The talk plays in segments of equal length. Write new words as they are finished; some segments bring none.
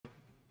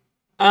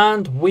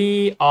And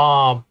we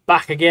are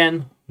back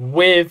again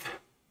with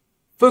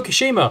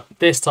Fukushima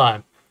this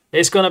time.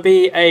 It's going to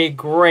be a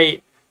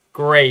great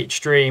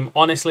stream.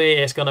 Honestly,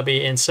 it's going to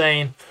be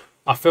insane.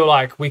 I feel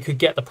like we could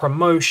get the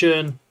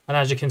promotion. And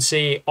as you can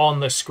see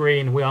on the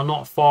screen, we are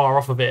not far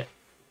off of it,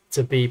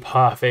 to be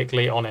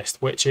perfectly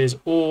honest, which is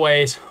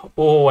always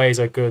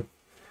a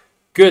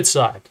good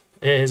sign.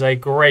 It is a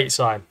great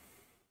sign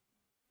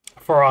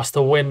for us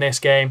to win this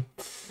game.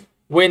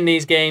 Win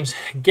these games,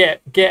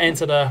 get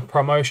into the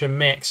promotion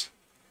mix,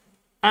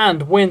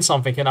 and win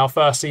something in our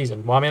first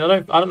season. Well, I mean,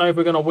 I don't know if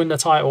we're gonna win the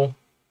title.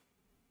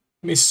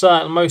 We're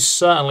most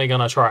certainly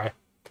gonna try,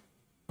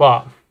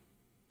 but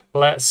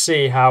let's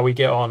see how we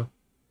get on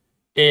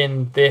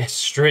in this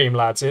stream,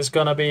 lads. It's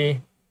gonna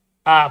be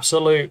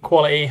absolute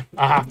quality,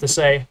 I have to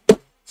say.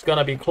 It's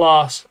gonna be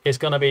class. It's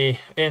gonna be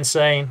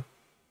insane.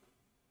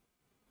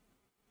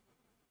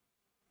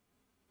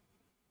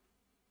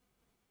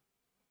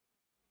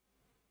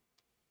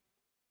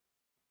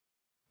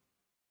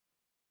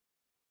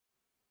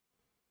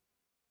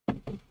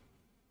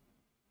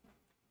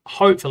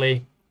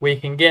 Hopefully we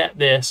can get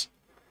this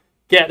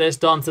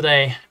done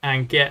today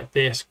and get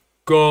this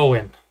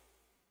going,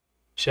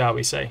 shall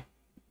we say.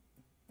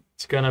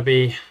 It's going to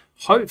be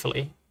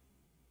hopefully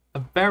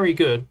a very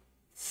good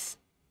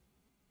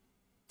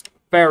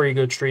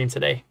stream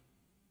today.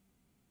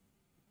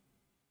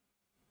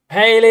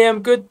 Hey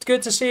Liam, good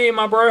to see you,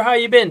 my bro. How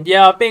you been?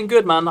 Yeah, I've been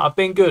good, man. I've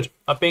been good.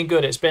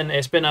 It's been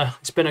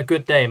a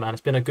good day, man.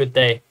 It's been a good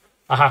day,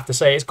 I have to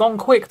say. It's gone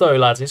quick though,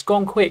 lads. It's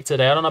gone quick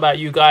today. I don't know about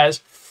you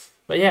guys,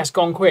 but yeah, it's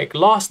gone quick.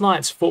 Last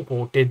night's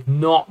football did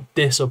not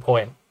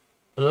disappoint.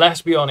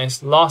 Let's be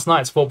honest. Last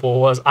night's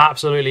football was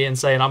absolutely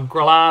insane. I'm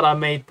glad I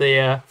made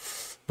the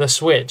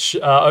switch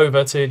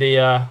over to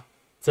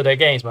the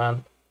games,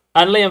 man.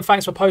 And Liam,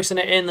 thanks for posting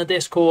it in the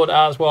Discord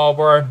as well,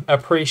 bro.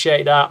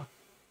 Appreciate that.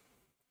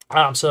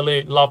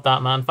 Absolute love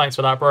that, man. Thanks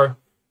for that, bro.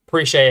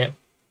 Appreciate it.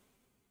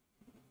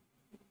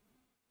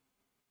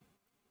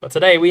 But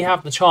today we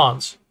have the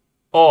chance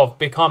of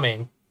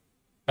becoming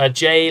a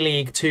J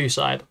League 2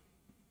 side,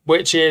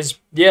 which is,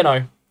 you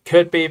know,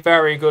 could be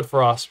very good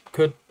for us.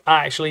 Could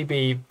actually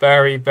be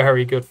very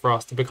good for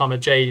us to become a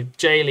J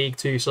League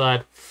 2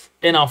 side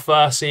in our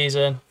first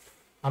season.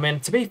 I mean,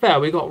 to be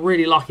fair, we got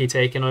really lucky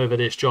taking over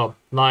this job.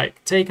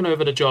 Like, taking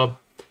over the job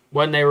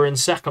when they were in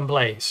third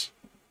place,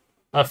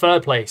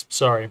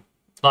 sorry.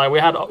 Like, we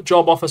had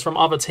job offers from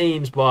other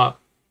teams, but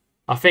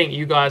I think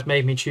you guys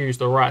made me choose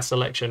the right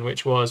selection,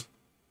 which was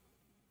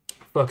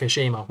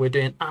Fukushima. We're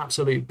doing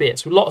absolute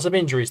bits. With lots of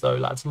injuries, though,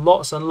 lads.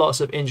 Lots and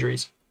lots of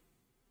injuries,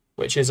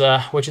 which is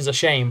a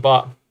shame.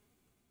 But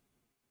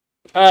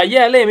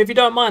yeah, Liam, if you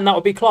don't mind, that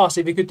would be class.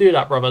 If you could do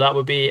that, brother, that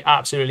would be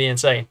absolutely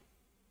insane.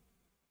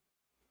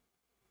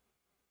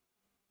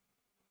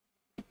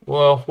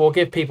 Well, we'll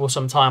give people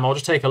some time. I'll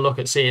just take a look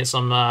at seeing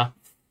some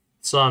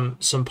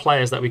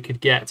players that we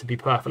could get, to be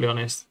perfectly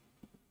honest.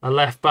 A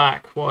left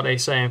back. What are they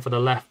saying for the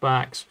left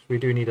backs? We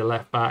do need a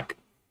left back.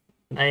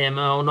 An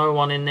AML. No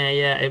one in there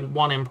yet.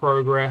 One in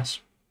progress.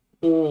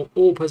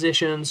 All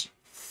positions.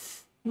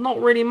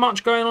 Not really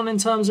much going on in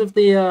terms of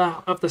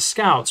the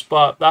scouts,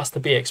 but that's to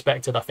be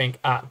expected, I think,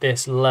 at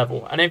this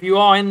level. And if you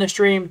are in the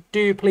stream,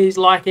 do please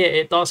like it.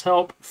 It does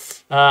help.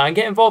 And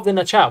get involved in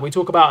the chat. We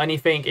talk about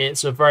anything.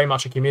 It's very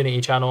much a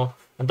community channel.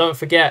 And don't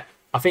forget,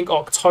 I think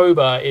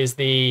October is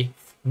the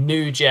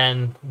new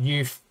gen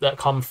youth that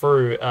come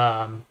through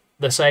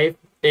the save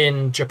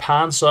in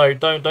Japan. So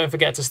don't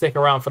forget to stick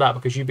around for that,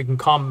 because you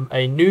become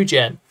a new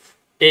gen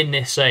in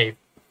this save.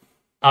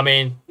 I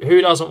mean,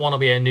 who doesn't want to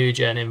be a new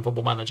gen in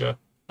Football Manager?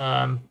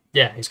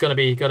 Yeah, it's gonna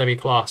be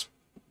class.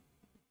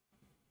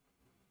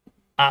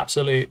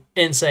 Absolute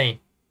insane.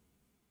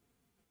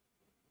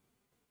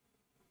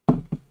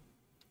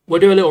 We'll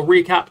do a little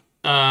recap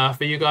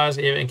for you guys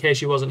in case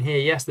you wasn't here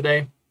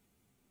yesterday.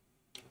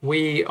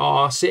 We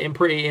are sitting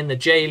pretty in the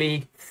J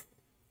League,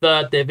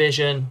 3rd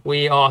division.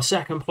 We are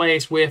 2nd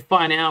place. We're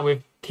fighting it out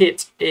with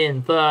Kit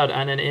in 3rd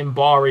and then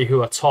Imbari,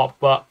 who are top.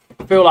 But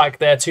I feel like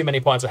they're too many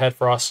points ahead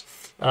for us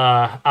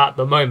at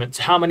the moment.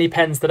 How many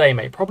pens today,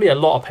 mate? Probably a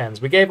lot of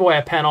pens. We gave away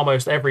a pen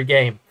almost every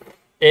game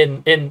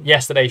in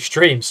yesterday's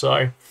stream.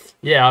 So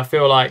yeah, I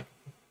feel like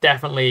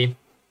definitely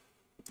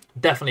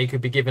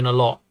could be giving a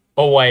lot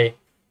away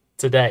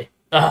today.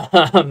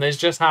 It's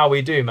just how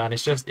we do, man.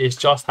 It's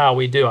just how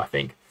we do. I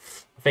think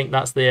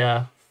that's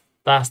the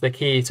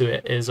key to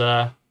it. Is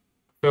I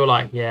feel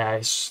like,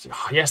 yeah,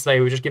 yesterday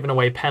we were just giving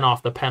away pen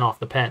after pen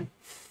after pen.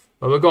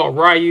 But we've got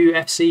Ryu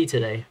FC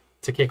today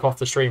to kick off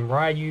the stream.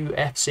 Ryu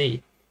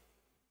FC.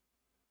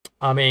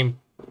 I mean,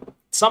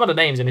 some of the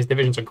names in these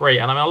divisions are great,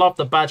 and I mean, I love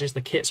the badges.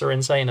 The kits are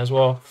insane as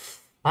well.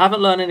 I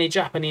haven't learned any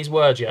Japanese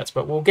words yet,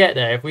 but we'll get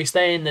there. If we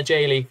stay in the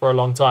J League for a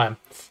long time,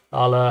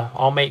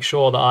 I'll make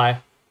sure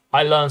that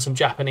I learn some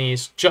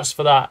Japanese just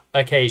for that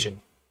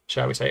occasion,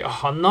 shall we say.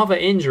 Oh, another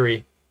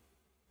injury.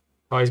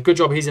 Oh, it's a good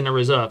job he's in the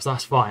reserves.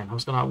 That's fine. I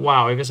was going to,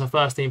 wow, if it's a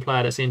first team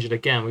player that's injured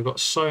again, we've got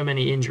so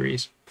many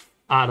injuries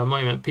at the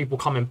moment. People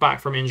coming back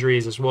from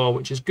injuries as well,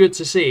 which is good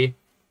to see,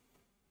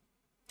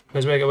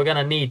 because we're going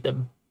to need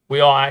them. We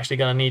are actually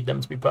going to need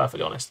them, to be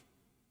perfectly honest.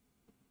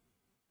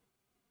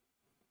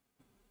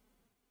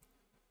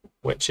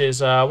 Which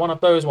is one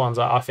of those ones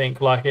that I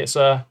think like it's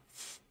gonna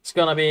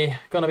be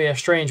a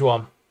strange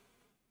one.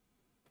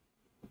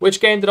 Which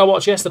game did I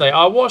watch yesterday?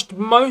 I watched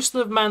most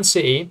of Man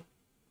City,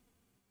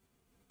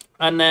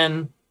 and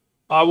then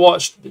I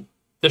watched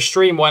the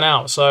stream went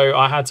out, so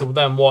I had to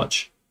then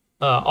watch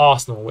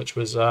Arsenal, which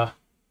was not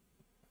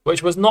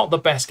the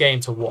best game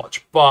to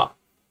watch, but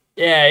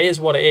yeah, it is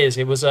what it is.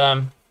 It was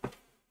a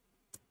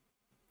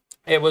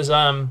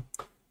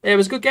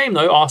good game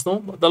though.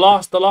 Arsenal. The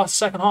last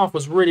second half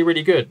was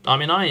really good. I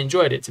mean, I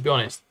enjoyed it, to be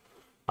honest.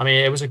 I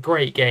mean, it was a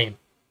great game.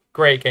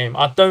 Great game.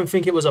 I don't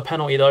think it was a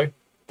penalty though.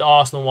 The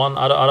Arsenal one.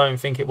 I don't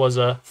think it was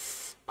a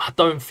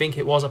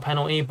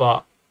penalty,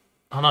 but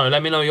I don't know.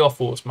 Let me know your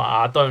thoughts, Matt.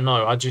 I don't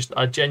know. I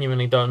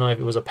genuinely don't know if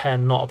it was a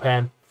pen, not a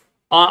pen.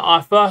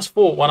 I first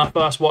thought when I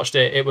first watched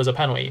it, it was a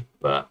penalty,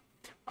 but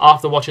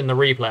after watching the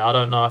replay, I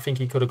don't know. I think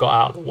he could have got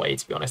out of the way,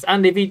 to be honest.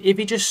 And if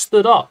he just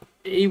stood up,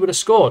 he would have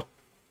scored,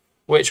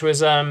 which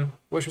was a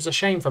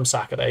shame from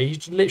Saka there. He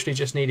literally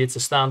just needed to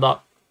stand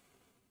up,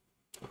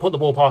 put the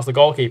ball past the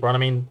goalkeeper, and I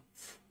mean,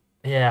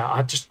 yeah,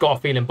 I just got a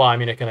feeling Bayern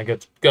Munich are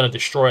going to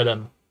destroy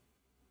them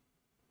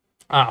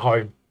at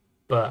home.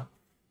 But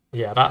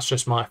yeah, that's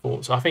just my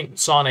thoughts. I think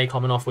Sane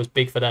coming off was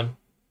big for them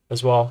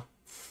as well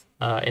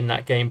in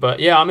that game. But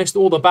yeah, I missed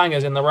all the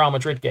bangers in the Real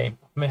Madrid game.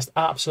 I missed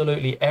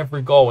absolutely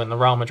every goal in the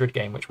Real Madrid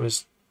game, which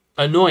was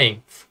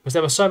annoying because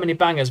there were so many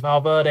bangers.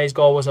 Valverde's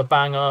goal was a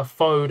banger.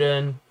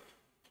 Foden.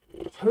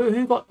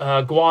 Who got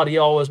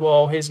Guardiola as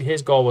well?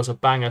 His goal was a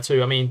banger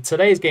too. I mean,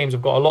 today's games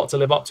have got a lot to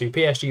live up to.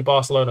 PSG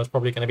Barcelona is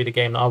probably going to be the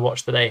game that I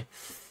watch today,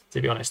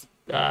 to be honest.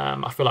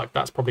 I feel like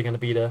that's probably going to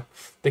be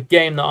the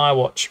game that I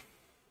watch.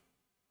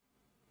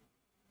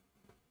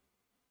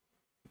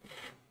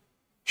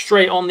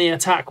 Straight on the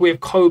attack with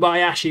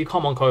Kobayashi.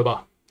 Come on,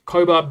 Koba.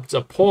 Koba, it's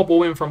a poor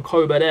ball in from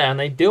Koba there, and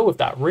they deal with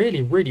that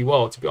really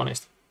well, to be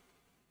honest.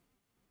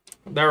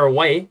 They're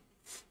away.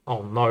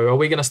 Oh no, are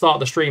we going to start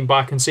the stream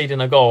by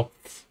conceding a goal?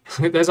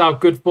 There's our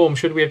good form.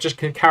 Should we have just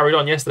carried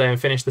on yesterday and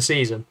finished the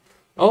season?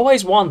 I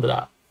always wonder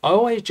that. I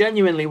always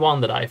genuinely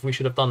wonder that if we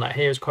should have done that.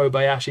 Here's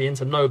Kobayashi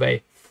into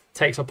Nobe.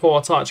 Takes a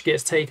poor touch,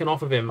 gets taken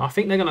off of him. I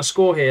think they're going to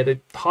score here. The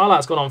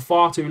highlight's gone on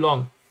far too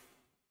long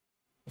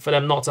for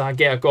them not to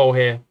get a goal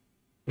here.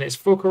 And it's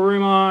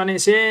Fukushima, and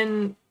it's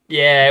in.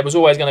 Yeah, it was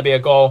always going to be a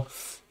goal.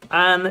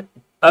 And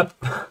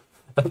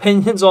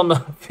opinions on the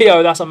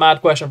Theo, that's a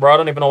mad question, bro. I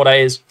don't even know what that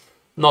is.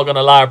 Not going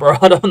to lie, bro.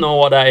 I don't know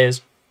what that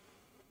is.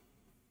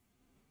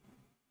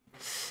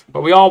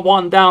 But we are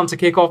one down to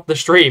kick off the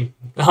stream.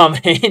 I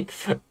mean,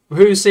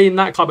 who's seen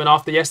that coming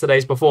after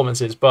yesterday's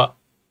performances? But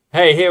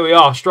hey, here we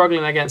are,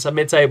 struggling against a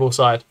mid-table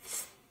side.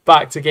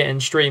 Back to getting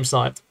stream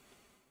sniped.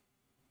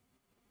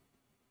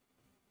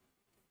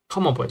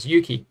 Come on, boys.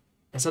 Yuki.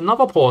 It's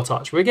another poor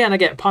touch. We're going to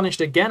get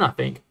punished again, I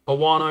think.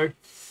 Owano.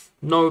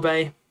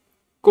 Nobe.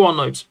 Go on,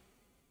 Nobes.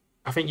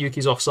 I think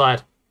Yuki's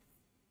offside.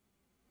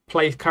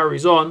 Play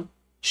carries on.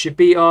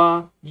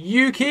 Shibita.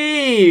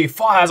 Yuki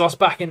fires us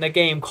back in the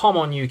game. Come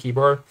on, Yuki,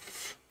 bro.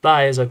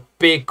 That is a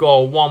big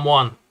goal.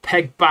 1-1.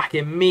 Pegged back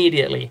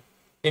immediately.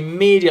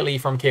 Immediately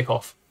from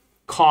kickoff.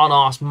 Can't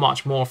ask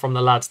much more from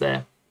the lads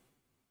there.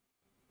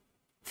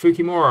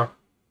 Fukimura.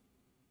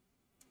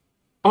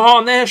 Oh,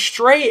 and they're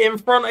straight in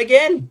front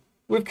again.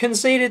 We've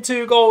conceded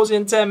 2 goals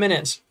in 10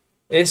 minutes.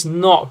 It's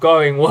not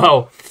going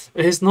well.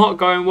 It's not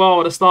going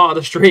well at the start of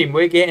the stream.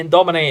 We're getting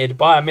dominated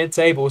by a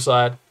mid-table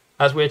side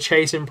as we're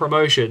chasing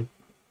promotion.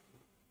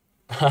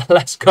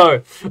 Let's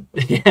go.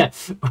 Yeah,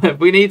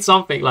 we need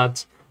something,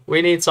 lads.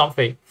 We need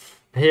something.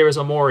 Here is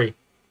Amori.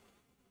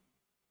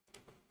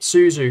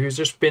 Suzu, he's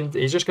just going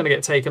to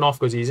get taken off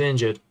because he's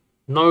injured.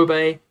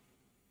 Nobe.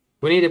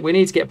 We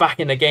need to get back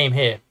in the game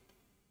here.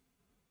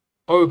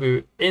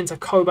 Obu into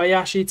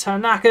Kobayashi.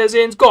 Tanaka's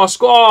in. Got a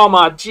score. Oh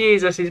my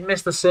Jesus, he's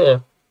missed a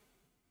sitter.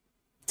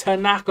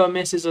 Tanaka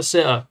misses a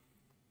sitter.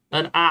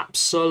 An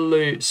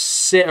absolute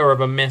sitter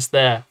of a miss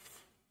there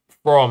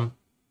from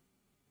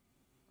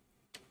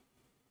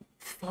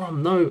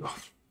no,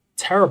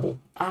 terrible,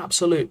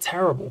 absolute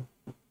terrible.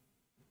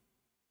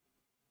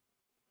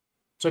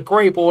 It's a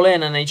great ball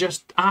in, and they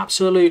just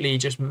absolutely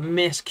just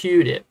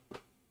miscued it.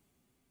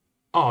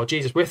 Oh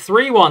Jesus, we're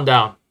 3-1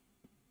 down.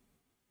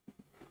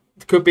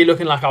 Could be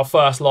looking like our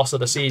first loss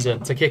of the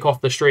season to kick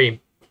off the stream.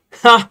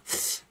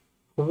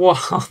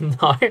 Wow,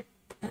 no.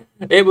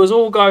 It was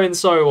all going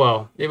so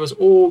well. It was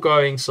all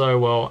going so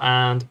well,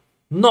 and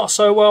not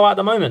so well at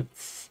the moment,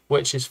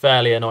 which is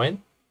fairly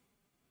annoying.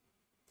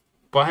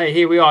 But hey,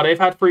 here we are. They've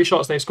had 3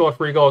 shots. They've scored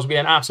 3 goals. We're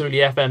getting absolutely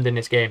FM'd in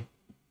this game.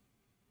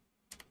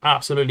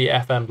 Absolutely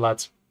FM'd,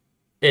 lads,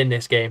 in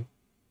this game.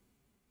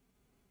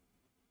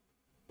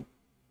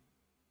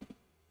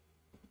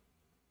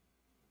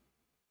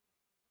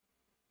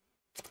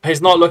 It's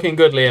not looking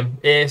good, Liam.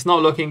 It's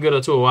not looking good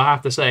at all, I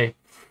have to say.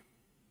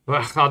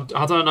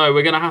 I don't know.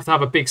 We're going to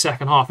have a big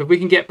second half. If we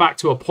can get back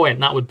to a point,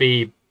 that would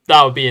be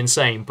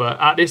insane. But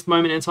at this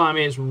moment in time,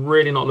 it's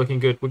really not looking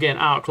good. We're getting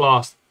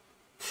outclassed.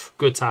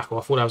 Good tackle.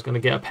 I thought I was going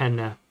to get a pen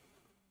there.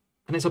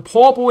 And it's a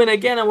poor ball in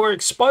again, and we're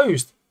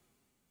exposed.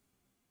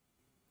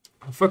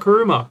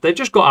 Fukushima, they've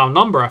just got our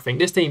number, I think.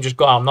 This team just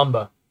got our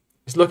number.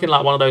 It's looking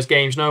like one of those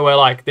games, you know, where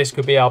like this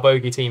could be our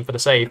bogey team for the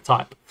save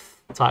type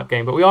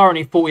game. But we are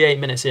only 48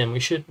 minutes in. We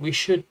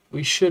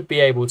should be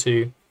able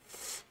to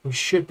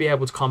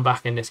come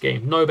back in this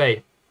game. No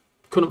bait.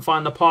 Couldn't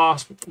find the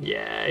pass.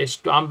 Yeah,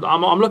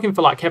 I'm looking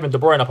for like Kevin De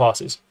Bruyne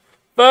passes.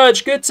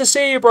 Verge, good to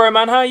see you, bro,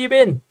 man. How you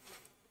been?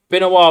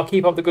 Been a while.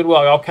 Keep up the good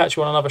work. I'll catch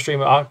you on another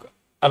stream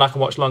and I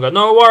can watch longer.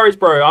 No worries,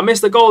 bro. I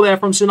missed the goal there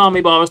from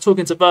Tsunami, but I was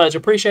talking to Verge.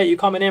 Appreciate you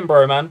coming in,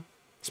 bro, man.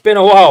 It's been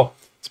a while.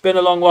 It's been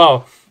a long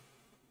while.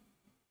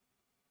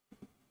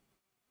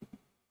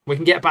 We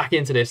can get back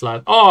into this,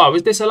 lad. Oh, it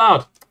was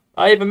disallowed.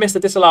 I even missed a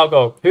disallowed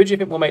goal. Who do you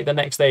think will make the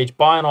next stage?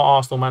 Bayern or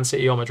Arsenal, Man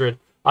City or Madrid?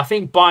 I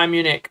think Bayern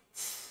Munich,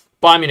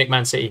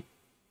 Man City.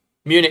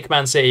 Munich,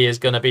 Man City is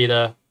gonna be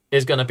the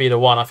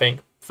one, I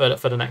think, for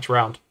the next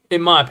round.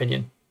 In my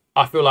opinion,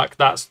 I feel like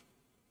that's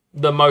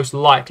the most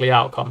likely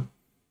outcome.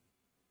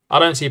 I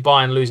don't see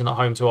Bayern losing at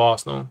home to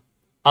Arsenal,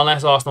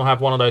 unless Arsenal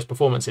have one of those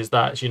performances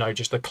that's, you know,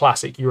 just a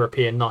classic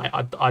European night.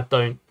 I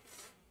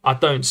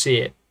don't see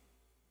it.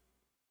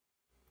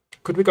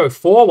 Could we go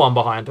 4-1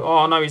 behind?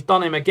 Oh no, he's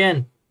done him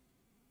again.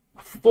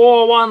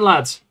 4-1,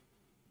 lads.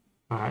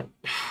 All right.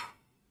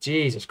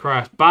 Jesus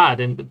Christ, bad.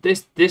 And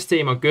this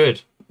team are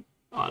good.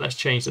 All right, let's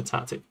change the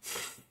tactic.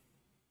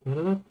 We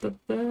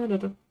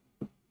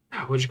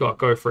just got to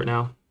go for it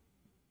now.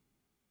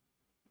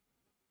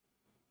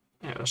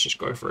 Yeah, let's just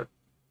go for it.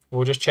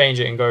 We'll just change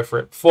it and go for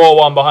it.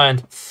 4-1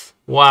 behind.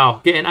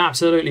 Wow, getting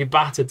absolutely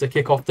battered to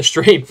kick off the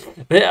stream.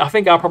 I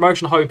think our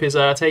promotion hope is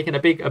taking a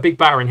big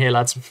battering here,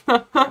 lads.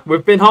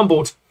 We've been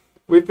humbled.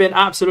 We've been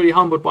absolutely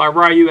humbled by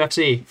Ryu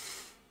FC.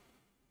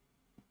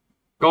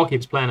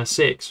 Goalkeeper's playing a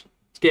 6.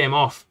 Let's get him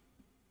off.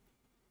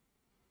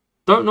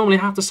 Don't normally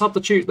have to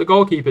substitute the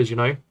goalkeepers, you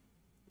know.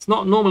 It's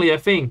not normally a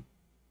thing.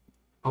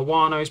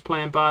 Awano's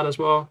playing bad as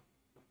well.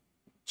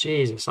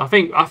 Jesus, I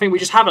think we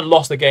just haven't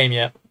lost the game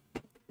yet.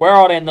 Where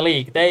are they in the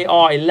league? They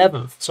are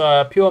 11th,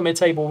 so pure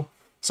mid-table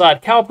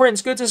side. Cal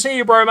Prince, good to see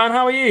you, bro, man.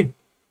 How are you?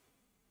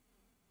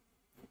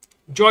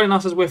 Joining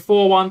us as we're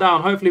 4-1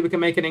 down. Hopefully we can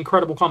make an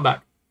incredible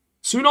comeback.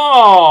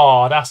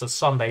 Tsunami! That's a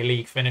Sunday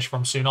league finish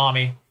from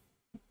Tsunami.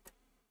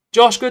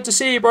 Josh, good to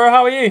see you, bro.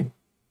 How are you?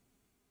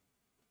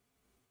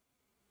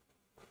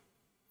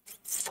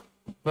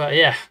 But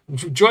yeah,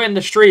 join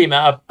the stream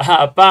at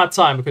a bad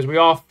time because we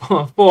are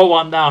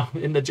 4-1 down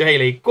in the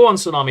J-League. Go on,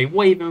 Tsunami,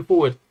 waving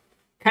forward.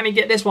 Can he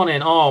get this one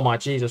in? Oh, my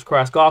Jesus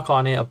Christ.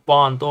 Garkhan hit a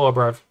barn door,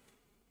 bruv.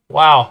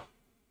 Wow.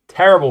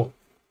 Terrible.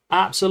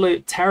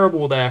 Absolute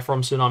terrible there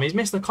from Tsunami. He's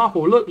missed a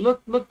couple.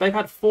 Look. They've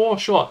had 4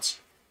 shots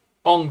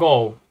on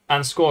goal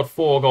and scored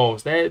 4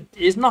 goals. There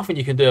is nothing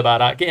you can do about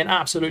that. Getting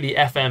absolutely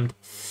FM'd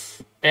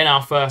in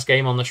our first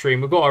game on the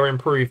stream. We've got to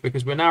improve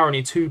because we're now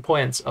only 2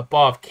 points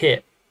above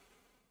Kit.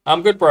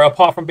 I'm good, bro,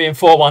 apart from being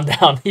 4-1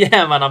 down.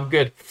 Yeah, man, I'm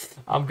good.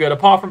 I'm good.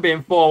 Apart from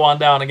being 4-1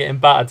 down and getting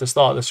battered to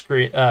start the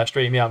stream,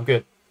 yeah, I'm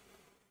good.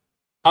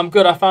 I'm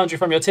good. I found you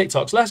from your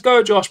TikToks. Let's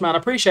go, Josh, man.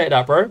 Appreciate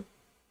that, bro.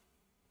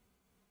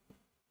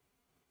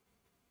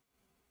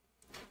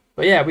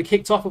 But yeah, we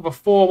kicked off with a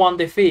 4-1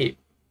 defeat.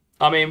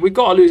 I mean, we've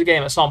got to lose a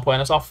game at some point.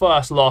 It's our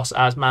first loss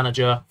as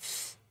manager.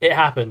 It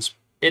happens.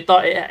 We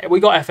got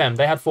FM.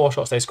 They had 4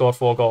 shots. They scored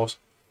 4 goals.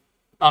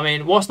 I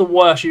mean, what's the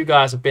worst you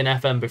guys have been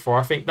FM before?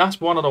 I think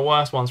that's one of the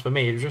worst ones for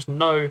me. There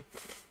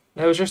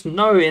was just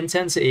no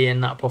intensity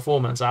in that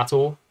performance at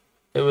all.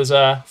 It was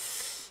a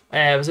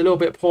little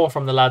bit poor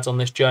from the lads on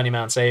this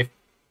Journeyman save.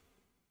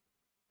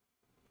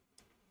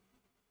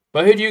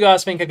 But who do you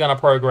guys think are going to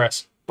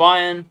progress?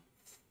 Bayern,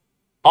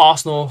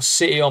 Arsenal,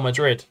 City or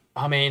Madrid?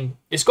 I mean,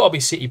 it's got to be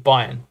City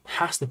Bayern.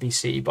 Has to be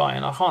City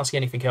Bayern. I can't see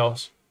anything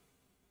else.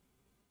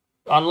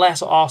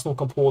 Unless Arsenal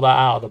can pull that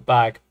out of the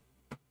bag.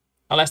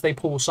 Unless they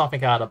pull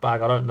something out of the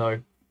bag, I don't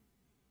know.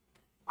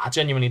 I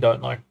genuinely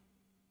don't know.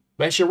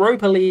 But it's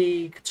Europa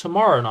League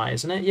tomorrow night,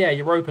 isn't it? Yeah,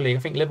 Europa League. I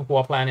think Liverpool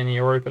are playing in the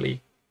Europa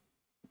League.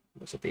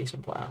 That's a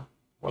decent player.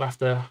 We'll have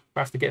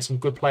to get some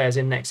good players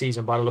in next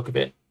season by the look of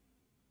it.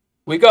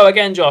 We go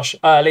again, Josh.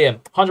 Liam,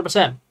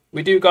 100%.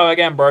 We do go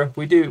again, bro.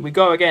 We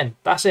go again.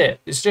 That's it.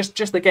 It's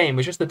just the game.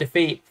 It's just the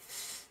defeat.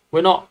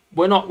 We're not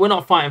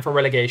fighting for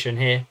relegation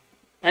here.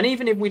 And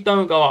even if we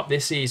don't go up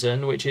this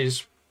season, which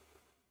is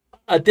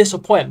a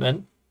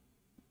disappointment,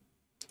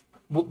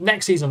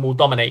 next season we'll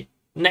dominate.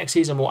 Next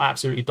season we'll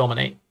absolutely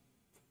dominate.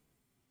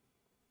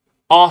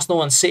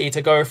 Arsenal and City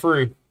to go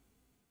through.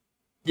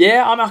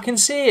 Yeah, I can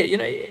see it. You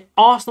know,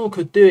 Arsenal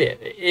could do it.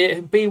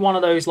 It'd be one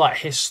of those like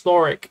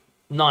historic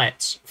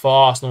nights for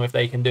Arsenal if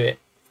they can do it.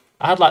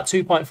 I had like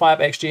 2.5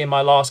 XG in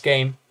my last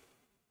game.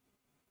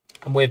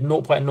 And with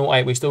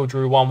 0.08, we still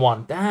drew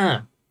 1-1.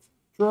 Damn.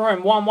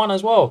 Drawing 1-1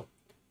 as well.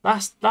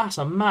 That's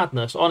a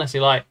madness. Honestly,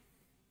 like,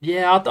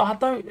 yeah, I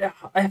don't...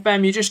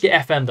 FM, you just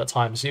get FM'd at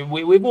times.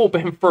 We've all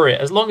been through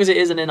it. As long as it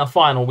isn't in a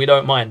final, we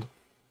don't mind.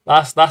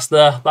 That's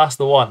the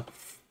one.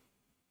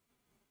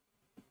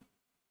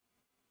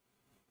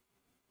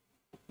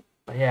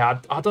 Yeah,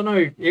 I don't know.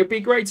 It would be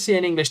great to see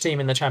an English team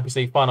in the Champions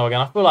League final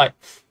again. I feel like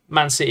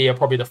Man City are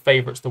probably the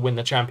favourites to win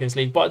the Champions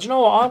League. But do you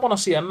know what? I want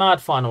to see a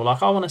mad final.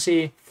 Like, I want to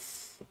see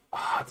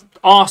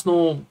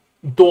Arsenal,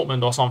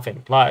 Dortmund or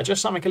something. Like,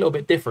 just something a little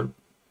bit different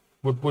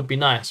would be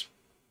nice.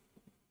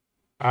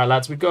 All right,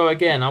 lads, we go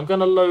again. I'm going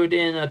to load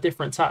in a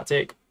different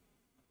tactic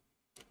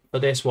for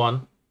this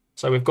one.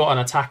 So we've got an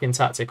attacking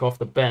tactic off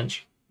the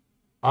bench.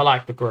 I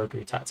like the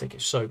Grogu tactic.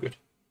 It's so good.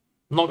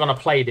 I'm not going to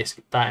play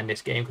that in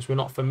this game because we're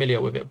not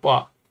familiar with it.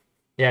 But,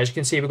 yeah, as you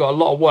can see, we've got a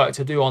lot of work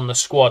to do on the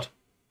squad.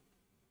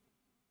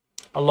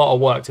 A lot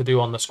of work to do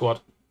on the squad.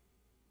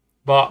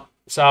 But,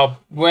 so,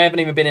 we haven't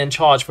even been in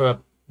charge for,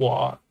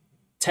 what,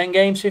 10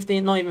 games,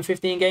 15, not even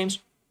 15 games?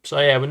 So,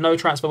 yeah, with no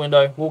transfer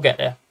window, we'll get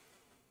there.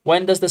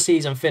 When does the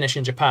season finish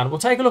in Japan? We'll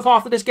take a look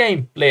after this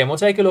game, Liam. We'll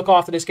take a look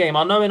after this game.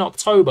 I know in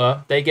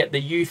October, they get the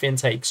youth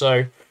intake,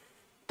 so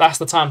that's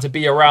the time to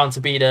be around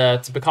to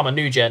become a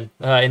new gen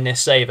in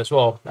this save as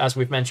well, as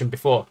we've mentioned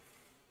before.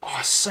 Oh,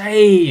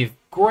 save!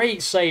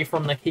 Great save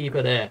from the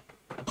keeper there.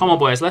 Come on,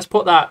 boys. Let's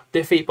put that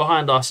defeat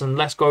behind us and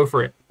let's go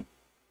for it.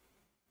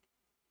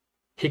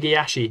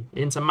 Higashi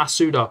into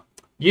Masuda.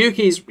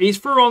 He's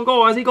through on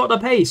goal. Has he got the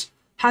pace?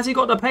 Has he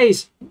got the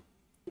pace?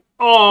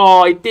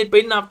 Oh, he did, but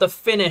he didn't have the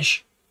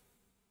finish.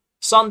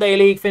 Sunday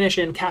League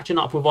finishing, catching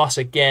up with us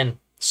again.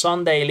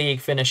 Sunday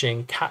League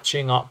finishing,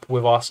 catching up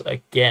with us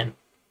again.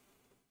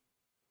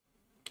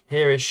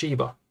 Here is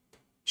Shiba.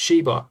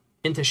 Shiba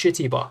into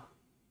Shitiba.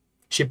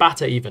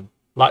 Shibata even.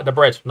 Like the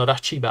bread. No,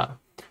 that's Chibata.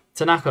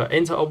 Tanaka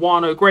into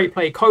Awano. Great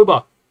play.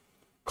 Koba.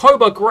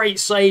 Koba, great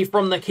save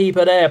from the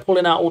keeper there.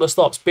 Pulling out all the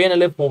stops. Being a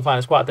Liverpool fan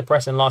is quite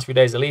depressing the last few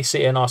days. At least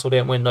City and Arsenal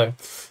didn't win though.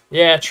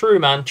 Yeah, true,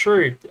 man.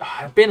 True.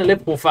 Being a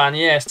Liverpool fan,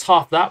 yeah, it's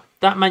tough.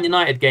 That Man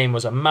United game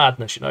was a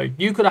madness, you know.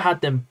 You could have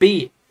had them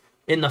beat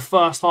in the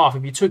first half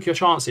if you took your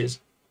chances.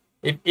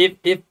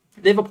 If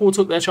Liverpool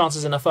took their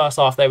chances in the first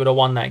half, they would have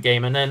won that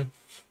game. And then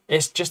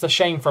it's just a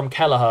shame from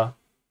Kelleher.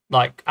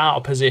 Like, out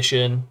of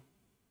position.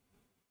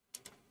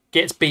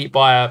 Gets beat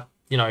by a,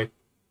 you know,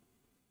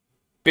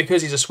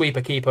 because he's a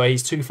sweeper keeper,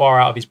 he's too far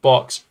out of his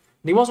box.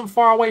 And he wasn't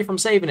far away from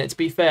saving it, to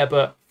be fair,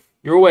 but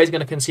you're always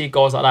going to concede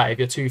goals like that if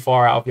you're too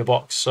far out of your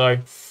box. So,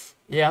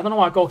 yeah, I don't know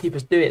why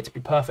goalkeepers do it, to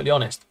be perfectly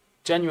honest.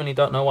 Genuinely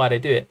don't know why they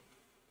do it.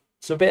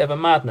 It's a bit of a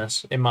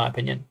madness, in my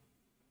opinion.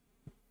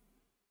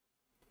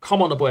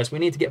 Come on, the boys. We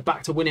need to get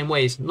back to winning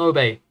ways.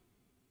 Nobe.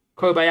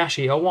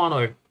 Kobayashi.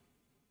 Awano.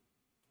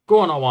 Go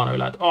on, Awano,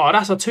 lad. Oh,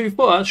 that's a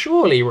 2-footer.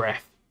 Surely,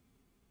 ref.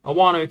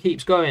 Awano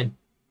keeps going.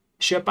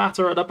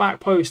 Shibata at the back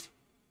post.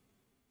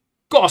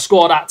 Gotta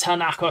score that.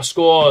 Tanaka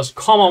scores.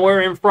 Come on,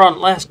 we're in front.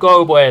 Let's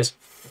go, boys.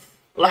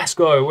 Let's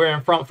go. We're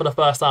in front for the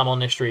first time on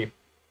this stream.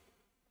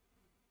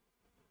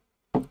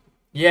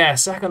 Yeah,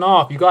 second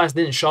half. You guys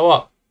didn't show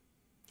up.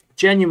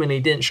 Genuinely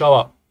didn't show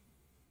up.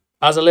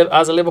 As a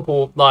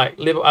Liverpool,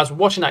 as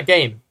watching that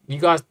game, you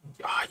guys,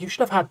 you should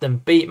have had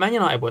them beat. Man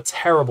United were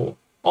terrible.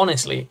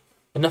 Honestly.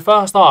 In the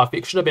first half,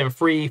 it should have been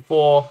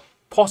 3-4,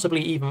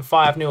 possibly even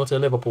 5-0 to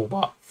Liverpool.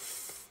 But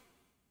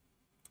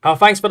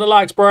thanks for the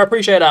likes, bro. I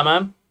appreciate that,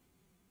 man.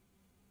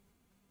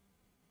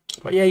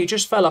 But yeah, you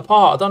just fell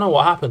apart. I don't know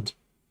what happened.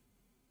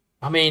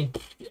 I mean,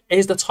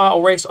 is the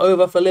title race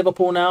over for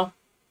Liverpool now?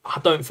 I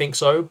don't think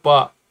so.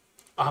 But,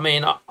 I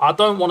mean, I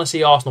don't want to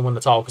see Arsenal win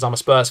the title because I'm a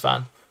Spurs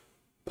fan.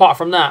 Apart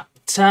from that,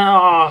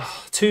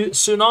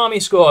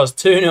 Tsunami scores.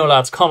 2-0,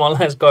 lads. Come on,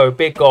 let's go.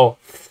 Big goal.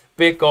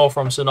 Big goal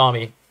from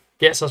Tsunami.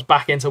 Gets us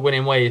back into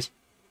winning ways.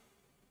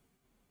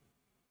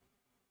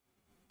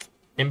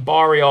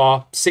 Imbari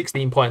are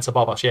 16 points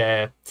above us.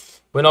 Yeah,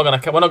 we're not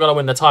gonna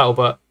win the title,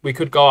 but we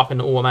could go up in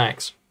the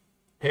automatics.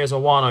 Here's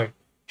Awano.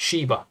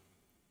 Shiba.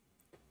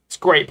 It's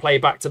great play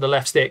back to the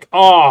left stick.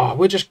 Oh,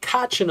 we're just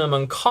catching them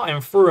and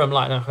cutting through them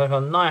like a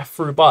knife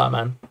through butter,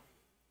 man.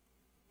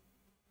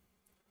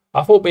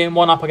 I thought being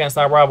one up against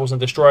our rivals and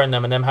destroying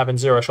them and them having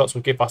 0 shots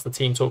would give us the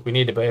team talk we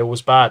needed, but it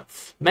was bad.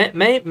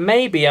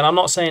 Maybe, and I'm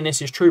not saying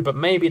this is true, but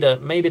maybe the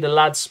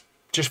lads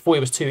just thought it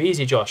was too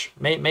easy, Josh.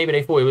 Maybe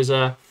they thought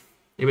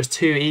it was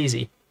too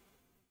easy.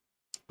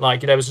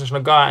 Like, they was just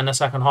going to go out in the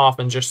second half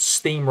and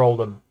just steamroll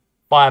them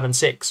 5 and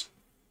 6.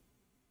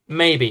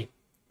 Maybe.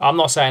 I'm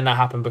not saying that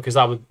happened because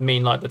that would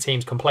mean like the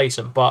team's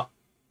complacent, but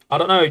I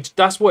don't know.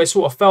 That's what it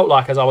sort of felt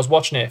like as I was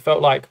watching it. It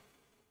felt like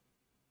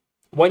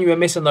when you were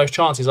missing those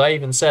chances, I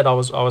even said I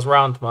was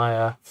around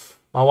my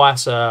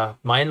wife's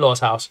my in-laws'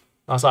 house.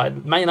 I was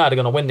like, Man United are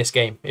going to win this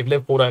game if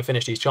Liverpool don't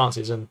finish these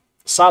chances. And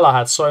Salah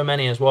had so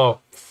many as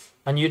well,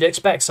 and you'd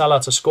expect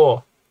Salah to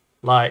score.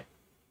 Like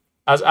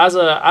as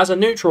a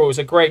neutral, it was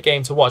a great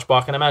game to watch, but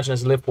I can imagine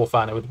as a Liverpool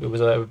fan, it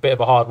was a bit of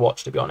a hard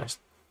watch, to be honest.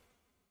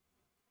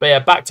 But yeah,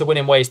 back to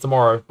winning ways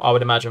tomorrow, I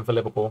would imagine, for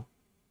Liverpool.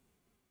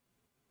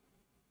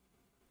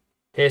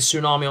 Here's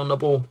Tsunami on the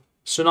ball.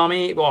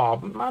 Tsunami, oh,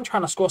 man,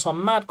 trying to score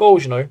some mad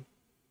goals, you know.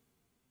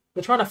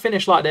 They're trying to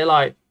finish like they're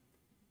like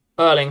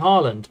Erling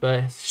Haaland,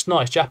 but it's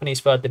not. It's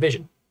Japanese third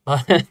division.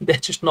 They're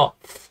just not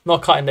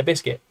cutting the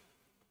biscuit.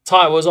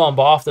 Title was on,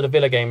 but after the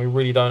Villa game, we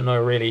really don't know,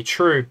 really.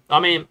 True. I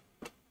mean,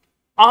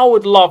 I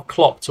would love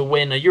Klopp to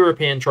win a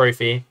European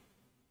trophy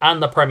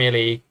and the Premier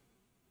League,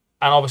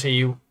 and obviously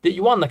you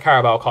won the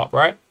Carabao Cup,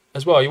 right?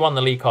 As well, you won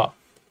the League Cup,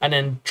 and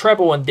then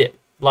treble and dip.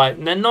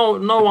 Like, then no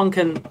one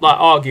can like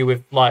argue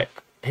with like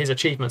his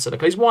achievements at the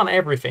club. He's won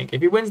everything.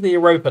 If he wins the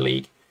Europa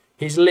League,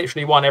 he's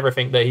literally won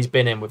everything that he's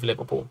been in with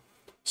Liverpool.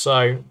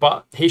 So,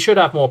 but he should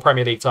have more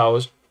Premier League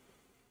titles.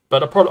 But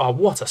the problem, oh,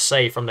 what a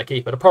save from the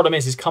keeper. The problem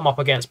is he's come up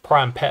against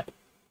prime Pep.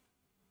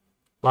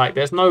 Like,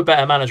 there's no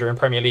better manager in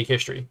Premier League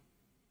history.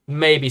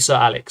 Maybe Sir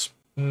Alex,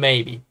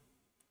 maybe,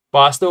 but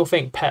I still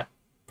think Pep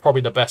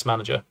probably the best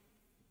manager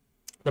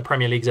the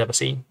Premier League's ever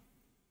seen.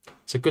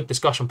 It's a good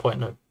discussion point,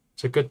 no.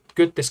 It's a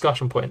good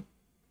discussion point.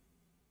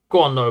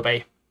 Go on,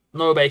 Nobe.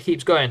 Nobe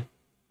keeps going.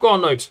 Go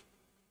on, Nobes.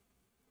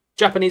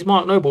 Japanese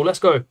Mark Noble, let's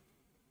go.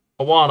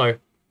 Awano.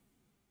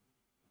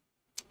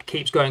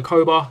 Keeps going.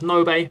 Koba,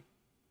 Nobe.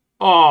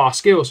 Ah,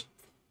 skills.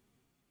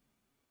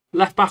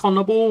 Left back on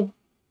the ball.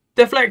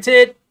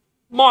 Deflected.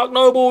 Mark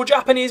Noble,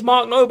 Japanese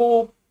Mark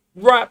Noble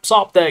wraps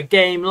up their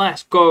game.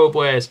 Let's go,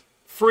 boys.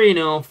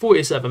 3-0,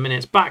 47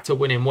 minutes, back to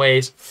winning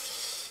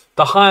ways.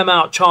 The Heim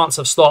out chants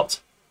have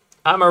stopped.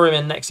 Amorim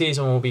in next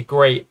season will be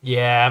great.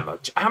 Yeah,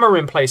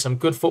 Amorim plays some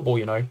good football,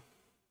 you know.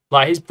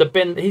 Like,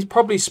 he's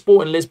probably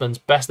Sporting Lisbon's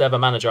best ever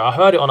manager. I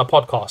heard it on a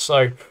podcast,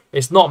 so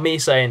it's not me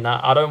saying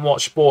that. I don't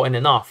watch Sporting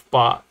enough,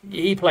 but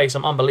he plays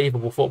some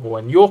unbelievable football.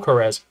 And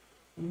Gyökeres,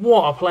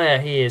 what a player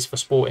he is for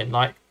Sporting.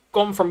 Like,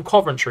 gone from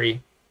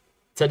Coventry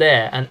to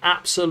there and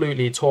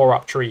absolutely tore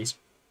up trees.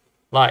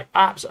 Like,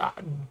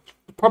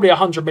 probably a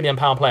 £100 million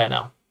player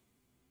now.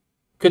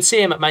 Could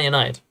see him at Man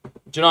United.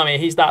 Do you know what I mean?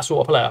 He's that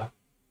sort of player.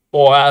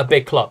 Or at a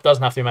big club.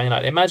 Doesn't have to be Man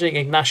United. Imagine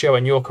Ignacio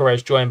and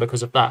Gyökeres joined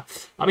because of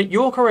that. I mean,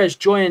 Gyökeres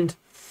joined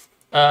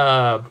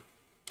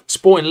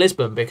Sporting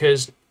Lisbon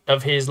because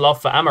of his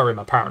love for Amorim,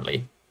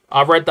 apparently.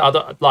 I read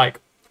that.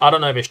 I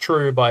don't know if it's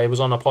true, but it was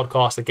on a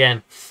podcast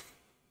again.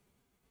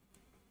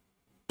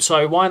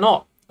 So why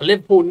not?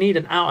 Liverpool need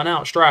an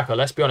out-and-out striker.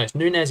 Let's be honest.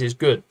 Núñez is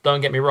good.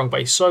 Don't get me wrong, but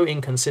he's so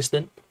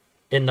inconsistent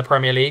in the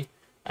Premier League.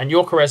 And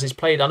Gyökeres has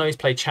played. I know he's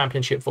played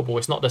Championship football.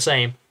 It's not the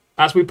same.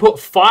 As we put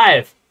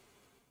 5.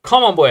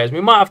 Come on, boys.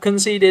 We might have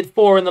conceded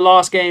 4 in the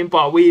last game,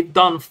 but we've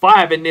done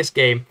 5 in this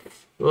game.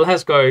 Well,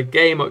 let's go.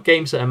 Game,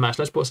 set, and match.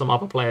 Let's put some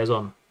other players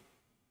on.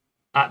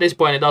 At this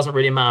point, it doesn't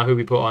really matter who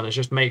we put on. It's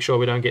just make sure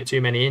we don't get too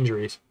many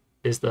injuries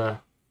is the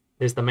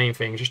main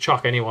thing. Just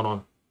chuck anyone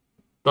on.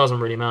 Doesn't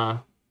really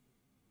matter.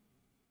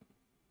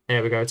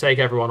 There we go. Take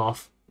everyone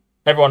off.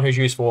 Everyone who's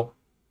useful.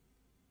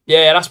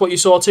 Yeah, that's what you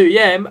saw too.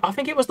 Yeah, I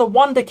think it was the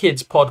Wonder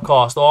Kids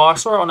podcast, or I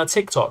saw it on a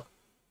TikTok.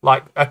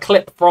 Like a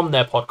clip from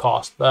their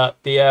podcast,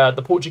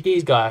 the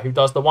Portuguese guy who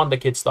does the Wonder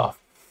Kid stuff.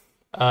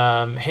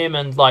 Him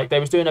and like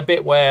they was doing a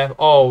bit where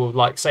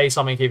like say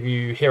something if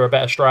you hear a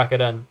better striker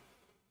than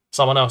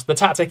someone else. The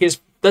tactic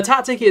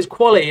is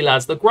quality,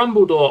 lads. The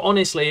Grumbledore,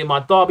 honestly, my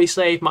Derby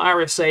save, my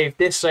Iris save,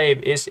 this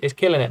save is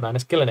killing it, man.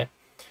 It's killing it.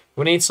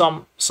 We need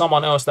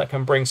someone else that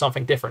can bring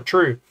something different.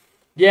 True,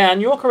 yeah,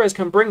 and Gyökeres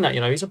can bring that. You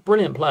know, he's a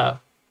brilliant player.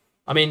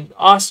 I mean,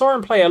 I saw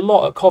him play a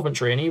lot at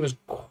Coventry, and he was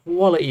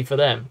quality for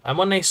them. And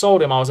when they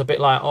sold him, I was a bit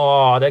like,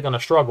 oh, they're going to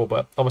struggle.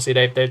 But obviously,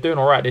 they're doing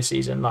all right this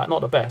season. Like, not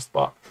the best,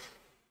 but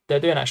they're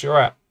doing actually all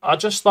right. I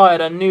just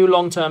started a new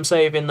long-term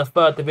save in the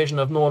 3rd division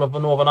of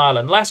Northern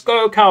Ireland. Let's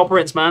go, Cal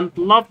Prince, man.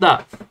 Love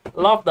that.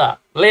 Love that.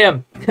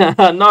 Liam,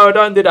 no,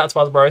 don't do that to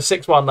us, bro.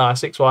 6-1 now,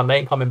 6-1. They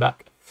ain't coming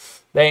back.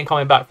 They ain't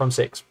coming back from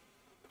 6.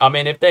 I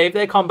mean, if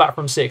they come back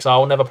from 6, I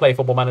will never play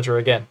Football Manager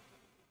again.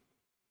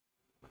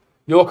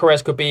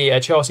 Gyökeres could be a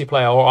Chelsea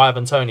player or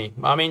Ivan Toney.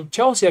 I mean,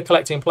 Chelsea are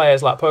collecting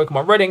players like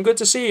Pokemon. Reading, good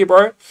to see you,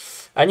 bro.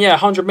 And yeah,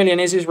 100 million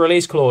is his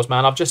release clause,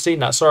 man. I've just seen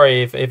that.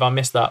 Sorry if I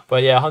missed that.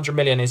 But yeah, 100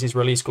 million is his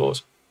release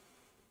clause.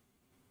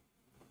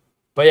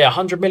 But yeah,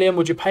 100 million,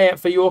 would you pay it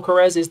for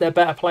Gyökeres? Is there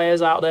better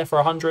players out there for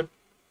 100?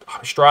 Oh,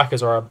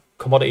 strikers are a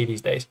commodity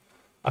these days.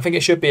 I think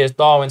it should be as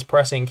Darwin's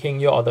pressing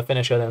King Yotta the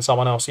finisher than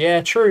someone else.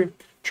 Yeah, true.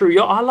 True,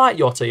 I like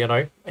Yotta, you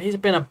know. He's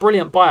been a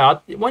brilliant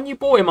buyer. When you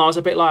bought him, I was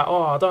a bit like,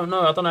 oh, I don't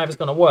know if it's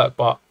going to work.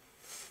 But,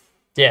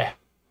 yeah.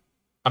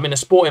 I mean, the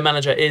Sporting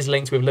Manager is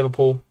linked with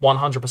Liverpool,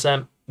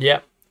 100%. Yeah,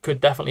 could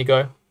definitely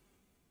go.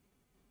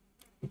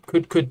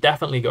 Could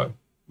definitely go.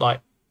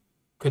 Like,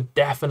 could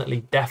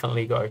definitely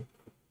go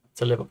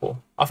to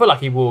Liverpool. I feel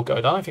like he will go.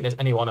 I don't think there's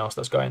anyone else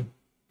that's going,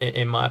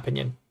 in my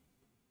opinion.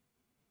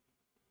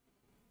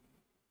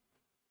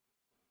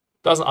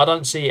 I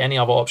don't see any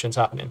other options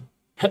happening.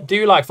 Do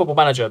you like Football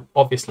Manager?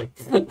 Obviously.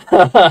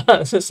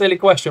 It's a silly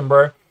question,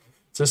 bro.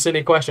 It's a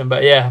silly question,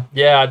 but yeah,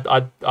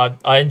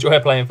 I enjoy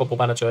playing Football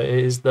Manager. It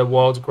is the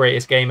world's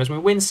greatest game. As we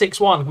win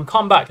 6-1, we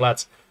come back,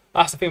 lads.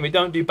 That's the thing. We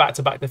don't do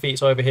back-to-back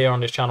defeats over here on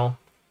this channel.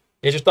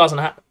 It just doesn't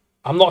happen.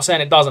 I'm not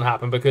saying it doesn't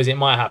happen because it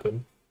might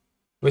happen.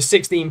 We're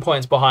 16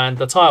 points behind.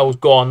 The title's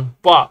gone,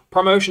 but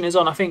promotion is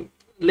on. I think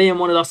Liam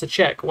wanted us to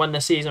check when the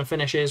season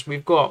finishes.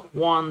 We've got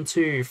 1,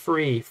 2,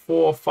 3,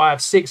 4,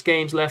 5, 6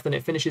 games left, and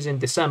it finishes in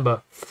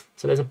December.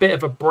 So there's a bit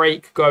of a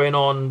break going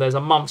on. There's a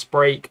month's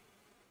break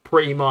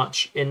pretty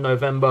much in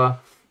November.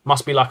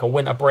 Must be like a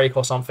winter break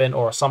or something,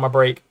 or a summer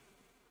break.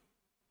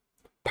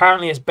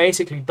 Apparently it's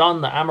basically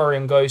done that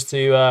Amorim goes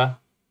to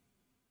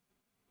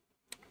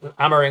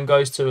Amorim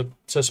goes to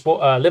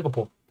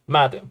Liverpool.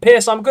 Mad.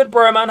 Pierce, I'm good,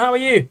 bro, man. How are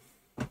you?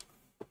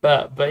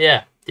 But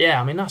yeah.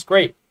 I mean, that's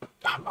great.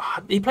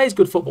 He plays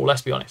good football.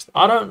 Let's be honest.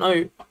 I don't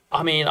know.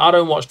 I mean, I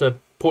don't watch the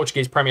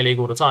Portuguese Premier League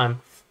all the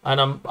time, and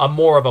I'm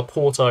more of a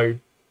Porto.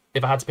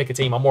 If I had to pick a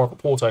team, I'm more of a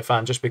Porto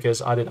fan, just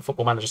because I did a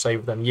Football Manager save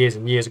with them years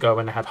and years ago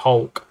when they had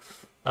Hulk,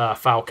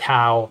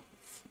 Falcao,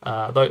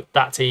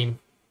 that team.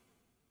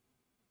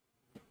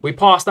 We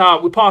passed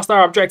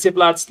our objective,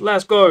 lads.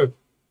 Let's go.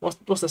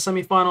 What's the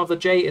semi-final of the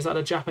J? Is that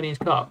the Japanese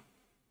Cup?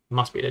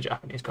 Must be the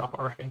Japanese Cup,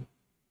 I reckon.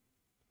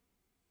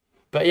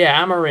 But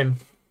yeah, Amorim,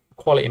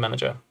 quality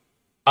manager.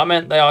 I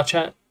meant they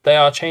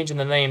are changing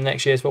the name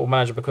next year's Football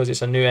Manager because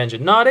it's a new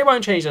engine. No, they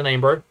won't change the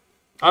name, bro.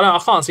 I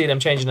can't see them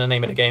changing the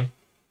name of the game.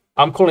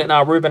 I'm calling it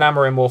now. Ruben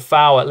Amorim will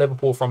foul at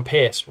Liverpool from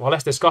Pierce. Well,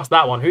 let's discuss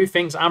that one. Who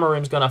thinks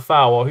Amorim's going to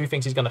foul, or who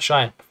thinks he's going to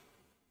shine?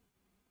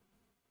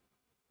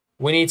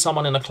 We need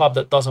someone in the club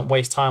that doesn't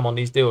waste time on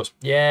these deals.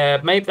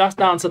 Yeah, maybe that's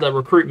down to the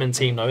recruitment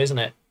team, though, isn't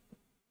it?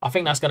 I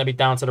think that's going to be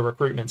down to the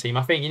recruitment team.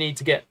 I think you need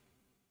to get...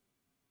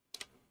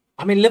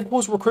 I mean,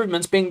 Liverpool's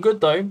recruitment's been good,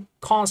 though.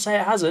 Can't say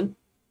it hasn't.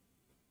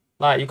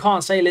 Like, you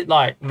can't say it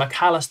like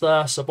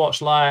McAllister,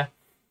 Szoboszlai.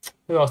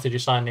 Who else did you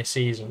sign this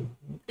season?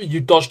 You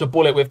dodged a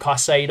bullet with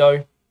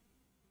Caicedo.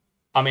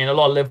 I mean, a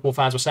lot of Liverpool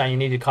fans were saying you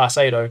needed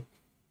Caicedo.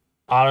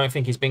 I don't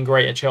think he's been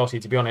great at Chelsea,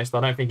 to be honest. I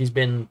don't think he's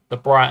been the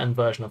Brighton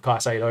version of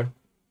Caicedo.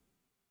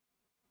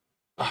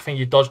 I think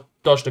you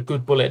dodged a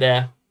good bullet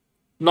there.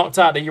 Knocked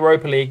out the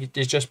Europa League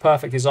is just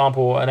perfect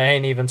example, and they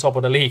ain't even top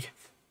of the league.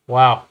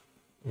 Wow.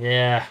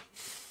 Yeah.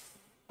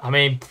 I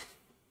mean,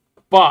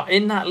 but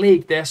in that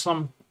league, there's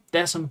some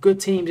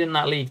good teams in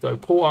that league, though.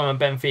 Porto and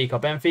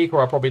Benfica. Benfica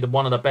are probably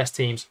one of the best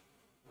teams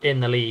in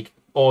the league,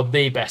 or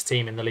the best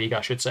team in the league,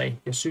 I should say.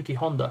 Yasuki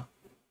Honda.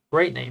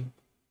 Great name.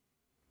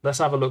 Let's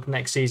have a look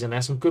next season.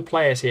 There's some good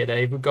players here that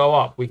if we go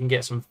up, we can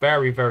get some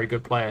very, very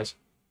good players.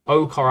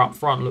 Okar up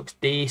front looks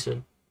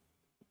decent.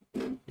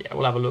 Yeah,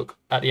 we'll have a look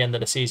at the end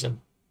of the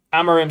season.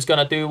 Amorim's going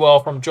to do well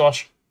from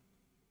Josh.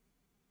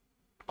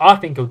 I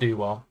think he'll do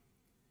well.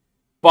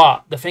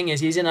 But the thing is,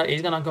 he's going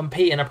to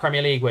compete in a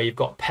Premier League where you've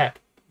got Pep,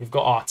 you've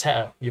got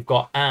Arteta, you've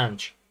got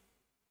Ange.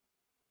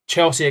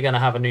 Chelsea are going to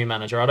have a new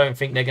manager. I don't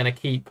think they're going to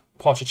keep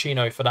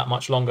Pochettino for that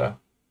much longer.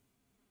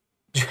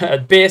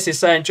 Bierce is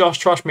saying, Josh,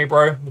 trust me,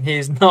 bro.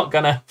 He's not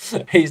gonna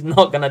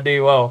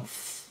do well.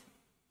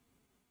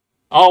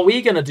 Are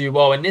we gonna do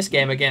well in this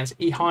game against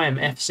Holdmyheim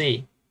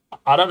FC?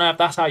 I don't know if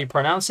that's how you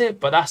pronounce it,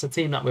 but that's the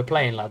team that we're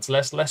playing, lads.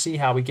 Let's see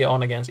how we get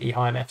on against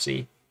Holdmyheim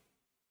FC.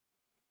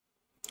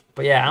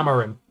 But yeah,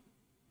 Amorim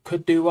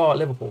could do well at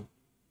Liverpool.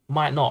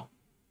 Might not.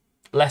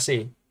 Let's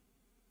see.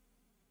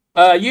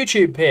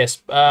 YouTube,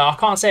 Pierce. I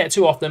can't say it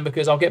too often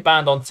because I'll get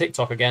banned on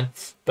TikTok again.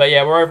 But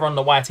yeah, we're over on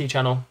the YT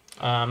channel.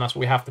 That's what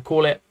we have to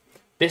call it.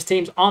 This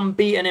team's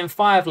unbeaten in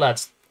 5,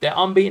 lads. They're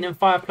unbeaten in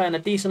 5, playing a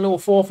decent little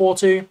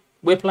 4-4-2.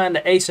 We're playing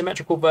the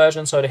asymmetrical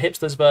version, so the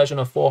hipsters version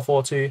of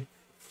 4-4-2.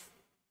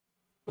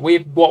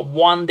 We've got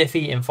 1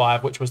 defeat in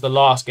 5, which was the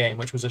last game,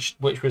 which was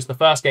the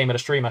first game of the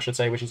stream, I should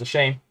say, which is a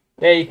shame.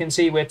 There you can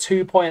see we're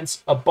 2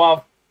 points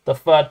above the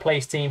 3rd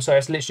place team, so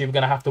it's literally we're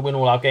going to have to win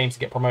all our games to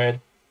get promoted.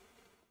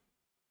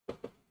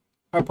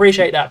 I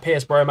appreciate that,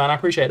 Pierce, bro, man. I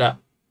appreciate that.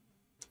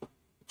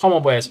 Come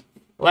on, boys.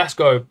 Let's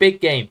go.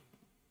 Big game.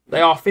 They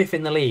are 5th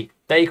in the league.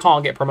 They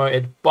can't get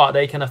promoted, but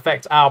they can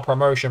affect our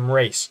promotion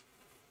race.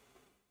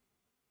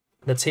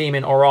 The team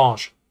in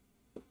orange.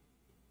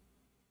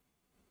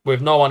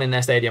 With no one in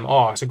their stadium.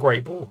 Oh, it's a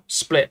great ball.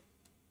 Split.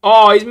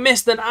 Oh, he's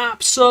missed an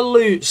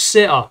absolute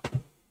sitter.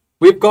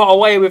 We've got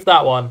away with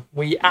that one.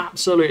 We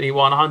absolutely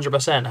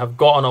 100% have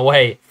gotten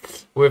away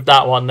with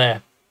that one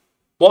there.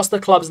 What's the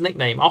club's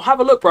nickname? I'll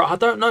have a look, bro. I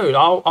don't know.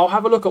 I'll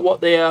have a look at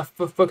what the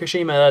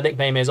Fukushima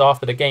nickname is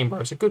after the game, bro.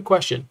 It's a good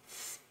question.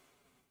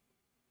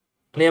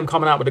 Liam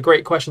coming out with the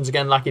great questions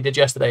again like he did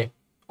yesterday.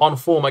 On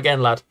form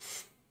again, lad.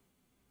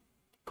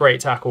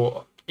 Great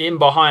tackle. In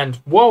behind.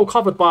 Well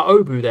covered by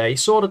Obu there. He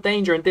saw the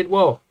danger and did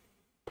well.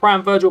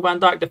 Prime Virgil van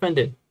Dijk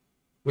defended.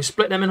 We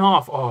split them in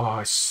half. Oh,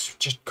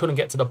 just couldn't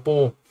get to the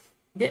ball.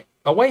 Get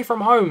away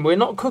from home. We're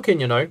not cooking,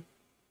 you know.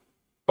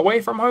 Away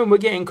from home, we're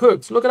getting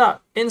cooked. Look at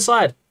that.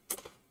 Inside.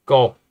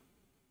 Goal.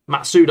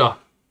 Matsuda.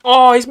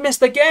 Oh, he's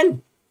missed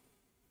again.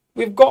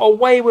 We've got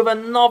away with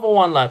another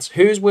one, lads.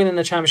 Who's winning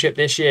the championship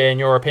this year, in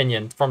your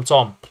opinion? From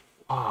Tom.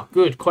 Ah,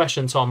 good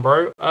question, Tom,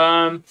 bro.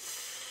 I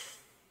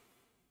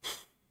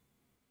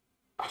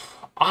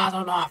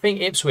don't know. I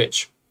think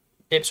Ipswich.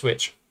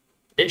 Ipswich.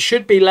 It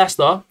should be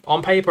Leicester.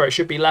 On paper, it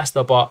should be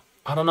Leicester, but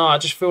I don't know. I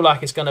just feel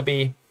like it's gonna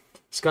be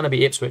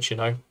Ipswich, you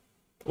know.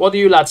 What do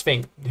you lads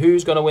think?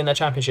 Who's gonna win the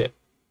championship?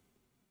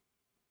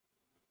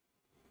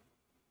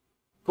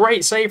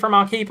 Great save from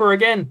our keeper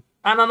again.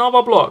 And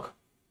another block.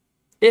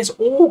 It's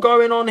all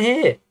going on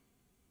here.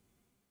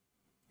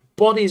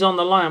 Bodies on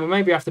the line. We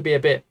maybe have to be a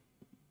bit...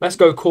 Let's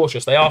go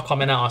cautious. They are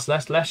coming at us.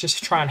 Let's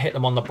just try and hit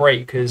them on the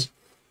break because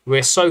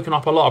we're soaking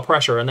up a lot of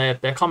pressure and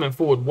they're coming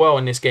forward well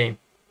in this game.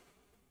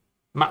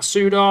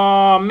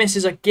 Matsuda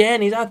misses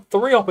again. He's had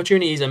 3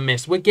 opportunities and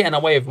missed. We're getting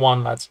away with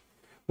 1, lads.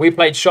 We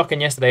played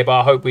shocking yesterday, but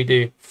I hope we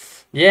do.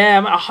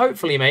 Yeah,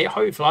 hopefully, mate.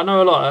 Hopefully. I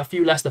know a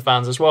few Leicester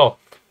fans as well.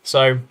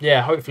 So,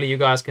 yeah, hopefully you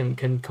guys can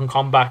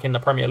come back in the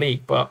Premier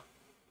League. But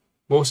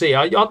we'll see.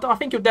 I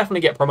think you'll definitely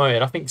get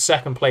promoted. I think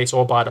second place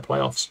or by the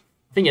playoffs.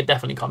 I think you're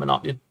definitely coming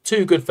up. You're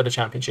too good for the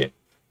Championship.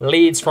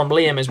 Leeds from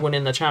Liam is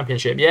winning the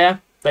Championship. Yeah,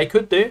 they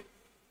could do.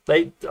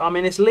 I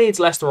mean, it's Leeds,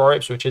 Leicester or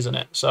Ipswich, isn't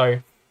it? So,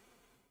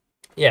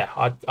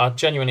 yeah, I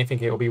genuinely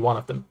think it will be one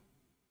of them.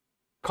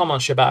 Come on,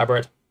 Shibata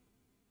Bread.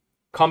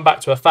 Come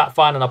back to a fat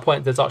fine and a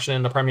point deduction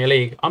in the Premier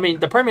League. I mean,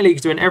 the Premier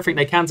League's doing everything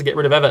they can to get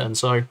rid of Everton,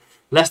 so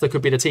Leicester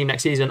could be the team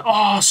next season.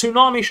 Oh,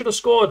 Tsunami should have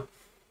scored.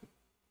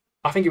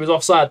 I think he was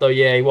offside, though.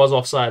 Yeah, he was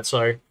offside,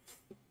 so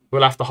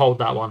we'll have to hold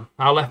that one.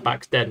 Our left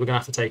back's dead. We're going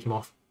to have to take him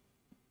off.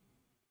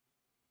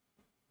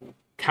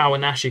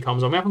 Kawanashi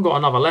comes on. We haven't got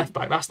another left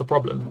back. That's the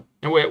problem.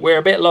 And we're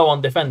a bit low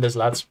on defenders,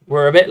 lads.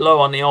 We're a bit low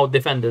on the old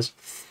defenders.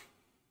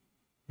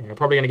 Yeah, we're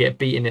probably going to get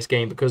beat in this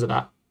game because of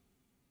that.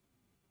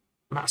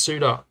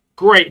 Matsuda.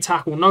 Great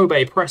tackle.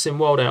 Nobe pressing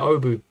well there.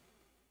 Obu.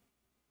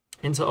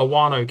 Into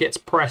Awano. Gets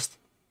pressed.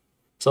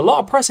 It's a lot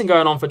of pressing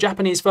going on for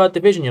Japanese third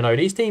division, you know.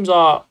 These teams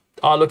are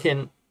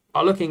looking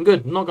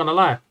good. I'm not going to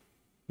lie.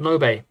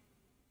 Nobe.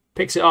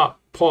 Picks it up.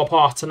 Poor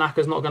pass.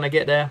 Tanaka's not going to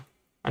get there.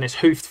 And it's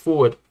hoofed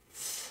forward.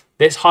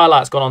 This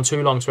highlight's gone on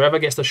too long, so whoever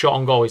gets the shot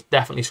on goal is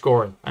definitely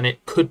scoring. And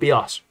it could be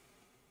us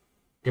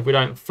if we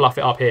don't fluff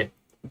it up here.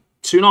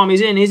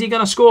 Tsunami's in. Is he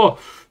going to score?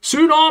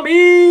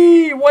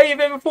 Tsunami!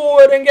 Waving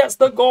forward and gets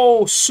the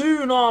goal.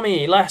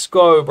 Tsunami. Let's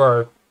go,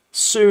 bro.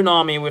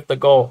 Tsunami with the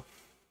goal.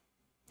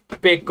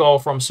 Big goal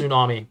from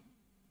Tsunami.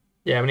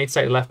 Yeah, we need to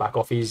take the left back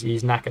off. He's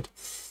knackered.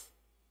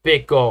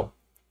 Big goal.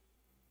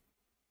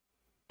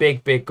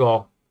 Big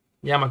goal.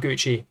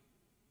 Yamaguchi.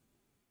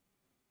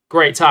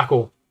 Great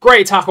tackle.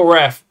 Great tackle,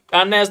 ref.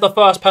 And there's the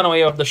first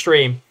penalty of the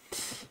stream.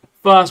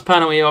 First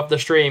penalty of the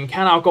stream.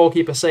 Can our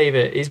goalkeeper save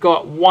it? He's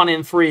got 1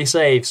 in 3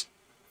 saves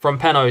from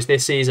penos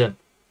this season.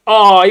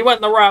 Oh, he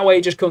went the right way,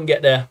 just couldn't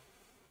get there.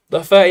 The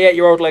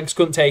 38-year-old legs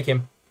couldn't take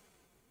him.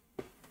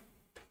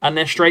 And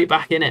they're straight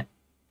back in it.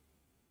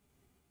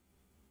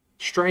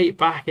 Straight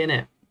back in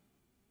it.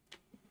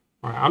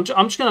 All right, I'm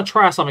just going to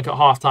try something at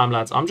half-time,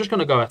 lads. I'm just going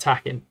to go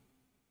attacking.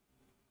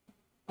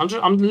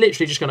 I'm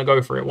literally just going to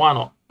go for it. Why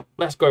not?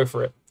 Let's go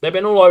for it. They've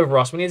been all over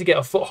us. We need to get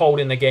a foothold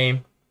in the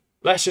game.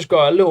 Let's just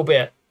go a little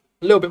bit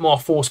more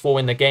forceful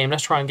in the game.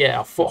 Let's try and get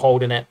a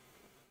foothold in it.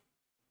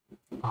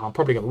 Oh, we're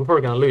probably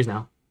going to lose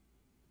now.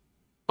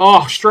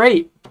 Oh,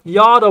 straight.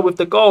 Yada with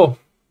the goal.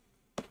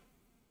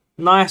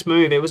 Nice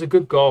move. It was a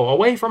good goal.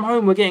 Away from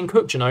home, we're getting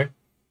cooked, you know.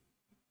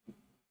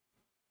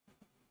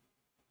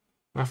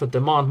 We have to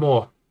demand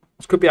more.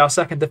 This could be our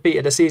second defeat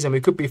of the season.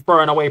 We could be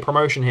throwing away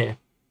promotion here.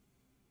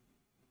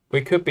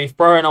 We could be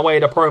throwing away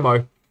the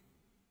promo.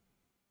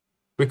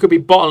 We could be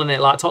bottling it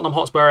like Tottenham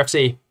Hotspur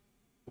FC.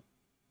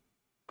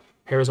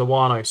 Here is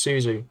Awano,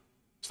 Suzu.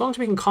 As long as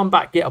we can come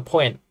back, get a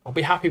point, I'll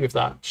be happy with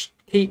that. Just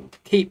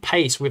keep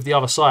pace with the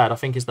other side, I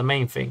think, is the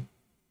main thing.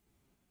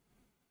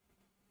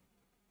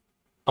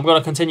 I'm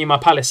going to continue my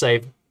Palace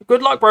save.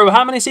 Good luck, bro.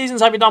 How many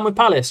seasons have you done with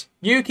Palace?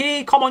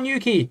 Yuki? Come on,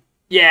 Yuki.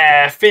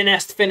 Yeah,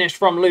 finished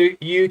from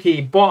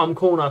Yuki. Bottom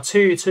corner,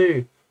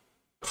 2-2.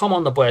 Come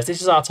on, the boys.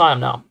 This is our time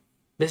now.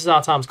 This is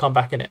our time to come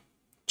back in it.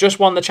 Just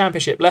won the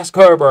championship. Let's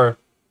go, bro.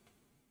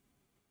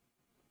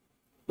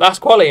 That's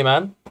quality,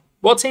 man.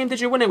 What team did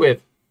you win it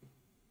with?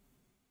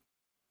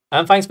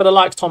 And thanks for the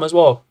likes, Tom, as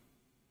well.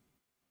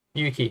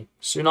 Yuki.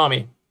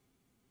 Tsunami.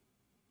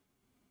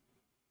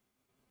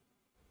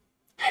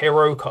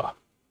 Hiroka.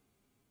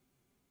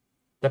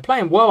 They're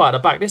playing well out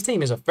of the back. This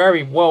team is a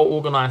very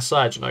well-organised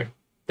side, you know.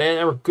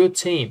 They're a good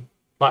team.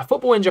 Like,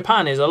 football in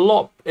Japan is a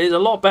lot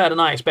better than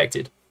I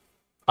expected.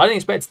 I didn't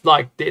expect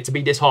it to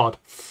be this hard.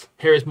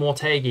 Here is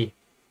Mortegi.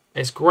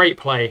 It's great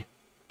play.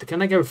 Can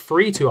they go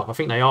 3-2 up? I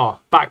think they are.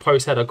 Back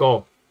post header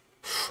goal.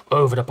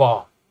 Over the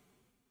bar.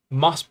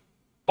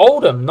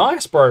 Oldham.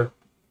 Nice, bro.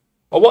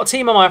 Oh, what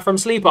team am I from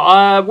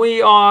Sleeper?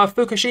 We are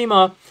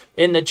Fukushima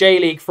in the J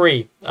League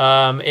 3.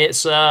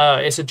 It's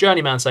a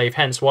journeyman save,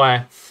 hence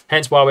why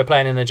we're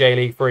playing in the J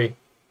League 3.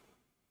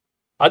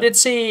 I did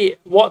see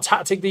what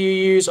tactic do you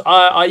use.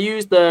 I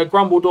used the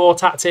Grumble Door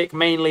tactic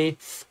mainly,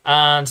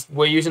 and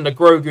we're using the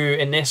Grogu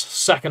in this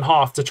second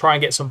half to try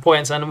and get some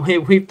points, and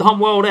we've done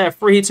well there.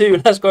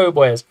 3-2. Let's go,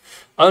 boys.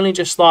 Only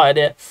just started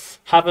it.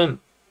 Haven't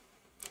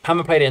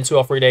played it in 2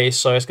 or 3 days,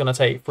 so it's going to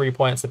take 3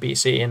 points to beat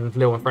City in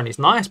Lille and Friendlies.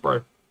 Nice,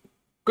 bro.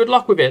 Good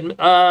luck with it.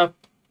 Have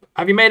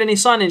you made any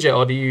signings yet,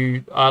 or do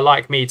you,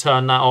 like me,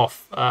 turn that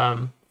off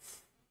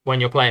when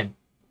you're playing?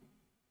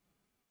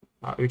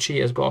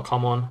 Uchita's got to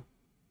come on.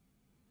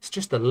 It's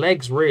just the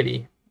legs,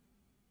 really.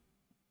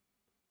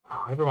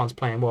 Oh, everyone's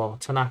playing well.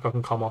 Tanaka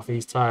can come off.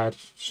 He's tired.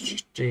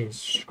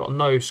 Jeez, got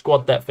no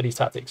squad depth for these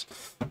tactics.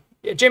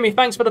 Yeah, Jimmy,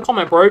 thanks for the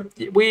comment, bro.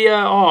 We've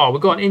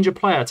got an injured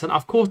player.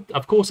 Of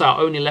course, our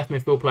only left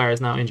midfield player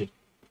is now injured.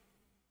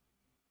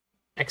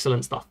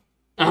 Excellent stuff.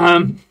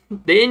 The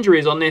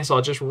injuries on this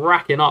are just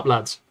racking up,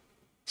 lads.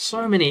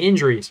 So many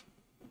injuries.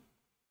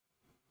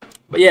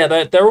 But yeah,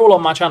 they're all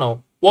on my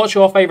channel. What's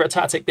your favourite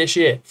tactic this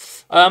year?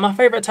 My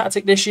favourite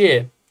tactic this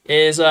year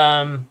is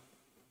the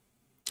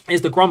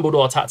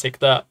Grumbledore tactic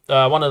that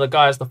one of the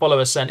guys, the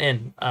followers, sent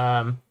in.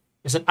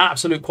 It's an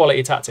absolute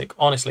quality tactic,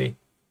 honestly.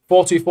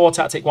 4-2-4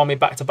 tactic won me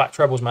back-to-back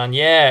trebles, man.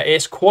 Yeah,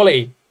 it's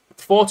quality.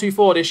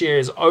 4-2-4 this year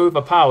is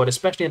overpowered,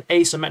 especially an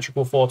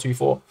asymmetrical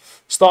 4-2-4.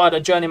 Started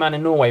at Journeyman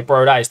in Norway.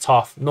 Bro, that is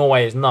tough.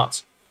 Norway is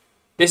nuts.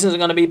 This isn't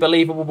going to be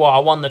believable, but I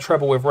won the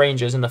treble with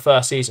Rangers in the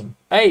first season.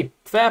 Hey,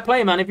 fair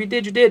play, man. If you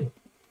did, you did.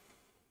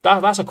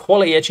 That's a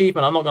quality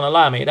achievement. I'm not going to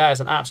lie, mate. That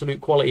is an absolute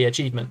quality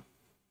achievement.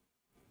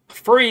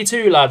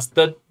 3-2, lads.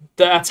 The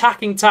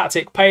attacking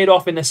tactic paid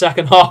off in the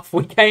second half.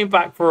 We came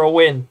back for a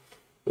win.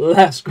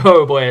 Let's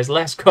go, boys.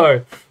 Let's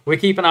go. We're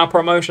keeping our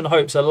promotion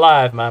hopes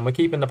alive, man. We're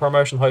keeping the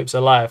promotion hopes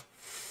alive.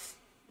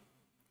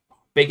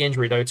 Big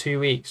injury, though. 2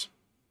 weeks.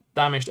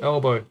 Damaged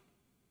elbow.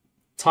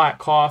 Tight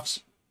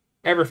calves.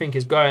 Everything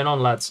is going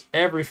on, lads.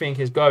 Everything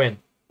is going.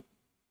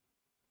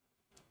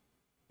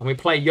 And we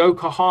play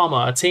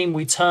Yokohama, a team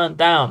we turned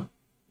down.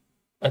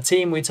 A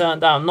team we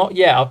turned down. Not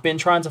yet. I've been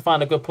trying to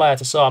find a good player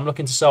to sell. I'm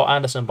looking to sell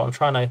Anderson, but I'm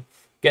trying to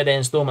get the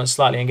installments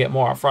slightly and get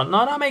more up front.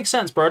 No, that makes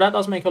sense, bro. That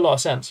does make a lot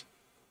of sense.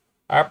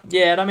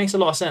 Yeah, that makes a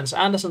lot of sense.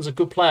 Anderson's a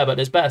good player, but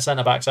there's better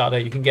centre-backs out there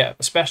you can get,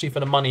 especially for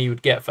the money you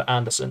would get for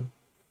Anderson.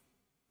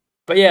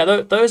 But yeah,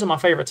 those are my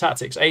favourite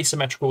tactics.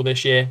 Asymmetrical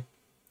this year.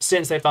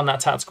 Since they've done that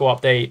tactical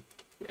update,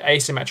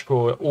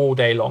 asymmetrical all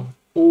day long.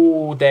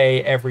 All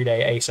day, every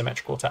day,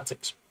 asymmetrical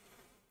tactics.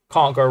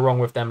 Can't go wrong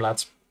with them,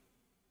 lads.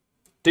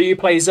 Do you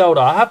play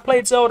Zelda? I have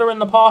played Zelda in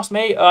the past,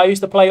 mate. I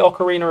used to play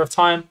Ocarina of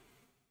Time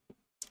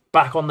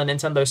back on the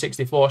Nintendo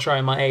 64,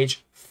 showing my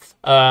age.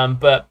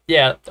 But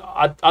yeah,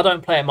 I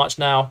don't play it much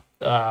now.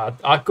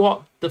 I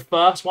got the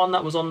first one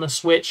that was on the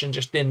Switch and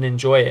just didn't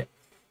enjoy it.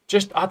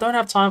 I don't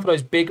have time for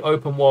those big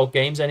open world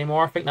games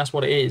anymore. I think that's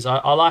what it is.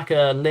 I like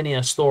a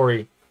linear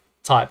story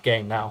type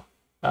game now.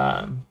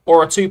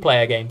 Or a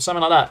two-player game,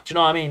 something like that. Do you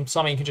know what I mean?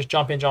 Something you can just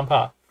jump in, jump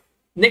out.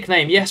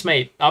 Nickname, yes,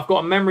 mate. I've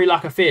got a memory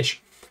like a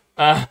fish.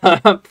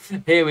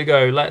 Here we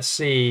go. Let's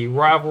see.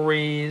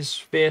 Rivalries,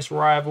 fierce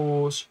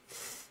rivals,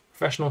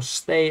 professional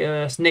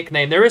status,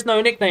 nickname. There is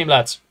no nickname,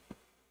 lads.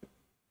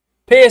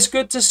 Pierce,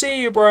 good to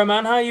see you, bro,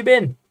 man. How you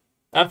been?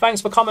 And thanks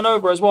for coming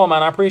over as well,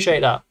 man. I appreciate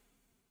that.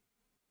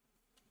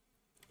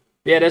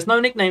 Yeah, there's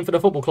no nickname for the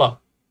football club.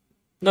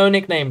 No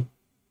nickname.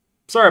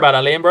 Sorry about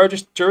that, Liam, bro.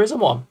 There isn't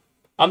one.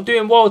 I'm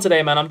doing well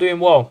today, man. I'm doing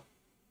well.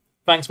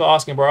 Thanks for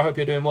asking, bro. I hope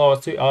you're doing well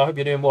too. I hope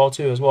you're doing well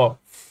too as well.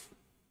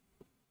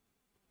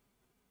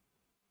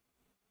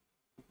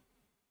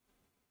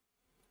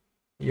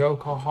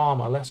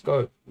 Yokohama, let's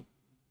go.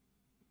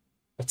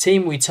 A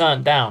team we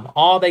turned down.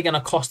 Are they going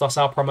to cost us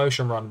our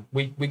promotion run?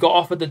 We got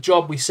offered the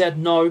job. We said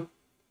no.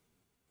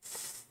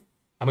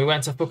 And we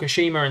went to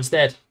Fukushima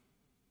instead.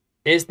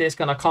 Is this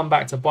going to come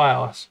back to bite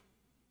us?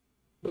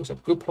 Looks a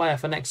good player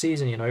for next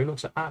season, you know. He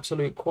looks an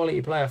absolute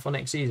quality player for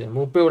next season.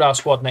 We'll build our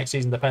squad next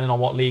season depending on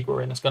what league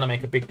we're in. It's going to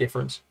make a big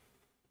difference.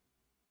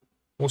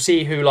 We'll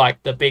see who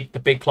like the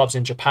big clubs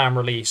in Japan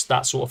release,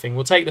 that sort of thing.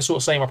 We'll take the sort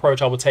of same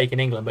approach I would take in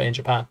England, but in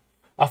Japan.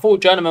 I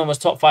thought Journeyman was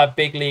top 5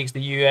 big leagues,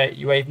 the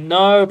UA.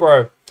 No,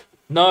 bro.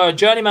 No,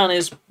 Journeyman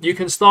is, you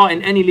can start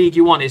in any league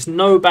you want. It's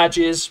no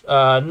badges,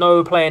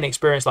 no playing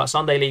experience, like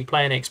Sunday League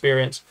playing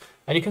experience.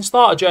 And you can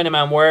start a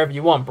Journeyman wherever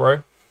you want,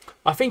 bro.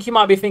 I think you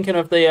might be thinking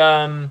of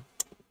the,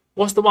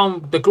 what's the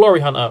one, the Glory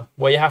Hunter,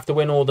 where you have to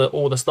win all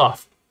the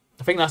stuff.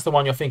 I think that's the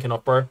one you're thinking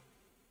of, bro.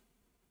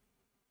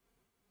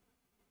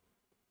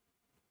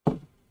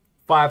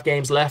 5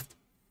 games left.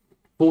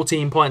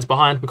 14 points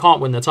behind. We can't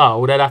win the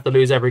title. They'd have to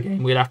lose every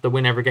game. We'd have to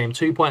win every game.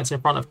 2 points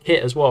in front of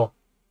Kit as well.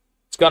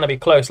 It's going to be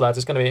close, lads.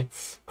 It's going to be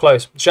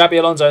close. Xabi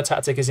Alonso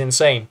tactic is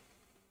insane.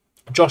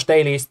 Josh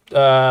Daly's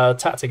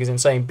tactic is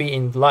insane.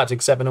 Beating Leipzig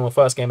 7-0 in the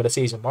first game of the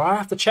season. Well, I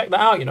have to check that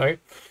out, you know.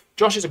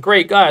 Josh is a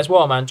great guy as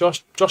well, man.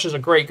 Josh is a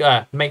great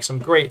guy. Makes some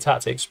great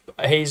tactics.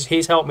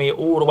 He's helped me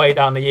all the way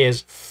down the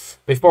years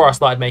before I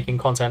started making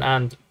content,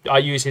 and I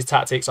use his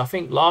tactics, I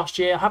think, last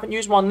year. I haven't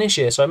used one this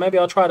year, so maybe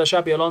I'll try the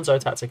Xabi Alonso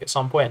tactic at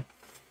some point.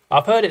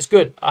 I've heard it's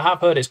good. I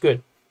have heard it's good.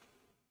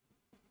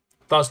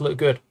 It does look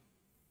good.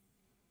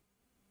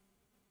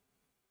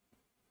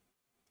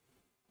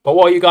 But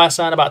what are you guys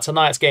saying about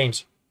tonight's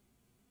games?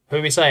 Who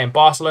are we saying?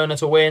 Barcelona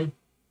to win?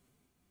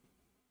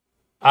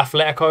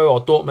 Atletico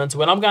or Dortmund to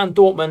win? I'm going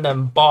Dortmund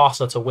and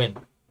Barca to win.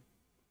 I'm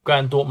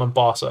going Dortmund,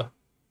 Barca.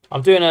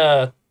 I'm doing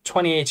a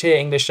 20 each here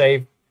English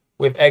shave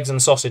with eggs and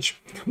sausage.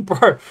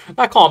 Bro,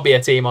 that can't be a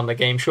team on the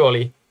game,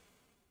 surely.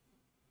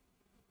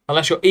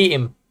 Unless you're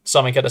eating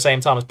something at the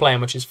same time as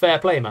playing, which is fair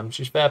play, man. Which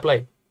is fair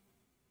play.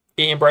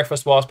 Eating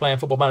breakfast whilst playing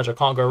Football Manager.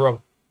 Can't go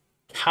wrong.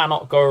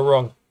 Cannot go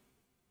wrong.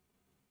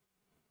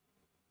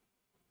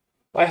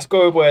 Let's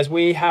go, boys.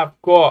 We have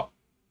got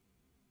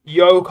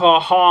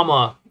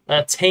Yokohama,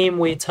 a team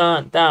we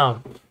turned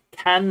down.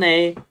 Can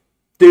they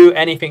do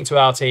anything to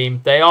our team?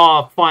 They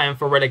are fighting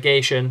for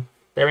relegation.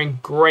 They're in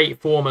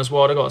great form as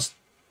well. They've got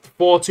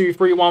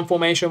 4-2-3-1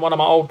 formation, one of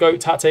my old GOAT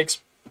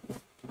tactics.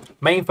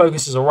 Main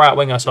focus is a right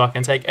winger, so I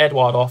can take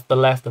Edouard off the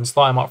left and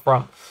start him up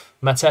front.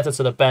 Mateta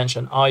to the bench,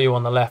 and Ayew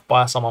on the left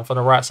by someone for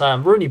the right side.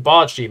 And Rooney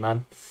Bargee,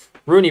 man.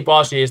 Rooney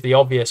Bargee is the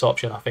obvious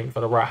option, I think, for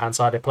the right-hand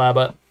sided player.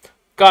 But,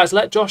 guys,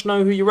 let Josh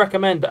know who you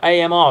recommend. The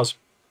AMRs.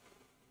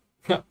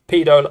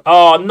 Pedo.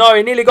 Oh, no,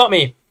 he nearly got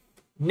me.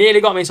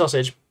 Nearly got me,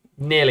 sausage.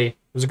 Nearly. It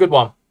was a good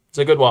one. It's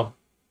a good one.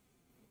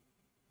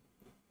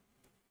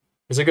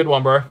 It's a good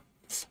one, bro.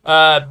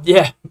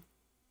 Yeah.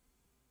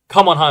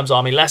 Come on, Holmes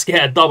Army. Let's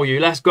get a W.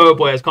 Let's go,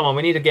 boys. Come on,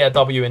 we need to get a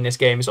W in this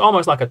game. It's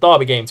almost like a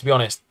derby game, to be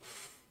honest.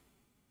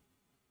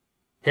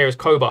 Here is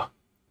Koba.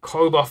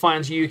 Koba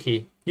finds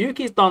Yuki.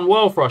 Yuki's done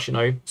well for us, you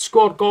know.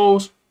 Scored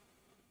goals.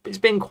 It's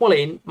been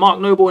quality. Mark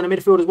Noble in the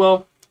midfield as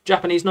well.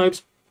 Japanese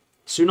Nobes.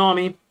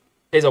 Tsunami.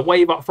 There's a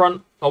wave up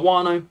front.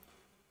 Awano.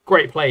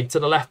 Great play to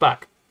the left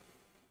back.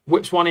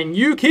 Whips one in.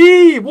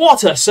 Yuki!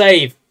 What a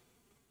save!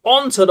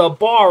 Onto the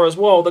bar as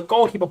well. The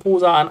goalkeeper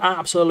pulls out an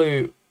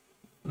absolute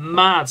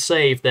mad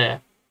save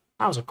there.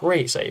 That was a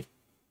great save.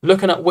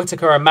 Looking at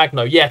Whitaker and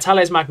Magno. Yeah,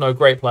 Thales Magno,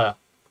 great player.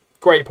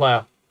 Great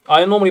player.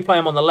 I normally play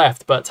him on the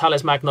left, but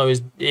Thales Magno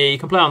is... He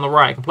can play on the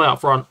right, he can play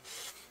up front.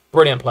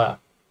 Brilliant player,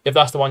 if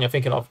that's the one you're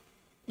thinking of.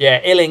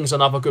 Yeah, Illing's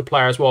another good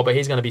player as well, but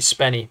he's going to be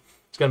spenny.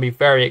 It's going to be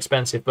very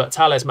expensive. But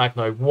Thales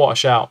Magno, what a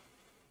shout.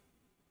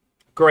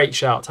 Great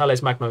shout.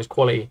 Thales Magno's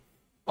quality.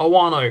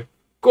 Awano.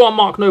 Go on,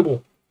 Mark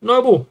Noble.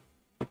 Noble.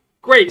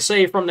 Great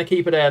save from the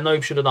keeper there.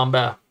 Noble should have done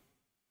better.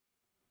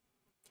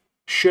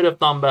 Should have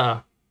done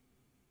better.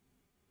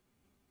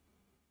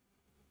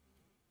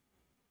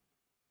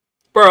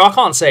 Bro, I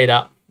can't say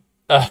that.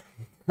 I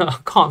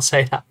can't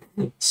say that.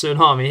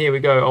 Tsunami, here we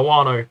go.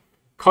 Awano.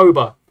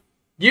 Koba.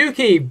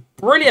 Yuki,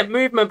 brilliant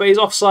movement, but he's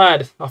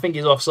offside. I think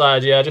he's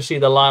offside, yeah. Just see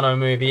the Lino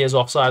move. He is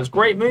offside. It's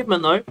great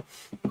movement, though.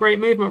 Great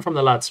movement from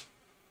the lads.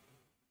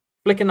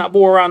 Flicking that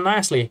ball around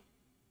nicely.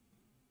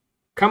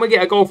 Can we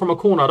get a goal from a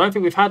corner? I don't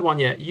think we've had one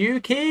yet.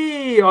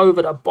 Yuki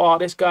over the bar.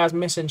 This guy's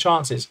missing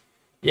chances.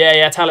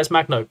 Yeah, Thales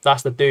Magno.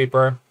 That's the dude,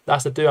 bro.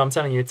 That's the dude, I'm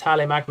telling you.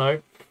 Thales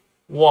Magno.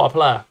 What a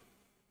player.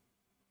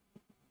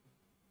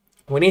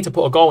 We need to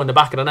put a goal in the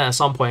back of the net at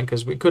some point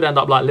because we could end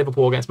up like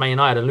Liverpool against Man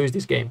United and lose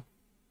this game.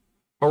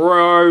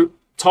 Bro,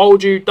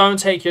 told you, don't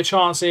take your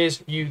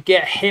chances. You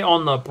get hit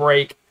on the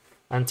break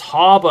and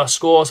Taba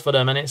scores for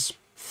them, and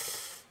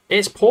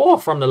it's poor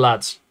from the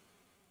lads.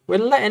 We're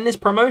letting this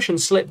promotion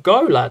slip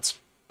go, lads.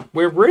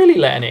 We're really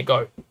letting it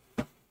go.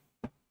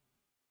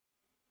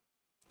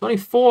 Only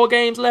 4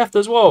 games left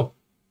as well.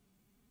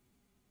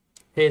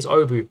 Here's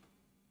Obu.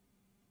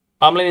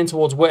 I'm leaning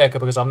towards Whitaker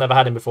because I've never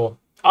had him before.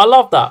 I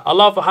love that. I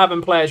love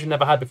having players you've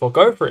never had before.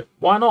 Go for it.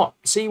 Why not?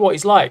 See what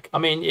he's like. I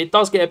mean, it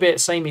does get a bit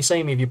samey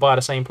if you buy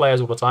the same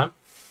players all the time.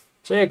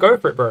 So yeah, go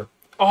for it, bro.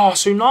 Oh,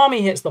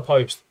 Tsunami hits the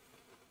post.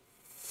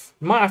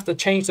 You might have to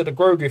change to the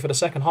Grogu for the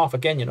second half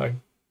again, you know.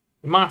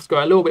 We might have to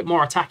go a little bit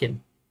more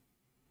attacking.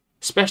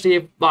 Especially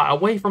if, like,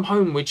 away from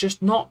home,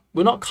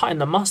 we're not cutting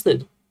the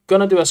mustard.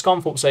 Gonna do a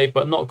Scunthorpe save,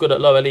 but not good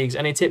at lower leagues.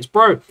 Any tips?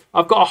 Bro,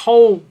 I've got a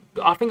whole...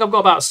 I think I've got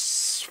about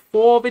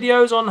 4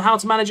 videos on how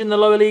to manage in the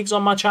lower leagues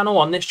on my channel,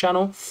 on this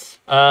channel.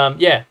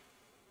 Yeah.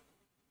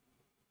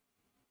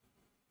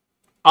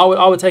 I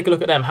would take a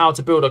look at them. How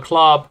to build a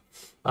club.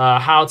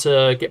 How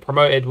to get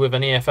promoted with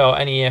any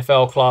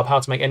EFL club. How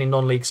to make any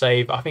non-league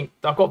save. I think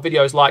I've got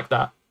videos like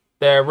that.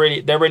 They're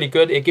really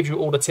good. It gives you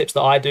all the tips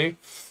that I do.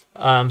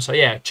 So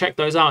yeah, check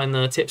those out in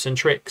the tips and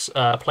tricks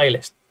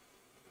playlist.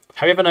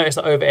 Have you ever noticed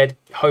an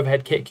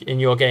overhead kick in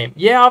your game?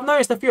 Yeah, I've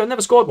noticed a few. I've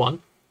never scored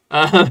one.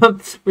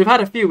 We've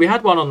had a few. We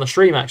had one on the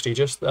stream, actually,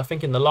 just I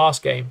think in the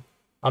last game.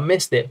 I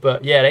missed it,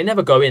 but yeah, they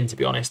never go in, to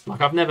be honest.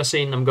 Like, I've never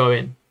seen them go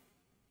in.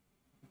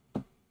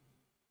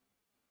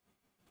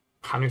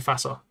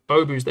 Hanufasa.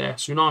 Bobu's there.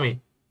 Tsunami.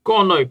 Go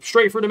on, no.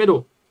 Straight through the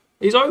middle.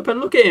 He's open.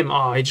 Look at him.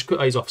 Oh,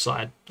 he's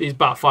offside. He's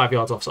about 5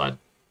 yards offside.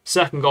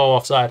 Second goal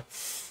offside.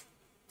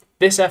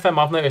 This FM,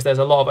 I've noticed there's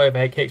a lot of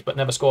overhead kicks, but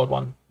never scored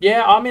one.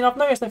 Yeah, I mean, I've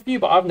noticed a few,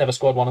 but I've never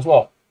scored one as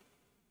well.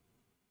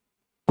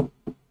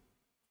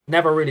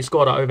 Never really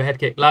scored an overhead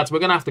kick. Lads, we're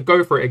going to have to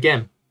go for it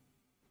again.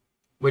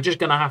 We're just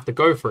going to have to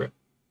go for it.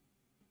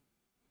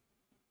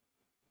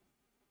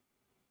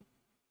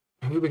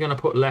 Who are we going to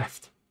put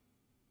left?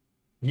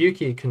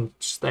 Yuki can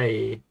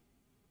stay.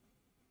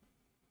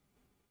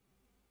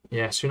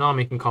 Yeah,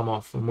 Tsunami can come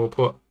off, and we'll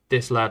put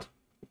this lad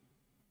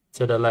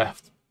to the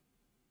left.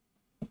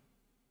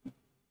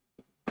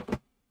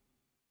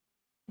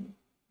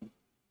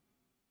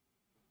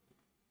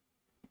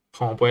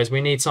 Come on, boys. We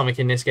need something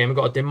in this game. We've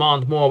got to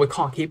demand more. We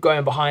can't keep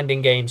going behind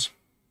in games.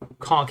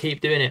 Can't keep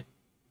doing it.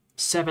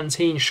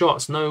 17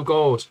 shots, no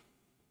goals.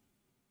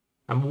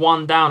 And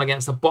 1 down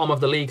against the bottom of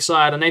the league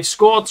side. And they've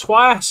scored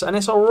twice. And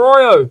it's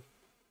Arroyo.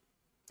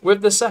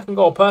 With the second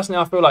goal,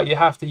 personally, I feel like you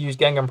have to use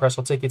Gegenpress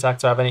or Tiki-Taka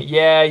to have any...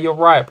 Yeah, you're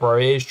right, bro.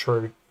 It is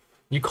true.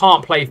 You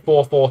can't play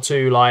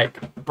 4-4-2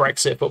 like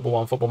Brexit football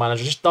on Football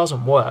Manager. It just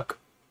doesn't work.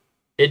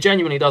 It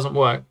genuinely doesn't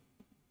work.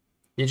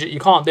 You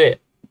can't do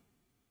it.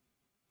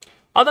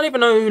 I don't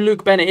even know who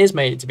Luke Bennett is,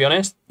 mate, to be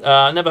honest.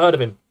 Never heard of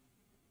him.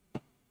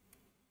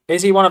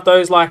 Is he one of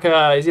those, like,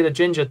 is he the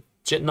ginger...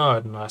 No,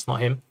 that's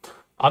not him.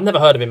 I've never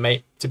heard of him,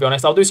 mate, to be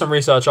honest. I'll do some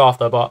research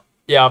after, but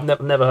Yeah, I've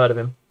never heard of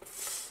him.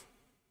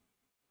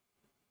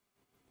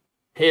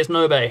 Here's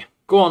Nobe.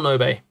 Go on,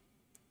 Nobe.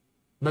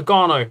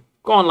 Nagano.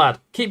 Go on, lad.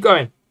 Keep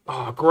going.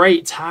 Oh,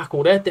 great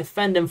tackle. They're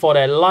defending for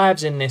their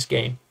lives in this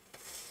game.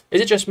 Is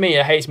it just me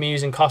that hates me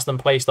using custom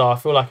playstyle? I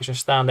feel like it's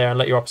just stand there and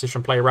let your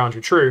opposition play around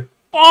you. True.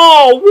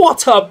 Oh,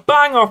 what a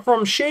banger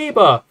from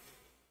Shiba.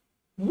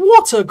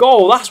 What a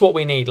goal. That's what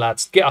we need,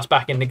 lads. Get us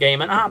back in the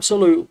game. An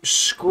absolute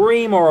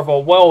screamer of a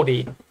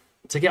worldie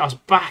to get us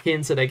back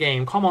into the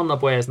game. Come on, the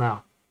boys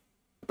now.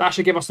 That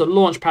should give us the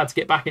launch pad to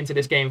get back into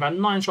this game. We've had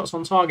 9 shots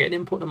on target.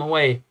 Didn't put them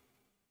away.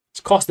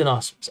 It's costing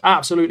us. It's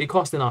absolutely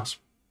costing us.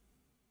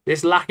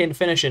 This lacking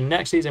finishing.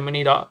 Next season, we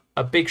need a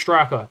big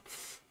striker.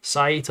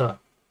 Saita.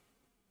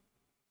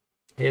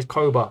 Here's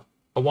Koba.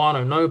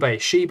 Awano, Nobe.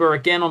 Shiba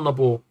again on the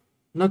ball.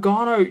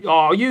 Nagano.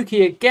 Oh,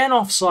 Yuki again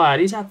offside.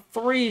 He's had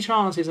 3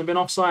 chances and been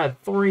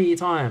offside 3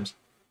 times.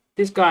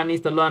 This guy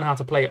needs to learn how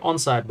to play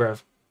onside,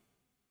 bruv.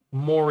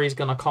 Mori's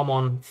going to come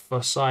on for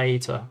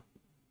Saita.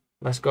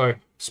 Let's go.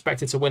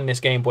 Expected to win this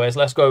game, boys.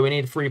 Let's go. We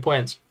need 3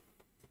 points.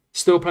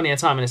 Still plenty of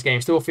time in this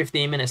game. Still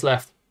 15 minutes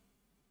left.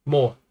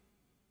 More.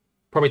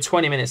 Probably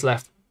 20 minutes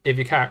left if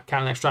you count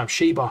extra time.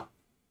 Shiba.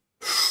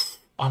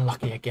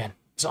 Unlucky again.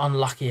 It's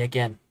unlucky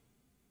again.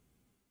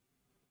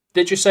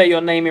 Did you say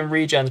you're naming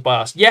regens by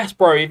us? Yes,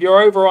 bro. If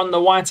you're over on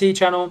the YT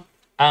channel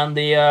and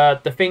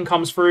the thing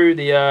comes through,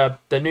 the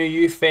new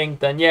youth thing,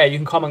 then yeah, you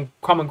can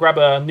come and grab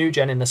a new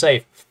gen in the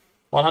safe.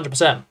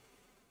 100%.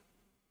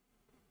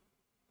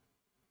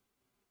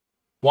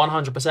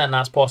 100%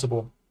 that's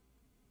possible.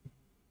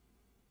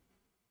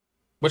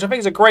 Which I think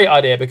is a great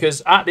idea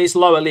because at this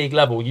lower league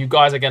level, you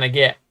guys are going to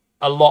get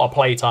a lot of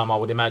play time, I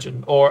would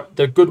imagine. Or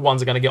the good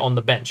ones are going to get on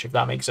the bench, if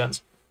that makes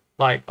sense.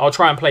 Like, I'll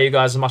try and play you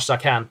guys as much as I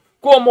can.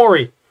 Go on,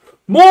 Mori.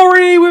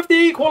 Mori with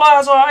the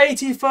equaliser,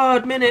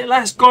 83rd minute.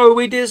 Let's go.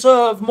 We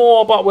deserve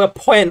more, but we're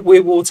point we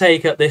will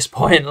take at this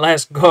point.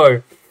 Let's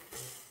go.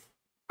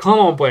 Come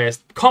on,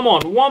 boys. Come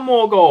on. One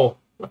more goal.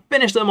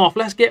 Finish them off.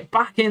 Let's get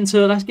back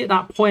into, let's get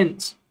that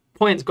points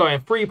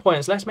going. 3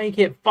 points. Let's make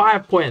it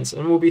 5 points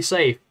and we'll be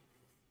safe.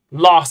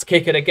 Last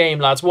kick of the game,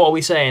 lads. What are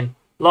we saying?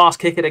 Last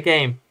kick of the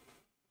game.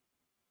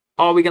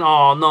 Are we going to...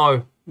 Oh,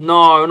 no.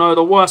 No, no.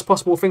 The worst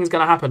possible thing is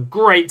going to happen.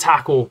 Great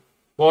tackle.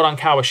 Well done,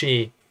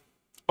 Kawashi.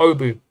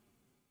 Obu.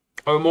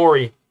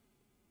 Omori.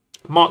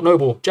 Mark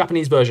Noble.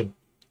 Japanese version.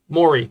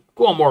 Mori.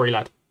 Go on, Mori,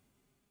 lad.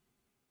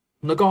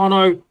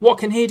 Nagano. What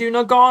can he do?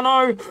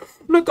 Nagano.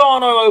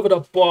 Nagano over the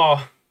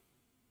bar.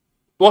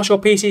 What's your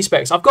PC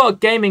specs? I've got a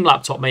gaming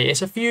laptop, mate.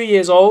 It's a few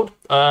years old.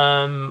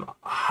 I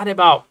had it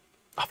about...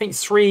 I think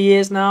 3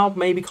 years now,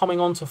 maybe coming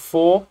on to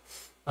 4.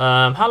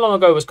 How long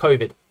ago was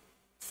COVID?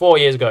 4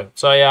 years ago.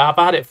 So yeah, I've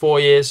had it 4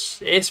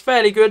 years. It's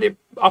fairly good.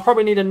 I'll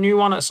probably need a new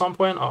one at some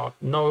point. Oh,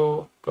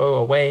 no, go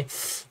away.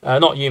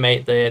 Not you,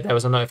 mate. There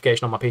was a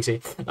notification on my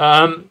PC.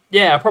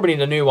 Yeah, I probably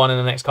need a new one in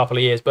the next couple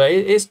of years. But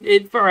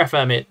it for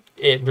FM,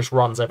 it just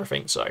runs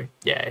everything. So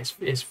yeah,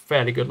 it's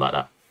fairly good like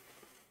that.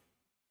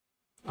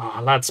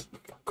 Ah, lads,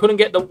 couldn't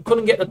get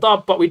the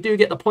dub, but we do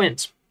get the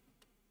points.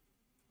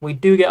 We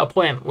do get a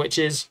point, which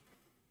is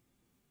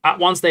at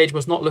one stage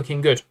was not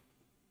looking good.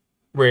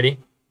 Really,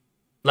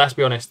 let's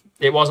be honest,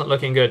 it wasn't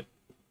looking good.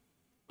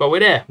 But we're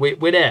there.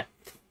 We're there.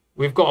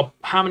 We've got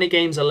how many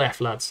games are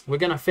left, lads? We're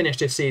gonna finish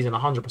this season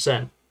 100%.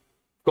 We've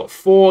got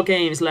 4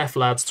 games left,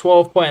 lads.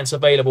 12 points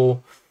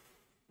available.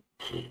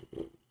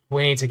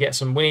 We need to get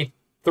some. We need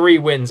 3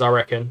 wins, I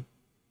reckon.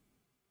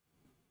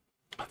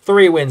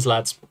 3 wins,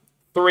 lads.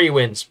 3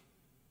 wins.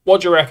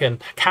 What do you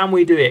reckon? Can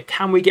we do it?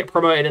 Can we get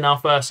promoted in our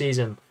first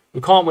season?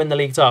 We can't win the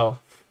league title.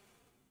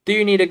 Do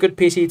you need a good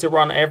PC to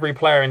run every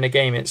player in the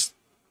game? It's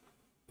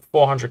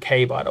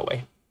 400k, by the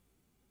way.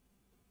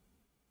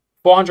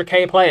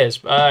 400k players.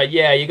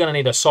 Yeah, you're going to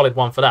need a solid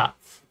one for that.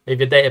 If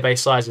your database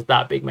size is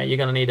that big, mate, you're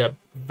going to need a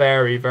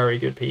very, very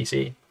good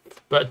PC.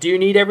 But do you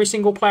need every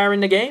single player in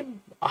the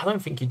game? I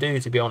don't think you do,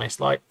 to be honest.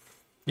 Like,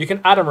 you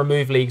can add and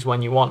remove leagues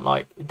when you want.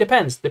 Like, it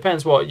depends.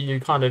 Depends what you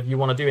want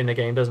to do in the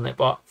game, doesn't it?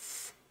 But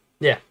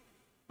yeah,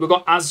 we've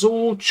got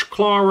Azul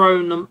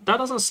Claro. That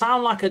doesn't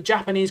sound like a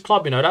Japanese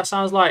club, you know. That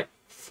sounds like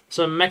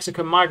some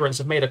Mexican migrants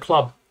have made a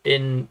club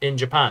in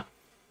Japan.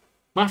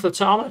 I'm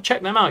gonna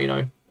check them out, you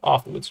know,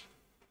 afterwards.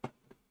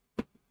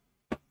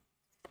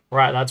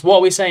 Right, lads. What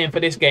are we saying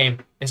for this game?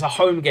 It's a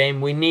home game.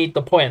 We need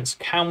the points.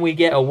 Can we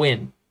get a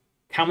win?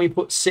 Can we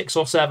put 6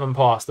 or 7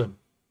 past them?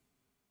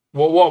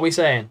 What are we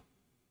saying?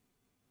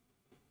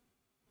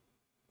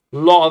 A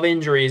lot of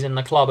injuries in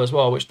the club as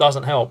well, which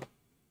doesn't help.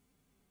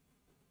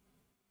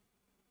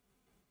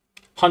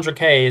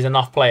 100k is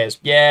enough players.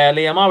 Yeah,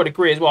 Liam, I would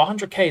agree as well.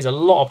 100k is a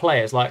lot of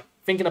players. Like,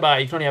 thinking about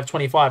it, you can only have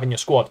 25 in your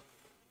squad.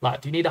 Like,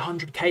 do you need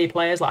 100k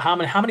players? Like, how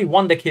many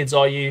Wonder Kids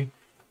are you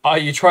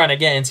trying to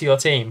get into your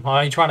team?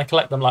 Are you trying to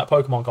collect them like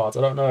Pokemon cards?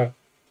 I don't know.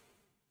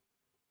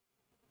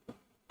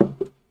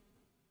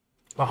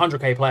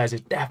 100k players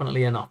is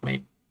definitely enough,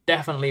 mate.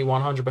 Definitely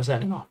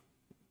 100% enough.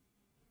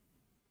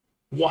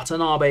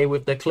 Watanabe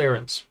with the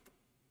clearance.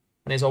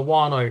 And there's a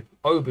Wano,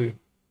 Obu.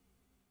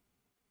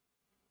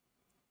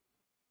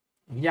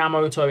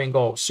 Yamamoto in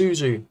goal.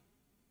 Suzu.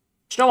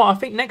 you know what? I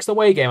think next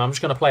away game, I'm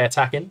just going to play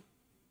attacking.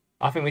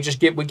 I think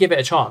we give it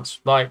a chance.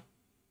 Like,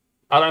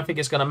 I don't think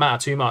it's going to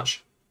matter too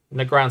much in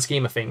the grand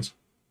scheme of things.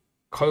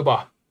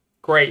 Koba,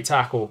 great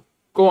tackle.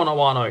 Go on,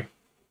 Awano.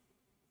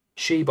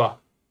 Shiba.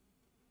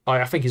 Oh,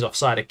 I think he's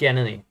offside again,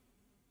 isn't he?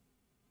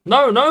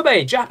 No,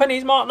 Nobe.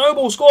 Japanese Mark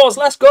Noble scores.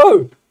 Let's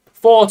go.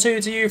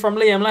 4-2 to you from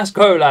Liam. Let's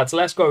go, lads.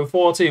 Let's go.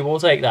 4-2. We'll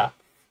take that.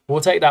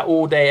 We'll take that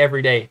all day,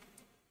 every day.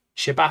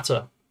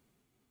 Shibata.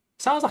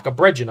 Sounds like a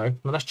bread, you know.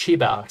 No, that's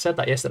Chibata. I said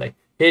that yesterday.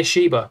 Here's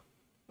Shiba.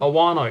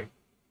 Awano.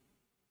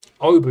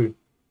 Obu.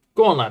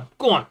 Go on, lad.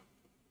 Go on.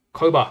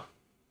 Koba.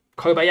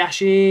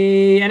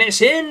 Kobayashi. And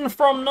it's in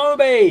from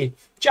Nobe.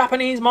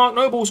 Japanese Mark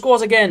Noble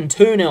scores again.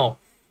 2-0.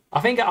 I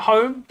think at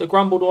home, the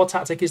grumble door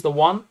tactic is the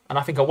one. And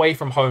I think away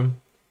from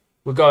home,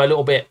 we'll go a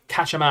little bit,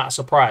 catch them out of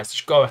surprise.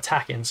 Just go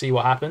attacking and see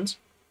what happens.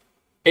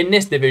 In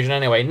this division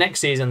anyway, next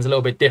season's a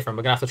little bit different.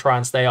 We're going to have to try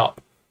and stay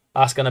up.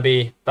 That's going to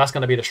be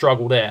the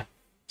struggle there.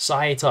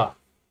 Saita.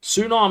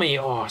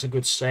 Tsunami. Oh, it's a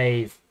good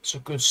save. It's a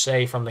good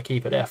save from the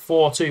keeper there.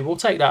 4-2. We'll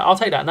take that. I'll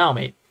take that now,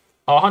 mate.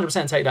 I'll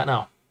 100% take that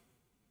now.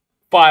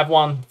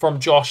 5-1 from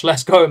Josh.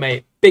 Let's go,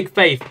 mate. Big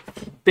faith.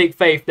 Big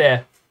faith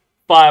there.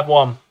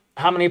 5-1.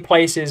 How many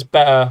places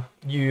better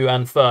you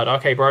and third?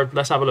 Okay, bro.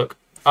 Let's have a look.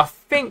 I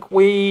think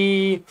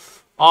we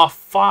are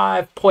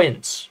 5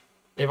 points.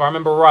 If I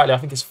remember rightly, I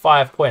think it's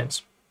 5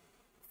 points.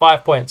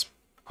 5 points.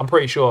 I'm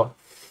pretty sure.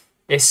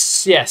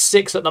 It's, yeah,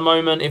 6 at the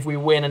moment if we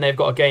win and they've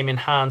got a game in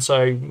hand.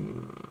 So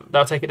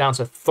they'll take it down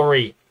to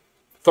 3.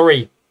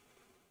 3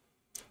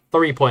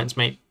 points,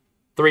 mate.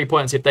 3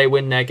 points if they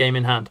win their game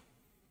in hand.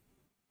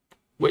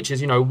 Which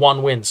is, you know,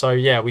 1 win. So,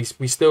 yeah, we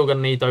still going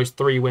to need those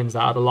 3 wins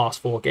out of the last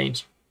 4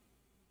 games.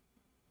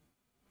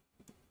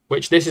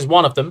 Which this is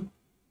one of them.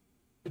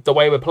 The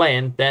way we're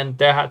playing, then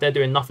they're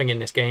doing nothing in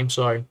this game.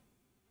 So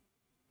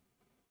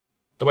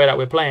the way that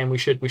we're playing, we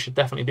should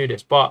definitely do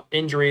this. But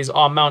injuries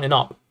are mounting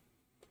up.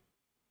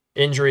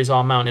 Injuries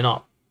are mounting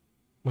up,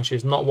 which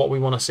is not what we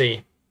want to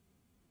see.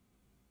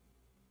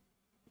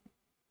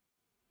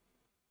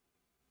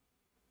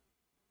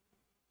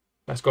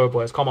 Let's go,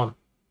 boys. Come on.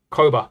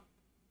 Koba.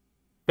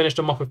 Finished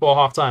them off before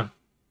half-time.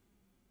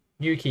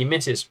 Yuki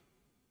misses.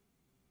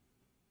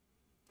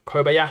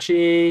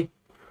 Kobayashi.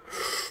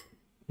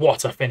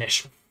 What a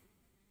finish.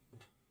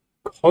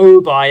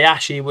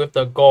 Kobayashi with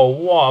the goal.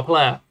 What a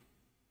player.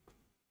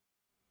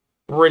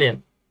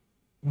 Brilliant.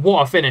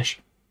 What a finish.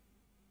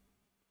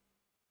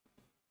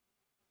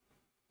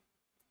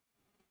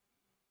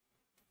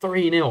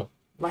 $3-0.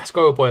 Let's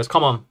go, boys.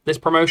 Come on. This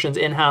promotion's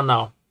in hand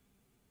now.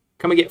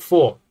 Can we get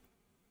 4?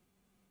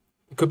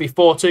 It could be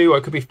 4-2 or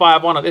it could be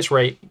 5-1 at this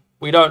rate.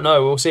 We don't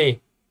know. We'll see.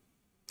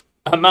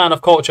 A man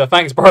of culture.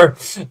 Thanks, bro.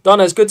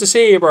 Donna, it's good to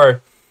see you, bro.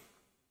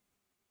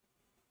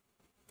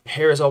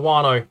 Here is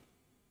Awano.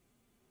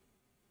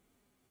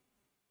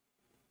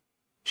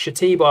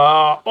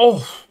 Shatiba.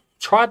 Oh,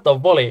 tried the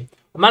volley.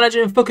 I'm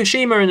managing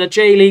Fukushima in the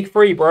J League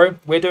 3, bro.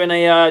 We're doing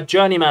a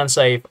Journeyman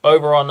save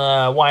over on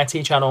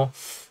YT channel.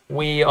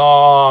 We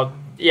are,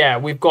 yeah,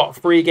 we've got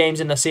 3 games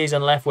in the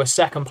season left. We're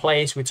 2nd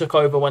place. We took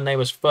over when they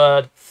was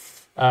 3rd.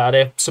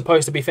 They're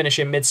supposed to be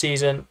finishing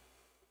mid-season.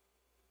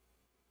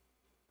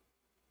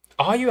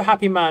 Are you a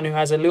happy man who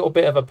has a little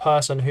bit of a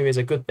person who is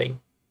a good thing?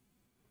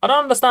 I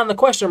don't understand the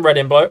question,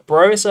 Redding, bro.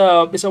 It's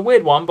a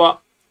weird one,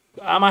 but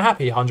am I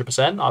happy?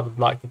 100%. I would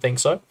like to think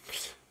so.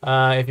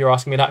 If you're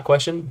asking me that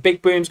question.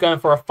 Big Boom's going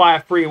for a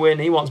 5-3 win.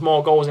 He wants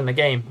more goals in the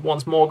game.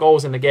 Wants more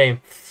goals in the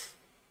game.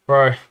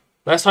 Bro,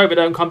 let's hope it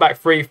don't come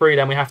back 3-3,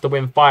 then we have to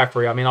win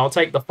 5-3. I mean, I'll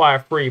take the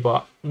 5-3,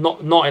 but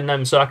not in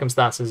them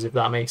circumstances, if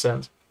that makes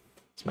sense.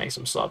 Let's make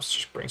some subs.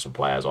 Just bring some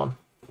players on.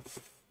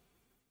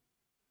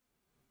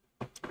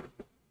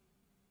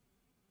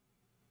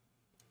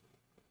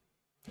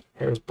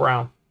 Here's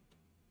Brown.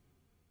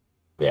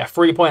 But yeah,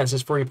 3 points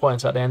is 3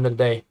 points at the end of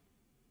the day.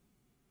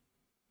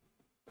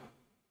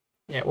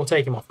 Yeah, we'll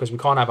take him off because we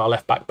can't have our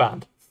left back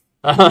banned.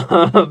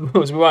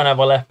 Because we won't have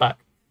our left back.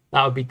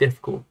 That would be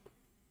difficult.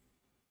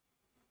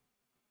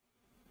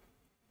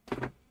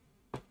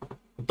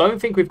 Don't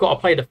think we've got to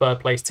play the 3rd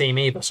place team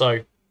either,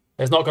 so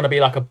there's not going to be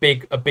like a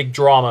big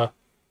drama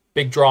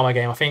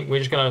game. I think we're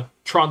just going to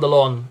trundle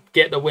on,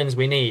 get the wins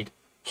we need,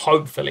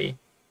 hopefully,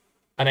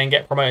 and then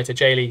get promoted to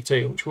J League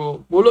 2, which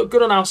will look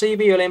good on our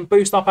CV and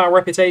boost up our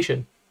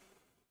reputation.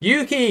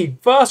 Yuki,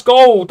 first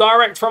goal,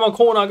 direct from a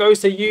corner, goes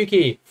to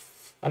Yuki.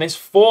 And it's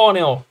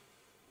 4-0.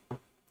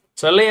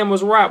 So Liam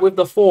was right with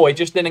the 4. He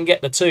just didn't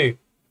get the 2.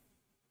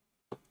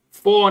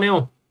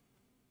 4-0.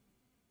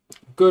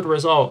 Good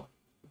result.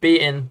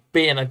 Beating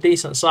a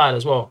decent side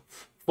as well.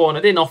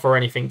 4-0. Didn't offer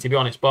anything, to be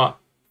honest, but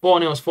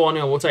 4-0 is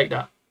 4-0. We'll take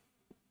that.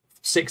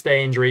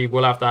 6-day injury,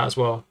 we'll have that as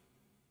well.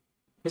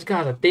 This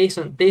guy's a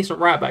decent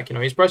right back, you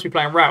know. He's supposed to be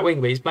playing right wing,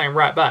 but he's playing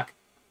right back.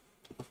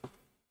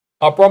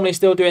 Are Bromley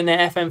still doing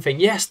their FM thing?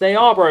 Yes, they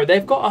are, bro.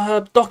 They've got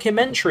a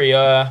documentary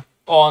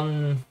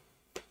on,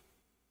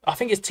 I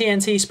think it's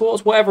TNT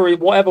Sports, whatever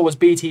was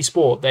BT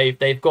Sport.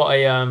 They've got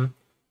a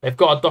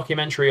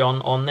documentary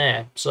on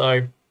there.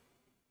 So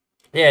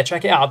Yeah,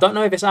 check it out. I don't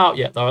know if it's out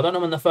yet, though. I don't know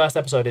when the first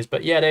episode is.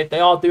 But yeah, they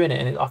are doing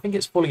it. And I think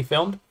it's fully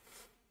filmed.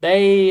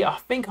 They, I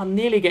think, are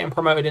nearly getting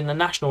promoted in the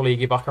National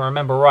League, if I can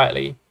remember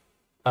rightly.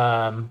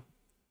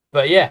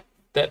 But yeah,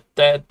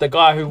 the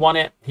guy who won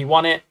it, he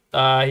won it.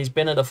 He's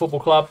been at the football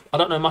club. I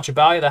don't know much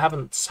about it. They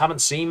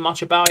haven't seen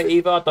much about it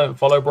either. I don't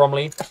follow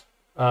Bromley.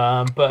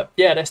 But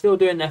yeah, they're still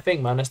doing their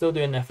thing, man. They're still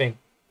doing their thing.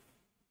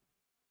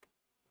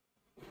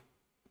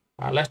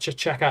 All right, let's just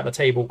check out the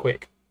table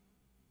quick.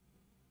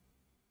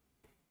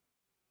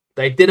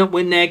 They didn't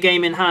win their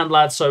game in hand,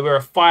 lads, so we're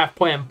a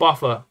 5-point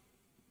buffer.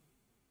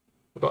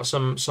 We've got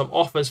some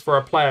offers for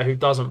a player who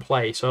doesn't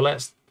play, so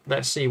let's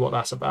see what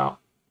that's about.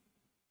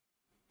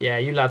 Yeah,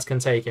 you lads can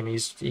take him.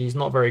 He's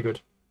not very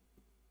good.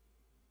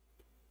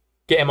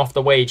 Get him off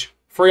the wage.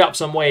 Free up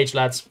some wage,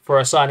 lads, for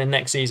a signing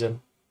next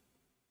season.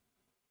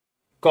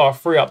 Gotta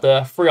free up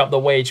the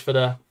wage for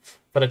the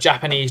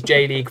Japanese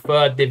J League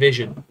 3rd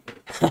division.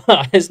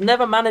 It's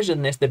never managed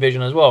in this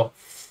division as well.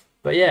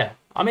 But yeah,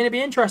 I mean, it'd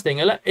be interesting.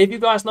 If you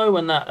guys know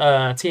when that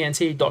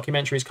TNT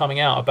documentary is coming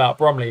out about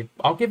Bromley,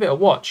 I'll give it a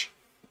watch.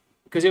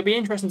 Because it'll be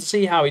interesting to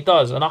see how he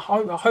does. And I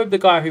hope the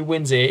guy who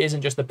wins it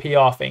isn't just a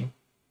PR thing.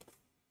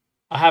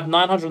 I have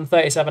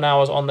 937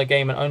 hours on the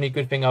game and only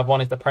good thing I've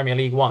won is the Premier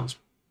League once.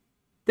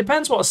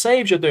 Depends what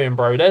saves you're doing,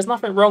 bro. There's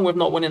nothing wrong with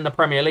not winning the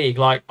Premier League.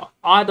 Like,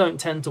 I don't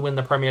tend to win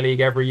the Premier League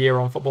every year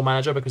on Football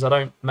Manager because I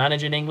don't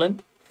manage in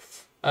England.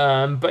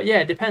 But yeah,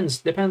 it depends.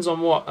 Depends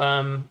on what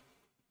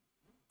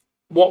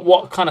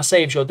kind of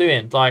saves you're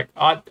doing. Like,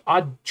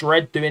 I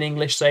dread doing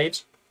English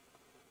saves.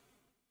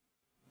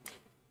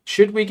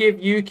 Should we give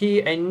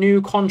Yuki a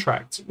new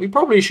contract? We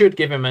probably should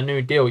give him a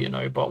new deal, you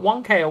know, but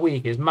 1K a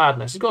week is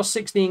madness. He's got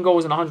 16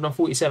 goals in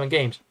 147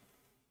 games.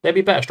 There'll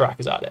be better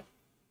strikers out there.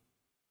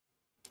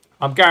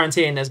 I'm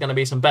guaranteeing there's going to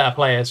be some better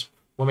players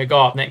when we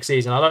go up next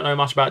season. I don't know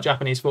much about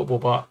Japanese football,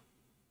 but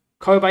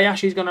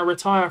Kobayashi's going to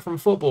retire from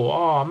football.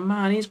 Oh,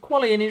 man, he's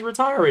quality and he's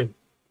retiring.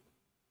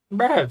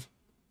 Brev,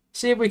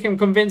 see if we can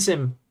convince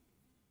him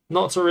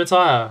not to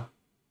retire.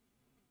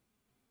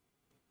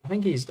 I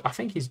think he's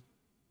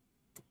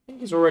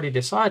already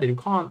decided. We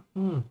can't.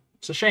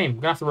 It's a shame.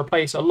 We're going to have to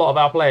replace a lot of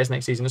our players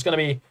next season. There's going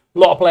to be a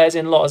lot of players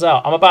in, a lot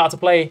out. I'm about to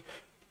play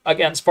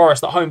against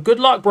Forest at home. Good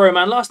luck, bro,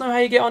 man. Let us know how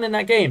you get on in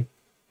that game.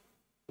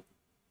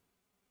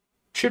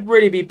 Should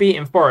really be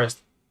beating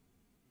Forest.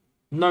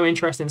 No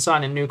interest in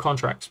signing new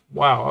contracts.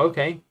 Wow,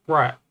 okay.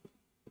 Right.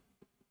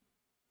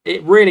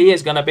 It really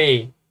is going to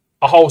be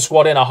a whole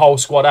squad in, a whole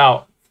squad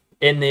out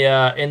in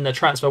the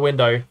transfer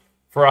window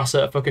for us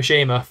at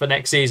Fukushima for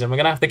next season. We're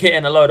going to have to get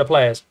in a load of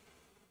players.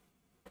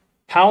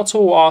 How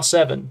tall are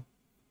 7?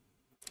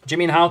 Do you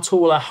mean how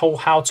tall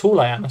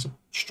I am? That's a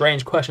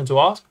strange question to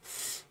ask.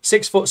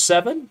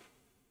 6'7"?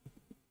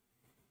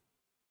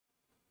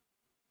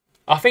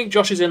 I think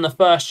Josh is in the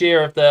first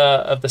year of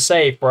the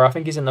save, bro. I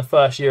think he's in the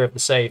first year of the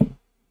save.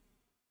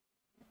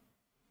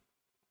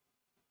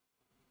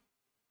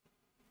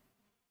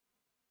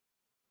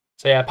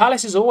 So yeah,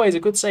 Palace is always a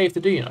good save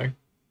to do, you know.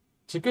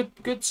 It's a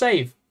good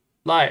save.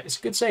 Like, it's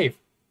a good save.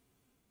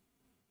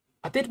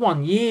 I did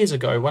one years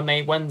ago when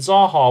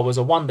Zaha was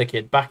a wonder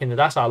kid back in the.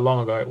 That's how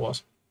long ago it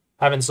was.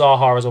 Having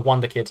Zaha as a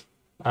wonder kid.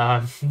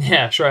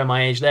 Yeah, showing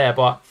my age there,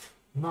 but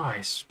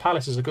nice.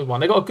 Palace is a good one.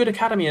 They got a good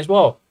academy as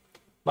well.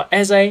 Like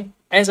Eze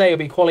will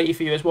be quality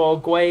for you as well.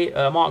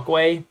 Mark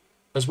Guay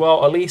as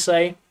well.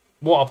 Elise,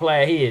 what a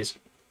player he is.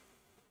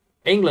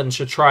 England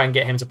should try and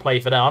get him to play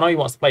for them. I know he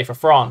wants to play for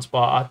France,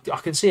 but I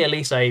can see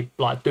Elise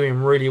like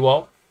doing really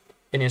well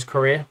in his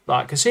career.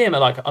 Like, I can see him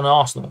at like an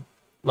Arsenal.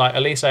 Like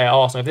Elise at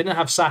Arsenal. If they didn't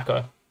have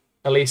Saka,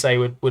 Elise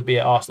would be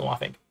at Arsenal, I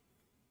think.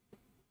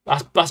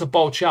 That's a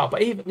bold shout.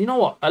 But even, you know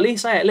what?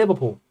 Elise at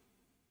Liverpool.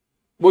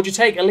 Would you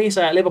take Elise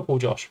at Liverpool,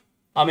 Josh?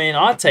 I mean,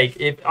 I'd take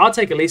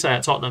Elise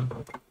at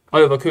Tottenham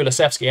over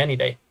Kulusevski any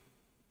day.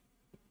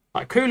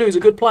 Like, Kulu's a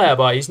good player,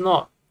 but he's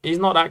not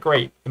that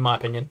great, in my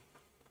opinion.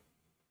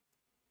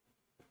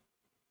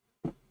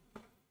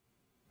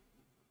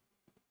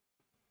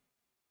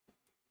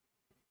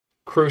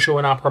 Crucial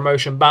in our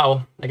promotion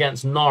battle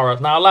against Nara.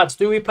 Now, lads,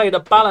 do we play the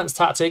balance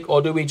tactic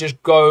or do we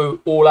just go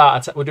all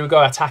out? Or do we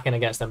go attacking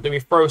against them? Do we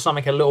throw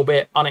something a little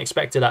bit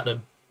unexpected at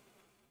them?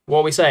 What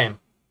are we saying?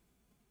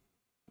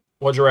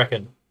 What do you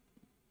reckon?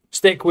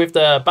 Stick with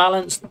the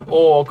balance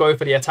or go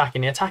for the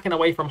attacking? The attacking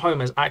away from home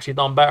has actually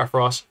done better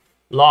for us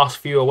last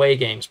few away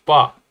games.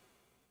 But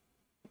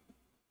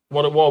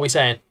what are we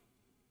saying?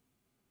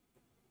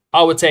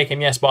 I would take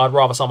him, yes, but I'd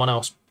rather someone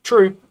else.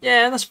 True.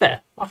 Yeah, that's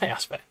fair. I think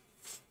that's fair.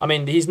 I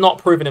mean, he's not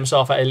proven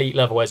himself at elite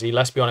level, has he?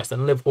 Let's be honest.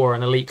 And Liverpool are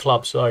an elite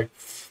club, so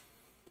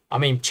I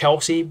mean,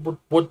 Chelsea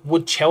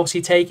would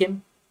Chelsea take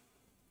him?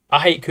 I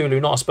hate Kulu,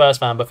 not a Spurs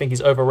fan, but I think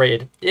he's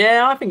overrated.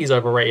 Yeah, I think he's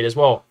overrated as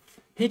well.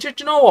 He just,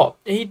 you know what?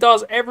 He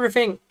does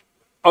everything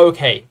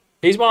okay.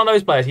 He's one of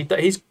those players.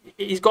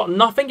 He's got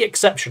nothing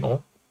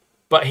exceptional,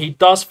 but he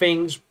does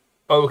things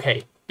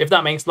okay. If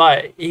that means,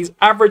 like, he's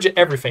average at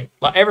everything.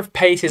 Like, every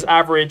pace is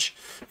average,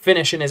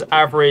 finishing is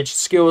average,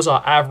 skills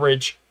are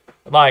average.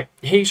 Like,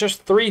 he's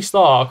just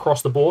 3-star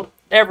across the board.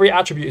 Every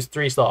attribute is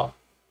 3-star.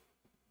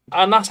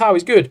 And that's how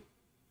he's good.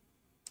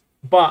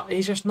 but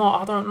he's just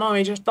not, I don't know,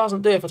 he just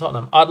doesn't do it for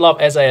Tottenham. I'd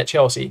love Eze at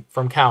Chelsea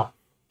from Cal.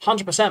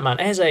 100%, man.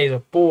 Eze is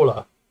a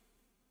baller.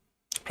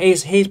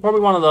 He's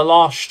probably one of the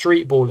last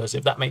street ballers,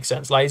 if that makes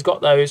sense. Like, he's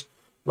got those,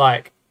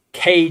 like,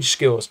 cage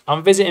skills.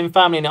 I'm visiting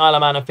family in the Isle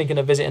of Man and thinking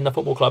of visiting the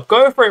football club.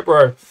 Go for it,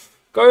 bro.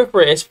 Go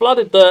for it. It's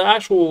flooded. The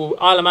actual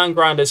Isle of Man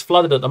ground is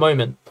flooded at the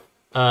moment.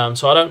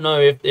 So I don't know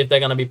if they're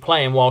going to be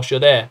playing whilst you're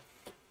there.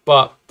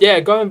 But, yeah,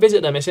 go and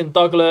visit them. It's in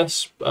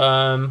Douglas.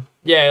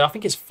 Yeah, I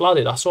think it's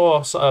flooded. I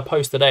saw a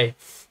post today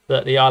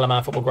that the Isle of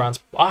Man football grounds.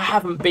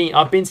 I've been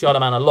to the Isle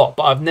of Man a lot,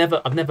 but I've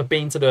never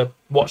been to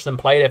watch them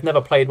play. They've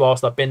never played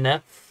whilst I've been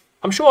there.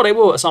 I'm sure they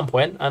will at some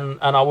point, and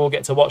I will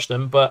get to watch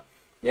them. But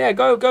yeah,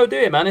 go do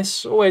it, man.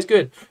 It's always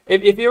good.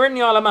 If you're in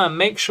the Isle of Man,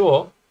 make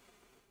sure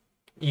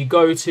you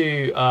go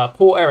to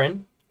Port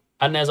Erin,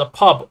 and there's a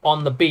pub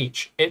on the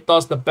beach. It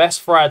does the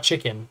best fried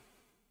chicken.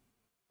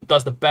 It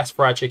does the best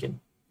fried chicken.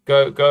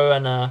 Go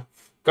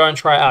and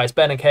try it out. It's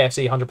better than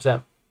KFC,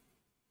 100%.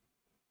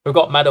 We've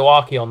got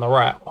Madawaki on the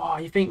right. Oh,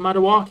 you think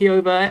Madawaki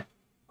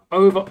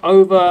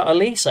over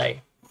Elise?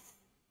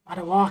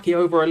 Madawaki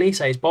over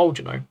Elise is bold,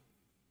 you know.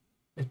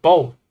 It's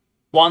bold.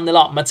 1-0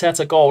 up,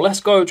 Mateta goal. Let's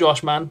go,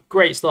 Josh, man.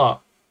 Great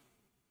start.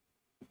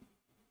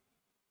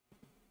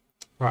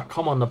 Right,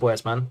 come on, the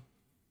boys, man.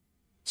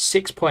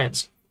 6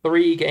 points.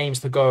 3 games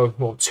to go.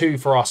 Well, 2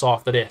 for us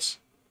after this.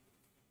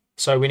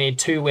 So we need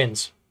 2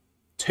 wins.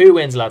 2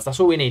 wins, lads. That's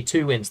all we need.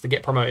 2 wins to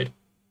get promoted.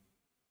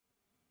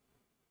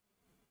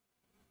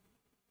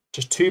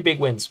 Just 2 big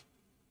wins.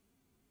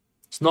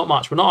 It's not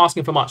much. We're not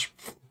asking for much.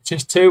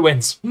 Just 2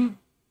 wins.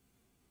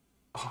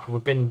 Oh,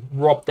 we've been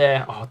robbed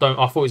there. Oh, I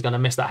thought he was going to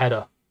miss that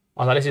header.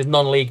 I was like, this is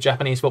non-league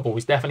Japanese football.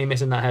 He's definitely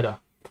missing that header.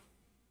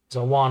 It's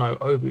Awano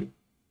Obu.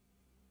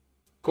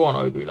 Go on,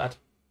 Obu, lad.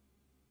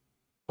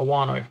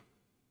 Awano.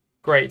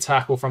 Great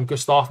tackle from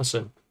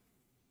Gustafsson.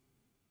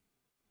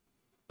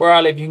 Where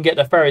I live, you can get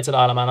the ferry to the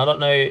Isle of Man. I don't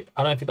know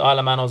if the Isle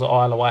of Man or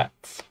Isle of Wight.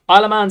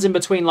 Isle of Man's in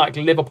between like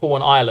Liverpool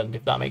and Ireland,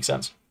 if that makes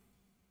sense.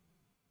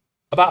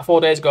 About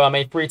 4 days ago, I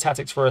made 3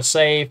 tactics for a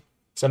save.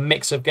 It's a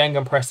mix of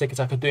Gengen press tick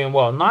attacker doing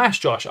well. Nice,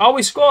 Josh. Oh,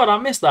 we scored. I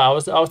missed that.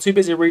 I was too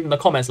busy reading the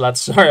comments,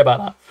 lads. Sorry about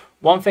that.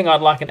 One thing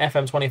I'd like in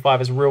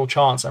FM25 is real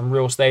chance and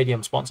real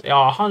stadium sponsor.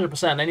 Yeah,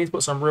 100%. They need to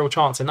put some real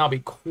chance in. That'd be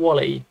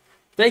quality.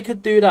 If they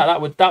could do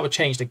that, that would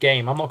change the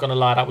game. I'm not going to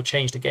lie. That would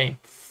change the game.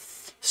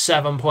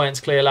 7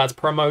 points clear, lads.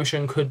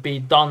 Promotion could be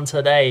done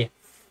today.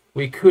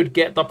 We could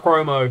get the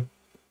promo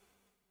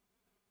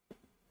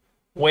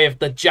with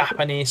the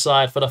Japanese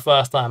side for the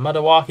first time.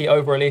 Madawaki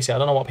over Elise. I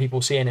don't know what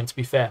people see in him, to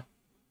be fair.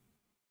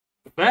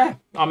 Fair.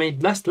 I mean,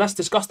 let's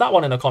discuss that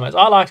one in the comments.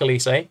 I like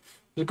Elise.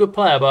 He's a good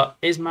player, but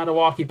is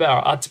Madawaki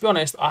better? To be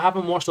honest, I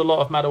haven't watched a lot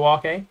of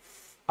Madawaki.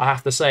 I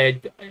have to say,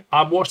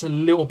 I've watched a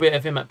little bit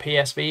of him at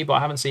PSV, but I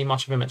haven't seen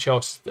much of him at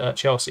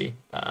Chelsea.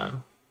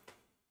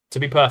 To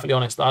be perfectly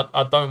honest,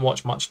 I don't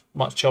watch much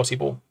Chelsea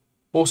ball.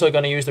 Also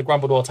going to use the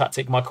Grumbledore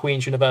tactic, my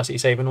Queen's University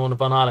save in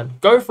Northern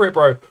Ireland. Go for it,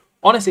 bro.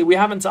 Honestly, I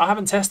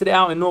haven't tested it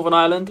out in Northern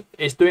Ireland.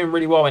 It's doing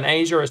really well in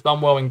Asia. It's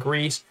done well in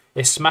Greece.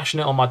 It's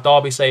smashing it on my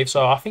Derby save,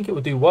 so I think it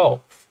would do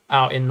well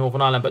out in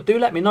Northern Ireland. But do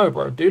let me know,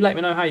 bro. Do let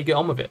me know how you get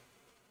on with it.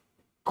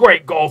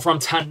 Great goal from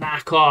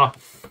Tanaka.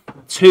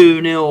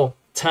 2-0.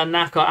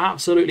 Tanaka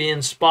absolutely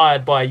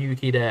inspired by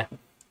Yuki there.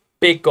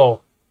 Big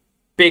goal.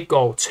 Big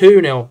goal.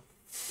 2-0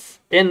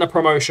 in the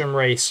promotion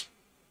race.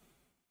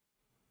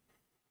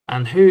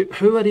 And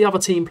who are the other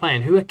team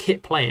playing? Who are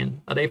Kit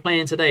playing? Are they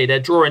playing today? They're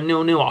drawing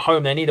 0-0 at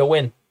home. They need a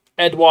win.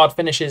 Edward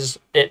finishes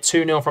it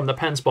 2-0 from the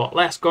pen spot.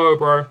 Let's go,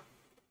 bro.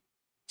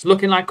 It's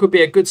looking like it could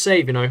be a good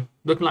save, you know.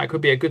 Looking like it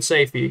could be a good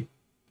save for you.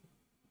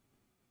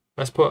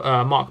 Let's put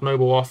Mark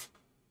Noble off.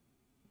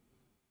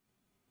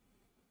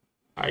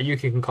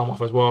 Yuki can come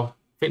off as well.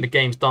 I think the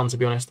game's done, to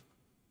be honest.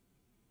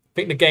 I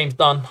think the game's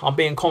done. I'm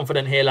being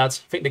confident here,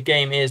 lads. I think the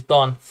game is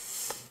done.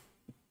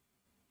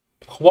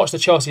 Watched the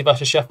Chelsea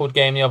versus Sheffield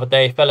game the other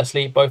day. Fell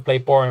asleep. Both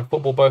played boring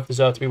football. Both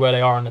deserve to be where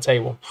they are on the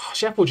table.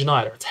 Sheffield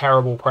United are a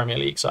terrible Premier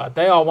League side.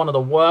 They are one of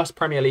the worst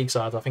Premier League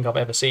sides I think I've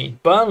ever seen.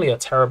 Burnley are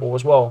terrible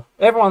as well.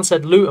 Everyone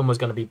said Luton was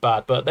going to be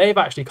bad, but they've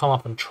actually come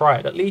up and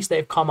tried. At least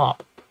they've come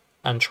up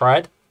and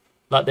tried.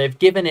 Like, they've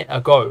given it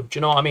a go. Do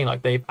you know what I mean?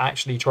 Like, they've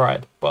actually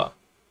tried. But,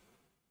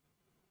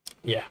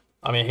 yeah.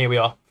 I mean, here we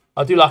are.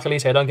 I do like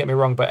Elise, don't get me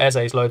wrong, but Eze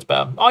is loads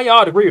better. Oh, yeah,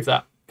 I'd agree with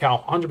that,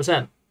 Cal.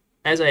 100%.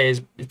 Eze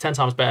is 10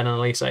 times better than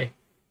Elise.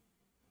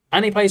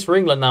 And he plays for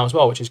England now as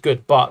well, which is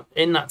good. But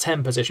in that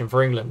 10 position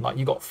for England, like,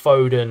 you got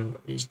Foden.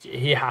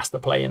 He has to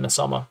play in the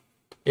summer.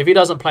 If he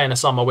doesn't play in the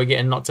summer, we're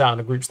getting knocked out in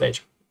the group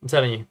stage. I'm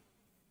telling you.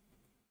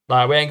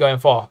 Like, we ain't going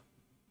far.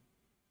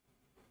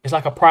 It's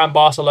like a prime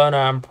Barcelona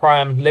and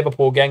prime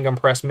Liverpool Gengen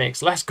press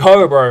mix. Let's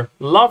go, bro.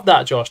 Love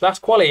that, Josh. That's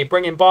quality.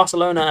 Bringing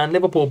Barcelona and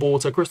Liverpool ball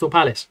to Crystal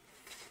Palace.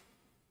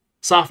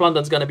 South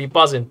London's going to be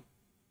buzzing.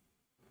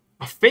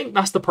 I think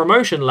that's the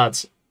promotion,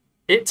 lads.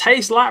 It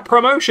tastes like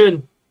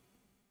promotion.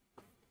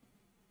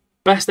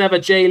 Best ever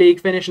J-League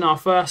finish in our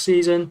first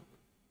season.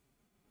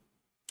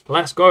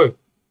 Let's go.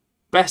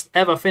 Best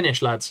ever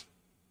finish, lads.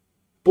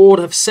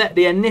 Board have set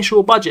the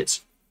initial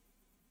budgets.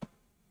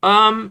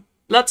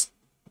 Let's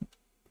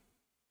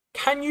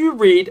Can you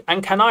read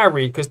and can I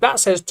read? Because that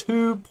says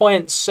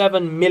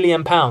 £2.7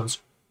 million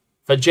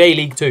for J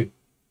League 2.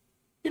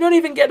 You don't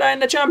even get that in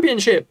the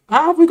Championship.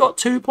 How have we got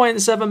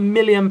 £2.7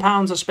 million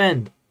to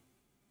spend?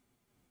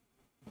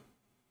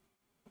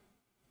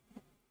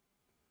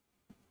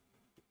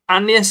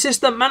 And the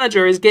assistant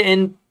manager is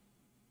getting...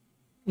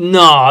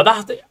 No,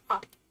 that's...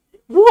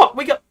 What?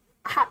 We got...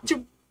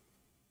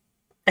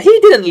 He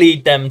didn't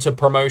lead them to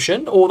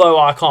promotion, although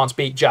I can't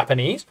speak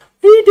Japanese.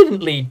 He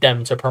didn't lead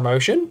them to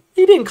promotion.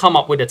 He didn't come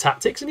up with the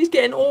tactics, and he's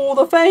getting all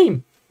the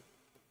fame.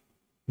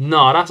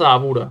 No, that's out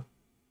of order.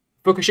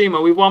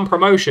 Fukushima, we've won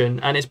promotion,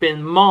 and it's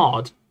been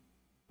marred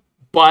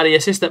by the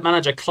assistant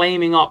manager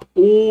claiming up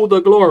all the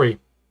glory.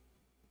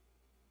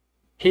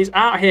 He's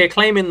out here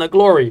claiming the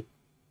glory.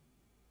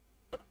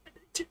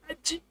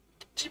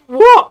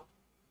 What?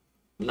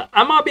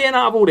 Am I being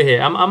out of order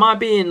here? Am I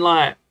being,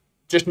 like,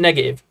 just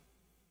negative?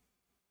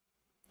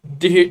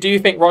 Do you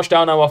think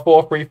Rochdale know a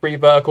 4-3-3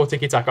 vertical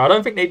tiki-taka? I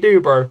don't think they do,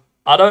 bro.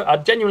 I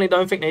genuinely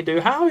don't think they do.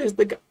 How is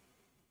the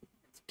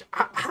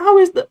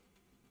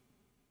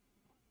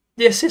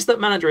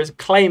assistant manager is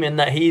claiming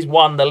that he's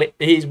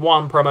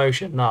won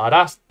promotion? No,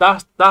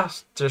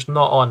 that's just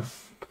not on.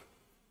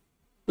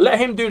 Let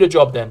him do the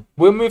job then.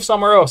 We'll move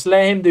somewhere else.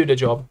 Let him do the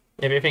job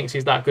if he thinks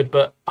he's that good.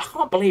 But I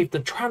can't believe the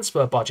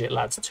transfer budget,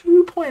 lads.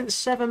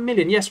 2.7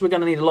 million. Yes, we're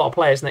going to need a lot of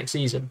players next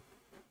season.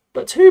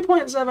 But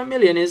 2.7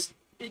 million is...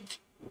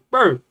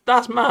 Bro,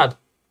 that's mad.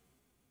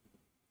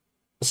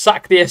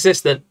 Sack the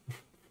assistant.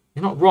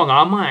 You're not wrong.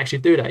 I might actually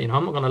do that. You know,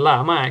 I'm not going to lie.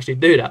 I might actually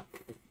do that.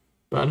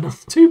 But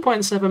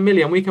 2.7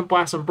 million, we can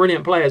buy some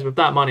brilliant players with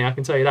that money. I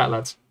can tell you that,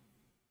 lads.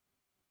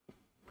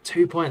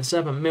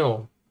 2.7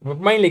 mil. We're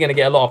mainly going to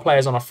get a lot of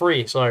players on a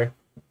free. So,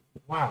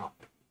 wow.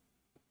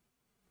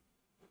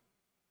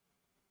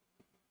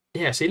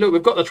 Yeah, see, look,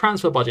 we've got the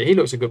transfer budget. He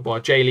looks a good boy.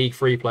 J League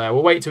 3 player.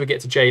 We'll wait till we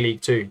get to J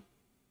League 2.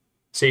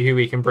 See who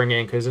we can bring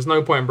in, because there's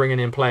no point in bringing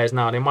in players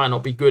now. They might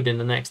not be good in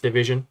the next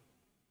division.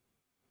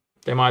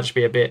 They might just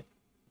be a bit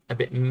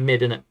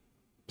mid in it.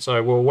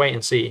 So we'll wait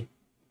and see.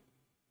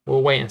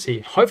 We'll wait and see.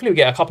 Hopefully we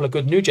get a couple of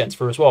good new gents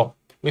through as well.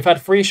 We've had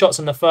 3 shots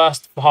in the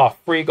first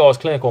half. 3 goals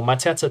clinical.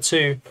 Mateta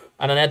 2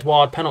 and an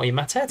Edouard penalty.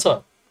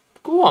 Mateta.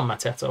 Go on,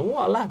 Mateta.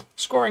 What a lad.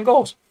 Scoring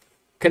goals.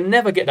 Can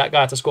never get that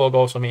guy to score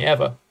goals for me,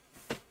 ever.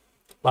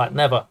 Like,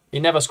 never. He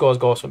never scores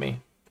goals for me.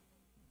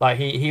 Like,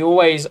 he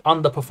always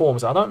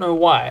underperforms. I don't know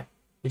why.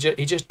 He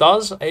just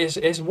does.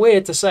 It's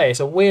weird to say.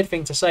 It's a weird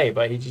thing to say,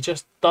 but he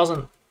just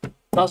doesn't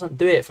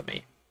do it for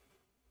me.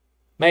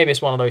 Maybe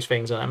it's one of those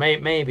things, and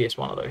maybe it's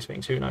one of those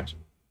things. Who knows?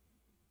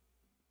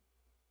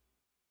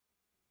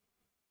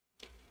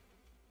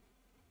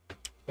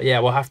 But yeah,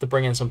 we'll have to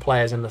bring in some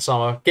players in the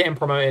summer. Getting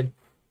promoted.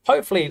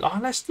 Hopefully,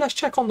 let's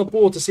check on the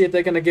board to see if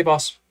they're going to give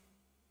us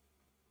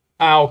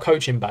our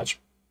coaching badge,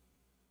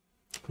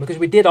 because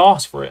we did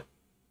ask for it,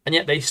 and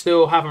yet they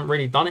still haven't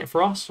really done it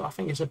for us. I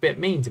think it's a bit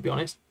mean, to be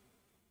honest.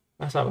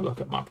 Let's have a look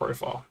at my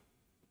profile.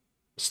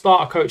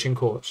 Start a coaching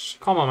course.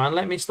 Come on, man.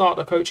 Let me start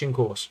the coaching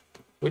course.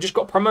 We just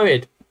got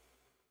promoted.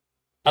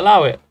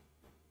 Allow it.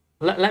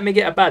 Let me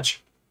get a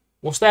badge.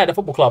 We'll stay at the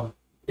football club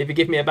if you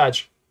give me a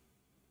badge.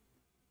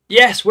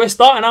 Yes, we're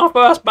starting our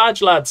first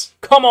badge, lads.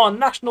 Come on,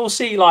 National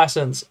C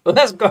license.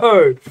 Let's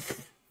go.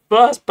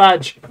 First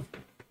badge.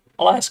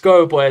 Let's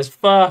go, boys.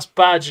 First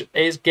badge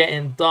is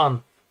getting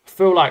done. I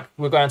feel like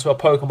we're going to a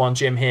Pokemon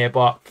gym here,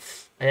 but...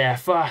 yeah,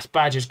 first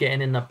badge is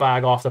getting in the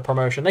bag after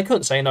promotion. They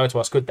couldn't say no to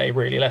us, could they,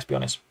 really? Let's be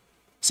honest.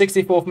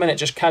 64th minute,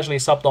 just casually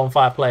subbed on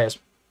 5 players.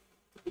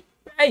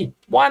 Hey,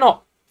 why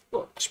not?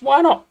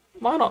 Why not?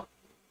 Why not?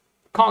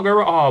 Can't go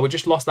wrong. Oh, we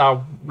just lost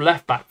our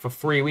left back for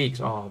 3 weeks.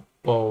 Oh,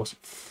 balls.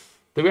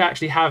 Do we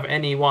actually have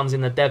any ones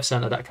in the dev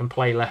centre that can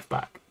play left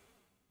back?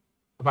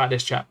 About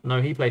this chap.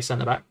 No, he plays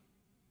centre back.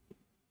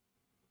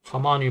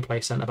 Hamanu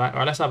plays centre back. All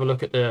right, let's have a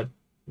look at the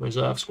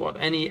reserve squad.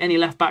 Any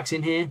left backs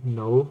in here?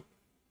 No.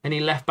 Any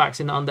left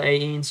backs in the under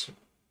 18s?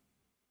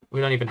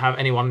 We don't even have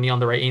anyone in the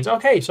under 18s.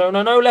 Okay, so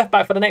no left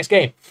back for the next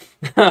game.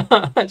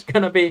 It's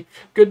going to be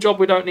good job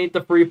we don't need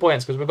the 3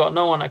 points, because we've got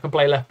no one that can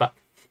play left back.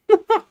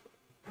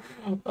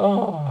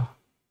 Oh.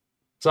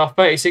 So our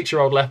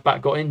 36-year-old left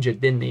back got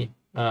injured, didn't he?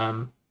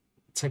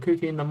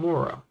 Takuki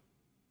Nomura.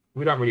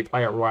 We don't really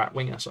play a right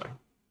winger, so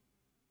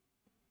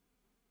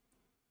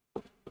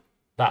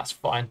that's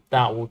fine.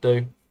 That will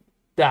do.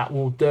 That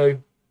will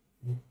do.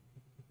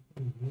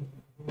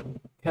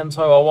 Kento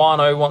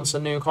Awano wants a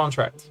new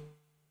contract.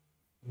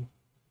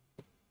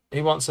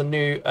 He wants an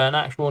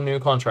actual new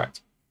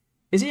contract.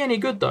 Is he any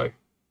good though?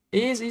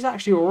 He's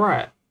actually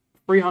alright.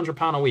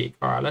 £300 a week.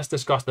 Alright, let's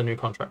discuss the new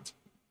contract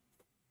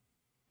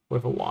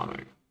with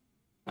Awano.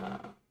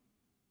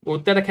 We'll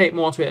dedicate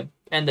more to it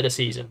end of the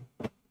season,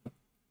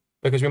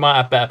 because we might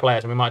have better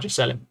players and we might just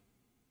sell him.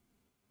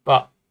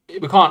 But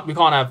we can't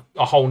have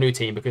a whole new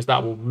team, because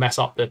that will mess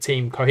up the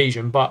team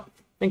cohesion. But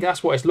I think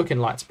that's what it's looking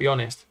like, to be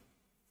honest.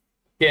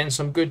 Getting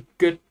some good.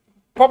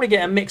 Probably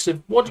get a mix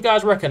of. What do you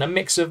guys reckon? A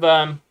mix of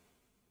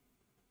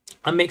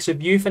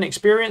youth and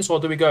experience, or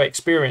do we go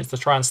experience to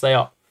try and stay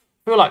up?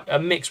 I feel like a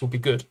mix would be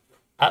good.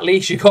 At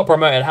least you got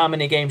promoted. How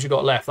many games you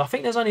got left? I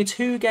think there's only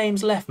 2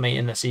 games left, mate,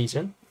 in the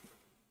season.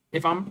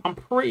 If I'm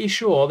pretty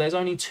sure there's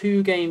only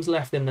 2 games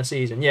left in the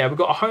season. Yeah, we've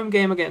got a home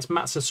game against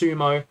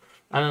Matsusumo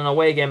and an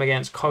away game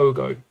against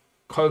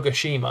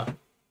Kogoshima.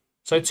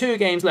 So 2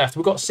 games left.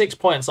 We've got 6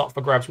 points up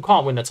for grabs. We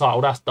can't win the title.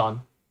 That's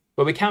done.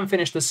 But we can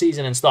finish the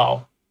season in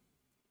style.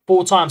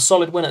 Full-time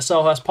solid win at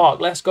Selhurst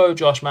Park. Let's go,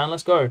 Josh, man.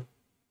 Let's go.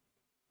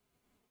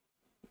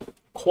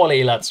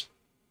 Quality, lads.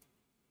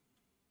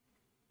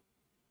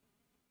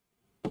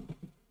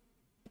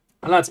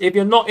 And lads, if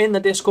you're not in the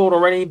Discord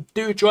already,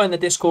 do join the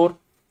Discord.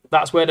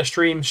 That's where the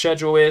stream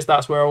schedule is.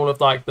 That's where all of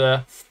like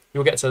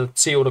you'll get to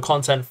see all the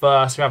content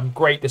first. We have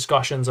great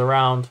discussions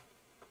around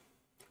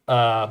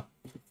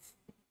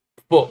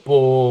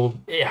football,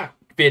 yeah,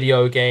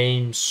 video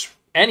games,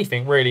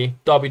 anything really,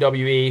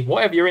 WWE,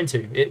 whatever you're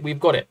into. We've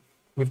got it.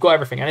 We've got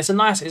everything, and it's a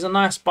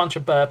nice bunch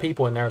of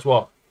people in there as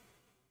well.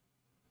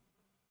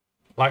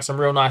 Like some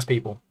real nice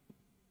people.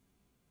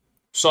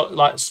 So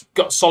like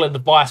got solid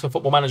advice for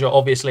Football Manager.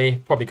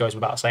 Obviously, probably goes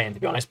without saying to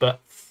be honest, but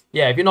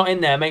yeah, if you're not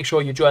in there, make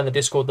sure you join the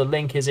Discord. The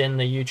link is in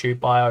the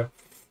YouTube bio.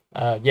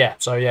 Yeah,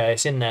 so yeah,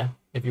 it's in there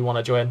if you want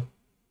to join.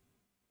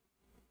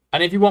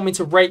 And if you want me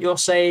to rate your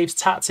saves,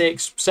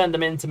 tactics, send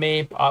them in to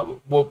me.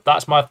 Well,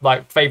 that's my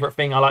favorite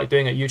thing I like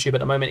doing at YouTube at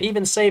the moment.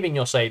 Even saving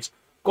your saves.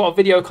 Got a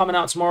video coming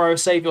out tomorrow.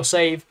 Save your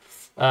save.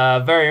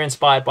 Very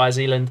inspired by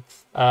Zealand.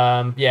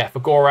 Yeah,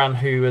 for Goran,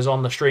 who was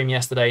on the stream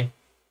yesterday,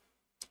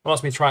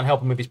 wants me to try and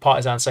help him with his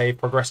Partizan save,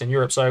 progress in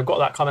Europe. So I've got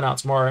that coming out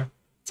tomorrow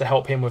to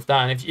help him with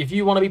that. And if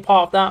you want to be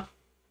part of that,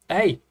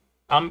 hey,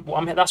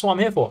 that's what I'm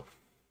here for.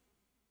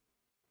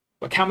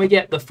 But can we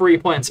get the 3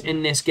 points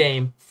in this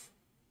game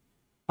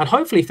and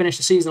hopefully finish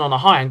the season on a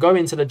high and go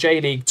into the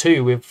J-League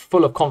 2 with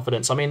full of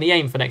confidence? I mean, the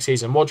aim for next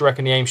season, what do you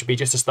reckon the aim should be?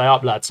 Just to stay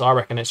up, lads? I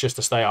reckon it's just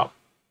to stay up.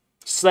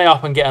 Stay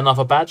up and get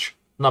another badge.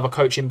 Another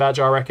coaching badge,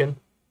 I reckon.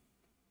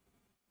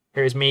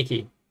 Here is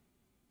Miki.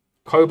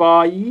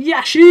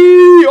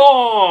 Kobayashi!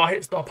 Oh,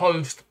 hits the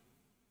post.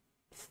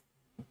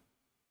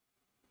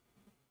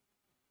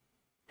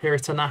 Here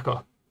is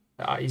Tanaka.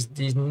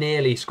 He's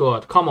nearly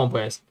scored. Come on,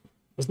 boys.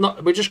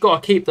 We just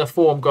got to keep the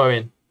form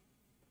going.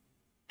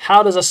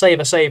 How does a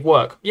save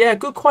work? Yeah,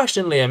 good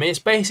question, Liam. It's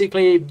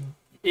basically,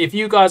 if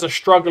you guys are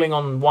struggling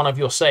on one of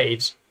your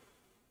saves,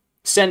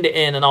 send it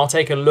in and I'll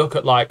take a look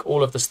at like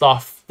all of the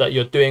stuff that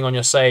you're doing on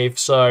your save.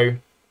 So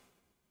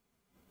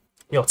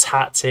your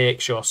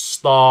tactics, your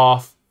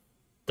staff,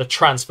 the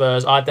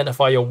transfers,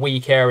 identify your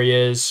weak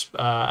areas,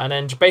 and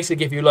then basically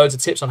give you loads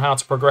of tips on how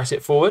to progress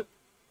it forward.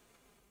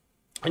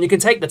 And you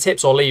can take the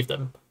tips or leave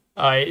them.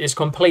 It's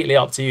completely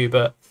up to you,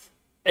 but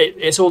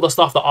it's all the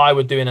stuff that I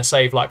would do in a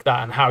save like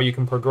that and how you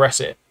can progress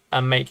it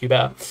and make you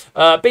better.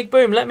 Big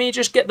Boom, let me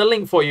just get the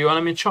link for you and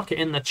I'm going to chuck it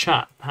in the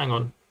chat. Hang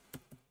on.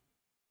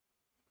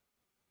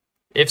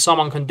 If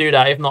someone can do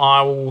that, if not,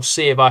 I will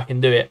see if I can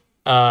do it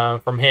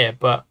from here.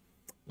 But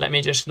let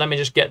me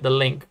just get the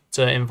link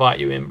to invite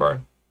you in,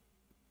 bro.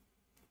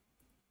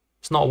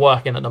 It's not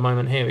working at the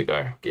moment. Here we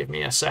go. Give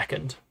me a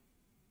second.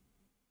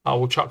 I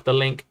will chuck the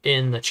link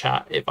in the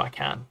chat if I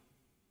can.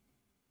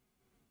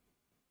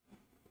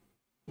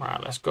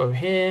 Right, let's go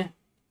here.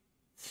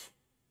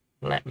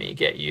 Let me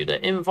get you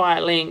the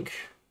invite link.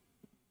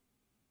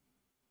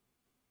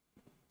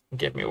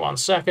 Give me 1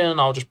 second.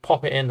 I'll just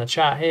pop it in the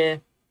chat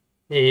here.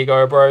 Here you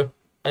go, bro.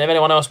 And if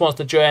anyone else wants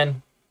to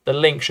join, the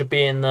link should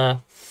be in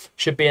the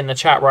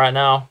chat right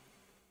now.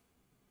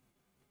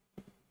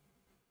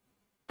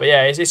 But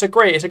yeah, it's a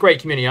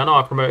great community. I know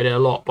I promoted it a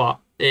lot, but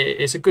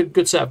it's a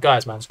good set of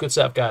guys, man. It's a good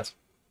set of guys.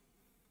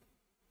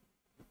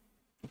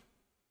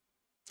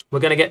 We're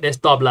going to get this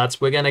dub,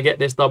 lads. We're going to get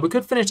this dub. We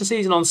could finish the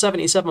season on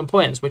 77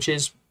 points, which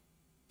is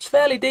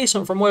fairly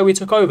decent from where we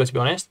took over, to be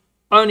honest.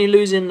 Only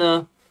losing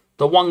the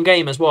one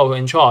game as well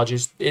in charge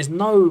is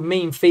no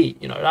mean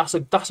feat. You know,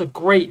 that's a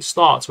great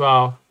start to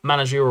our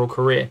managerial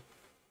career.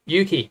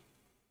 Yuki.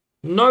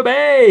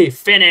 Nobe!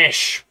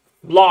 Finish!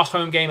 Last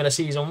home game of the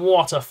season.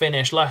 What a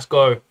finish. Let's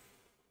go.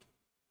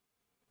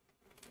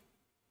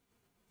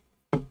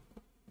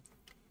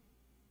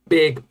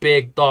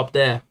 Big dub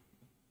there.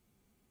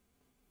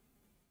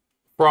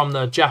 From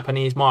the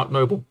Japanese Mark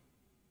Noble.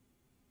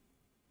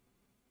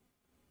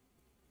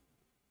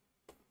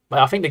 But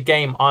I think the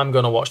game I'm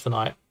going to watch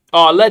tonight.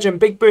 Oh, legend,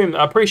 Big Boom.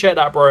 I appreciate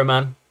that, bro,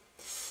 man.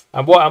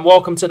 And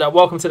welcome to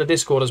the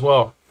Discord as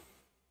well.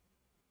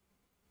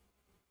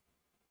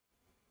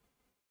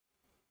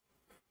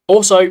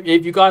 Also,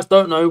 if you guys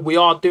don't know, we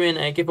are doing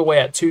a giveaway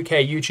at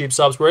 2K YouTube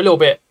subs. We're a little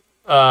bit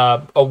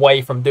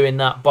away from doing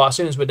that, but as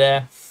soon as we're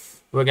there,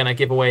 we're going to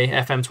give away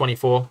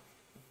FM24.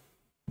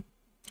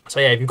 So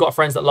yeah, if you've got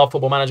friends that love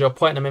Football Manager,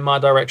 point them in my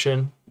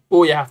direction.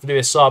 All you have to do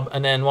is sub,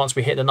 and then once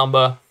we hit the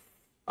number,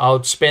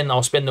 I'll spin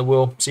the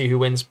wheel, see who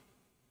wins.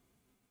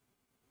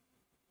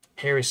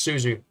 Here is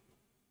Suzu.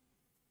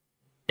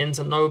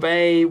 Into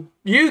Nobe.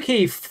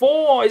 Yuki,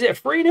 4. Is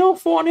it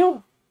 3-0?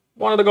 4-0?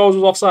 One of the goals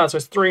was offside, so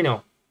it's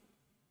 3-0.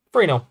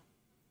 3-0.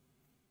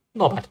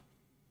 Not bad.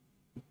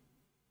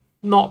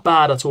 Not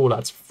bad at all,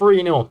 lads.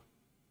 3-0.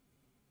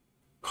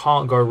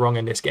 Can't go wrong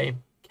in this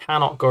game.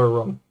 Cannot go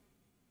wrong.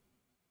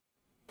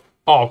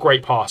 Oh,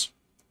 great pass.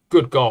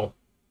 Good goal.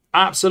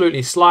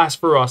 Absolutely sliced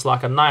through us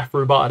like a knife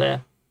through butter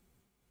there.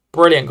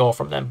 Brilliant goal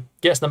from them.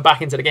 Gets them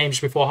back into the game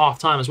just before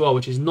half-time as well,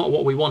 which is not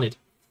what we wanted.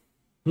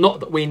 Not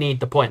that we need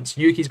the points.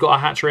 Yuki's got a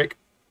hat-trick.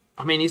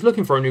 I mean, he's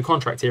looking for a new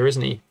contract here,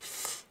 isn't he?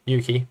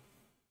 Yuki.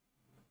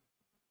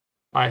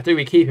 All right, do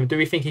we keep him? Do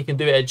we think he can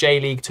do it at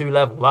J-League 2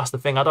 level? That's the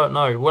thing. I don't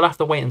know. We'll have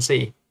to wait and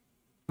see.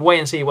 Wait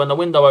and see when the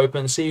window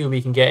opens, see who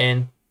we can get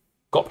in.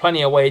 Got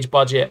plenty of wage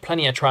budget,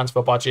 plenty of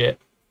transfer budget.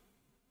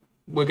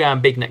 We're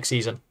going big next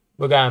season.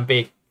 We're going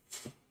big.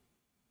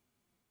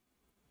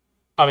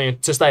 I mean,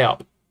 to stay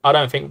up. I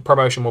don't think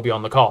promotion will be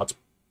on the cards.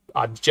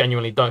 I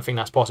genuinely don't think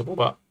that's possible,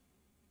 but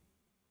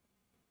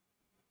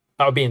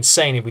that would be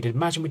insane if we did.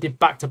 Imagine we did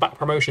back-to-back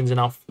promotions in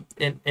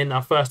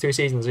our first 2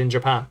 seasons in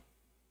Japan.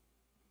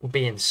 It would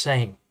be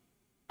insane.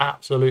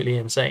 Absolutely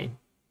insane.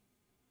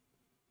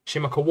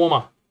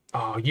 Shimakawama.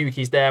 Oh,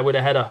 Yuki's there with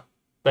a header.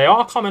 They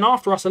are coming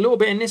after us a little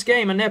bit in this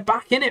game, and they're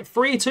back in it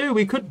 3-2.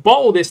 We could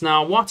bowl this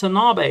now.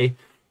 Watanabe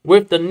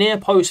with the near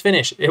post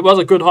finish. It was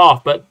a good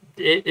half, but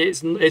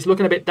it's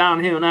looking a bit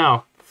downhill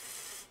now.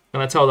 I'm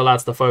going to tell the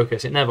lads to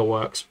focus. It never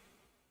works.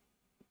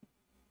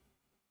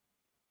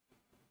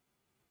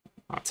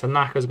 Right,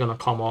 Tanaka's going to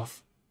come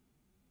off.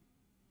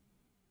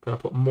 I'm going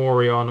to put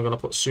Mori on. I'm going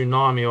to put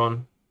Tsunami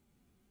on.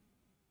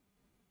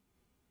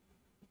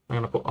 I'm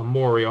going to put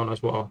Amori on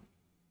as well.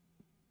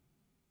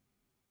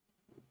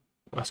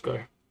 Let's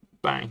go.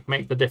 Bang.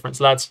 Make the difference,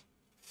 lads.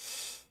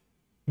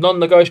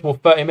 Non-negotiable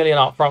 30 million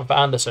up front for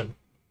Anderson.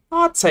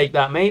 I'd take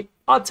that, mate.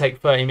 I'd take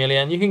 30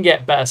 million. You can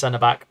get better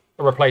centre-back,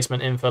 a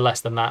replacement in for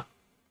less than that.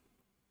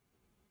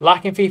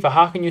 Lacking FIFA,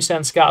 how can you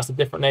send scouts to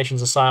different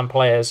nations to sign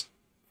players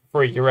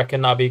free? You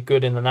reckon that'd be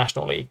good in the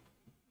National League?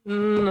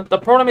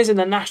 The problem is in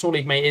the National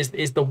League, mate,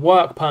 is the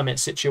work permit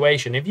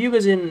situation. If you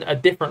was in a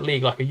different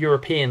league, like a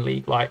European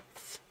league, like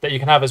that you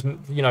can have as,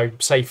 you know,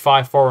 say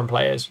 5 foreign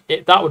players,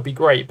 that would be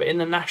great. But in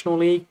the National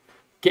League,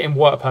 getting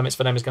work permits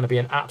for them is going to be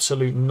an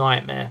absolute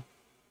nightmare.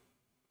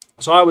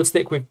 So I would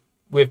stick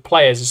with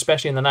players,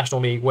 especially in the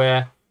National League,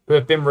 who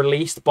have been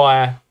released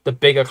by the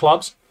bigger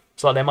clubs.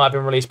 So like they might have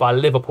been released by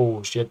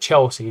Liverpool's, your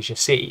Chelsea's, your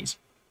Cities.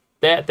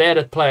 They're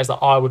the players that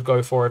I would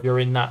go for if you're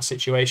in that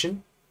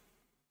situation.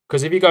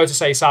 Because if you go to,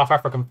 say, South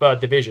African 3rd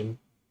Division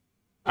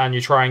and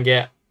you try and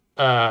get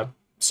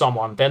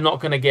someone, they're not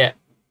going to get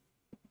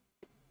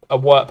a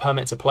work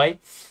permit to play.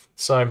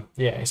 So,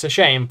 yeah, it's a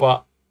shame,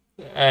 but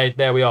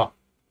there we are.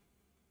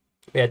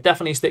 Yeah,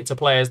 definitely stick to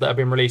players that have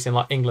been released in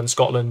like England,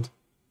 Scotland,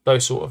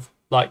 those sort of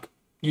like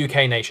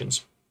UK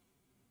nations.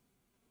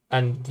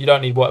 And you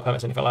don't need work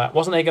permits or anything like that.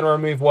 Wasn't they going to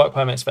remove work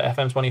permits for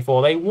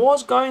FM24? They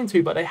was going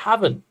to, but they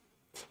haven't.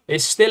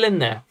 It's still in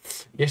there.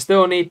 You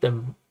still need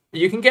them.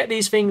 You can get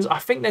these things, I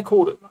think they're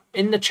called,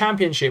 in the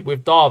Championship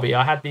with Derby,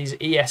 I had these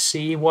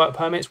ESC work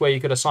permits where you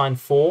could assign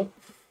 4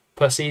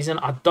 per season.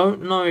 I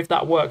don't know if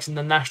that works in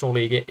the National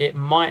League. It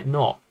might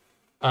not.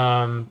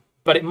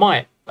 But it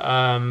might.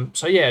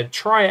 So yeah,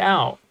 try it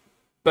out.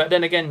 But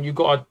then again, you've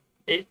got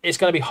it's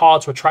going to be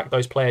hard to attract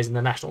those players in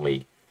the National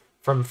League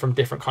from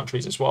different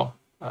countries as well.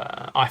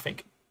 I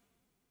think,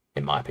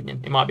 in my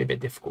opinion, it might be a bit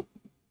difficult.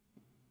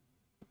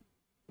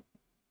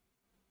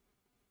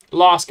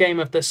 Last game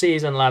of the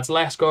season, lads.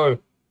 Let's go.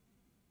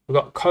 We've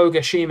got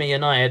Fukushima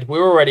United.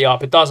 We're already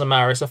up. It doesn't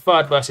matter. It's a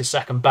 3rd versus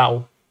 2nd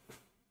battle.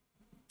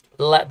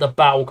 Let the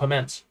battle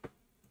commence.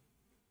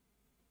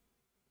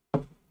 I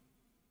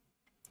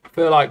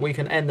feel like we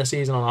can end the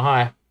season on a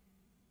high.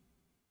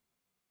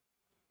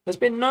 There's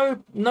been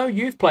no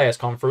youth players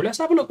come through. Let's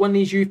have a look when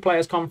these youth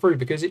players come through,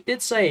 because it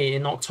did say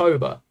in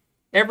October.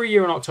 Every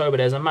year in October,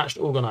 there's a match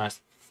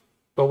organised.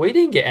 But we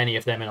didn't get any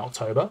of them in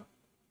October.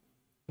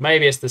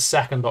 Maybe it's the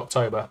 2nd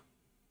October.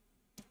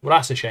 Well,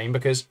 that's a shame,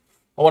 because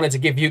I wanted to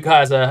give you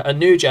guys a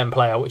new gen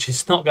player, which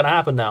is not going to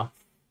happen now.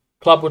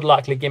 Club would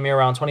likely give me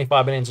around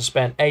 25 million to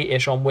spend,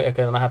 8-ish on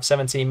Whittaker, and I have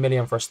 17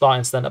 million for a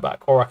starting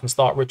centre-back, or I can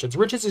start Richards.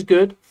 Richards is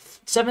good.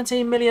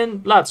 17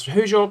 million. Lads,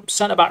 who's your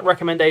centre-back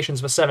recommendations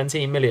for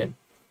 17 million?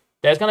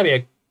 There's going to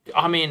be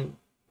I mean,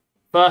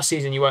 first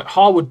season you won't.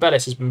 Harwood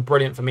Bellis has been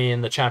brilliant for me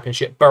in the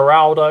Championship.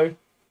 Beraldo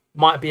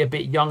might be a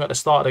bit young at the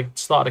start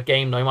of the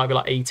game, though. He might be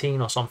like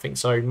 18 or something,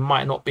 so he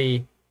might not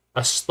be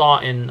a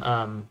starting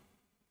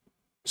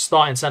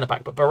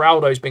centre-back. But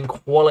Beraldo's been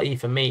quality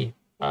for me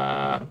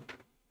for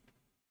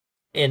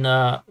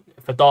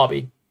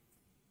Derby.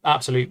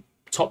 Absolute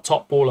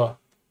top baller.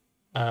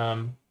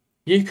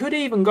 You could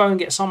even go and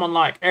get someone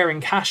like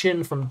Aaron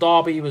Cashin from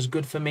Derby. He was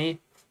good for me.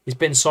 He's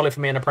been solid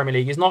for me in the Premier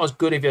League. He's not as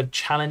good if you're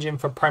challenging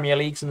for Premier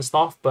Leagues and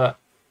stuff, but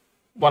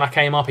when I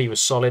came up, he was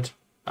solid.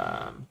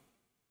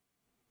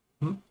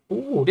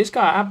 This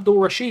guy, Abdul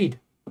Rashid,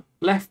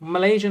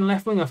 Malaysian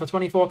left winger for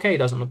 24k,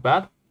 doesn't look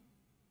bad.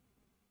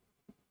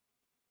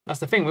 That's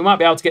the thing. We might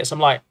be able to get some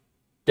like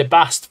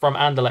Debast from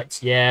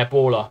Anderlecht. Yeah,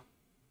 baller,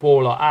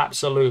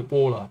 absolute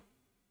baller.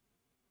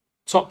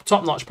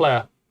 Top-notch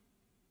player.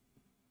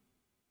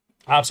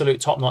 Absolute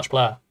top-notch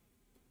player.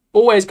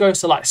 Always goes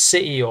to like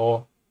City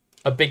or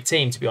a big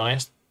team, to be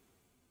honest.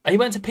 He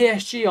went to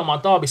PSG on my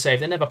Derby save.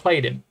 They never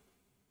played him.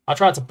 I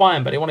tried to buy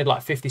him, but they wanted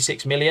like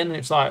 56 million. And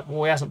it's like,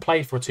 well, he hasn't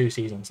played for 2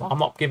 seasons. I'm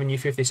not giving you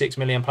 56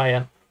 million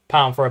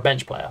pound for a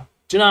bench player.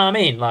 Do you know what I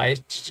mean? Like,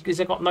 he's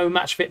got no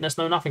match fitness,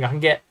 no nothing. I can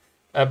get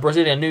a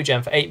Brazilian new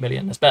gen for 8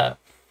 million. That's better.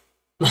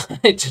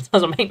 It just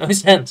doesn't make no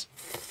sense.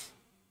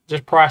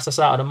 Just price us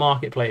out of the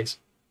marketplace.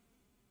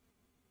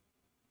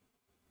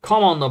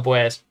 Come on, the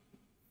boys.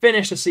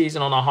 Finish the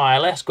season on a high.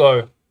 Let's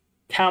go.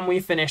 Can we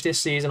finish this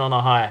season on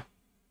a high?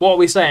 What are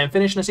we saying?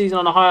 Finishing the season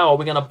on a high, or are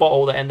we going to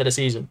bottle the end of the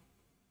season?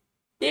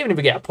 Even if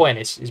we get a point,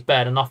 it's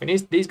better than nothing.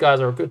 These guys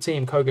are a good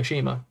team,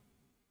 Fukushima.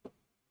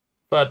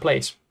 3rd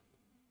place.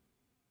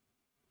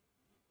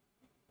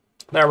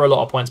 There are a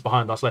lot of points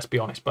behind us, let's be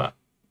honest.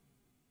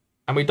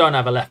 And we don't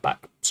have a left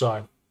back,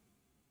 so...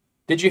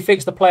 Did you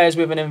fix the players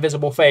with an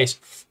invisible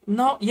face?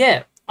 Not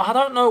yet. I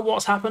don't know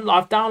what's happened.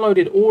 I've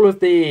downloaded all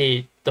of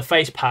the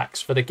face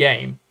packs for the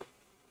game,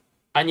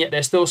 and yet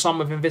there's still some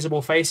with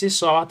invisible faces.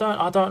 So I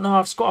don't know.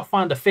 I've just got to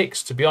find a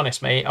fix. To be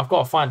honest, mate, I've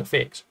got to find a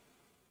fix.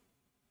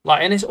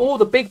 Like, and it's all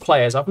the big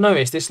players. I've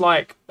noticed it's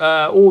like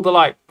all the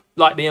like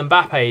the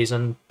Mbappes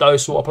and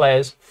those sort of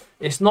players.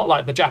 It's not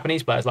like the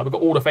Japanese players. Like, we've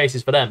got all the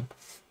faces for them,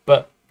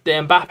 but the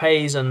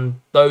Mbappes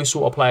and those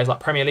sort of players, like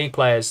Premier League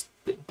players,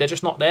 they're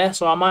just not there.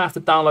 So I might have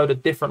to download a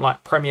different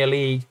like Premier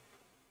League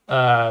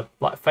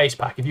like face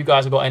pack. If you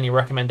guys have got any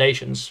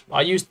recommendations,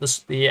 I used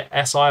the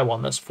SI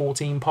one that's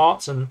 14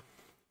 parts, and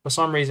for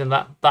some reason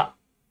that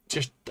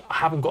just, I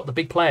haven't got the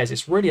big players.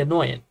 It's really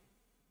annoying.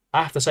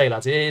 I have to say,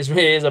 lads, it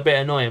is a bit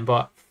annoying,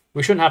 but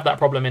we shouldn't have that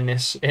problem in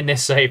this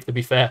save, to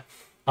be fair,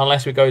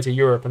 unless we go to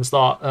Europe and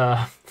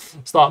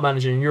start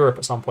managing Europe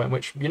at some point,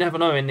 which you never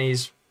know in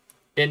these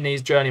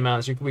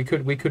journeymans.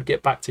 We could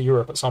get back to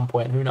Europe at some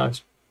point. Who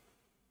knows?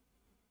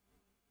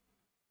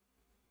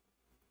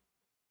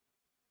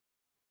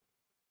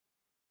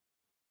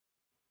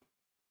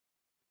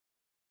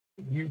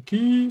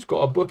 Yuki's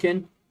got a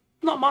booking.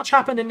 Not much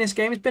happened in this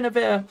game. It's been a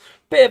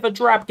bit of a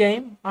drab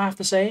game, I have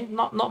to say.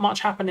 Not much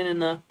happening in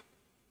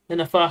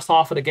the first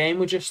half of the game.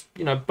 We just,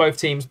 both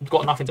teams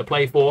got nothing to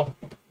play for.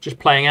 Just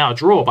playing out a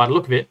draw by the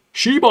look of it.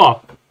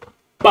 Shiba!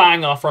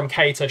 Banger from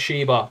Keita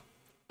Shiba.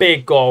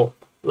 Big goal.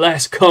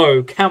 Let's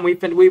go. Can we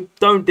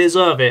don't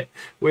deserve it.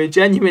 We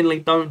genuinely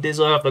don't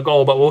deserve the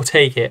goal, but we'll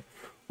take it.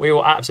 We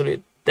will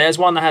absolutely... There's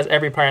one that has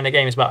every player in the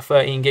game. It's about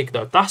 13 gig,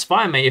 though. That's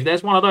fine, mate. If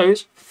there's one of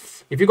those...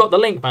 If you've got the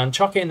link, man,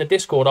 chuck it in the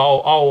Discord.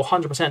 I'll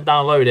 100%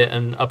 download it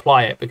and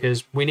apply it,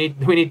 because we need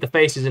the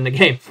faces in the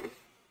game.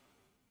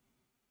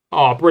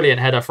 Oh, brilliant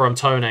header from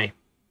Tony.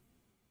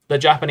 The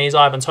Japanese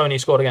Ivan Tony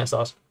scored against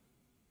us.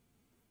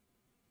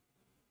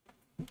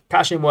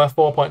 Cash-in worth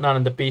 4.9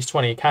 and the Beast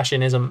 20.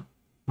 Cash-in isn't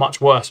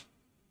much worse.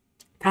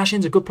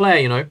 Cash-in's a good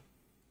player,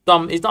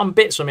 He's done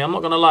bits for me, I'm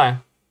not going to lie.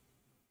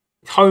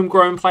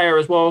 Homegrown player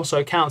as well,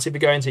 so counts if you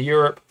go into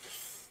Europe.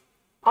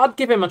 I'd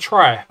give him a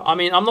try. I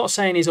mean, I'm not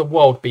saying he's a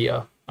world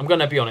beater. I'm going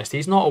to be honest.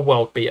 He's not a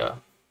world beater.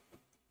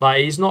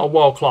 Like, he's not a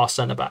world-class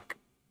centre-back.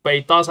 But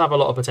he does have a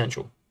lot of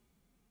potential.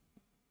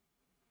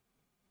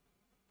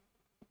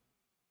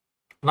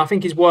 And I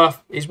think he's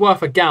worth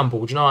a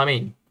gamble. Do you know what I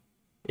mean?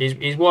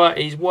 He's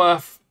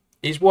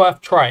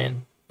worth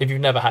trying if you've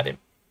never had him.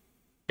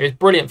 It was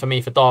brilliant for me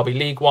for Derby.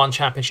 League One,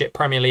 Championship,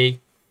 Premier League.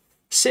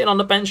 Sitting on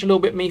the bench a little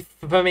bit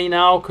for me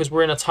now, because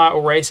we're in a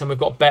title race and we've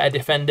got better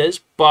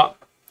defenders. But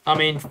I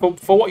mean,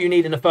 for what you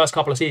need in the first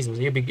couple of seasons,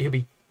 he'll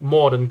be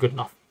more than good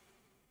enough,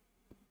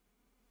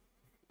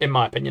 in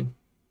my opinion.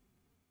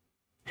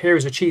 Here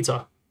is a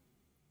cheater.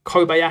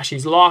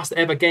 Kobayashi's last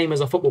ever game as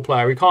a football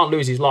player. He can't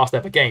lose his last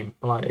ever game.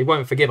 Like, he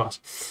won't forgive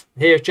us.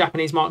 Here's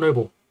Japanese Mark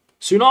Noble.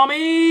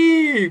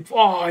 Tsunami!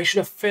 Oh, he should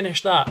have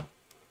finished that.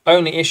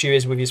 Only issue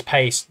is with his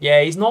pace.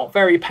 Yeah, he's not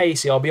very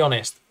pacey, I'll be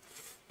honest.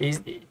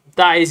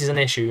 That is an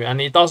issue,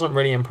 and it doesn't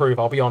really improve,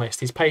 I'll be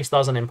honest. His pace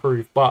doesn't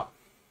improve, but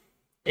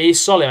he's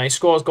solid. He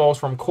scores goals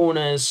from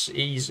corners.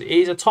 He's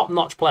a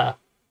top-notch player.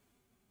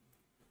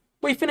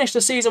 We finished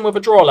the season with a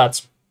draw,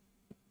 lads.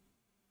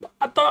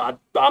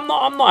 I'm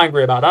not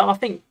angry about that. I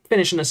think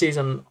finishing the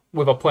season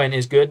with a point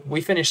is good.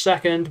 We finished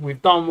second.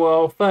 We've done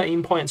well.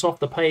 13 points off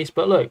the pace.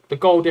 But look, the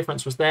goal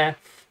difference was there.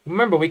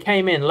 Remember, we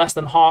came in less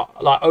than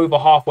over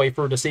halfway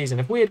through the season.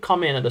 If we had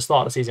come in at the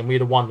start of the season,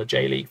 we'd have won the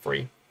J League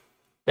 3.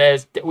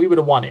 We would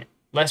have won it.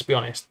 Let's be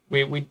honest.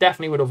 We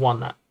definitely would have won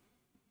that.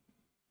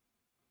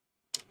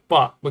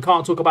 But we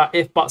can't talk about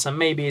if, buts, and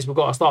maybes. We've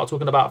got to start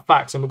talking about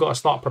facts, and we've got to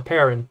start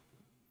preparing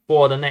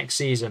for the next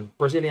season.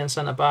 Brazilian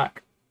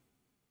centre-back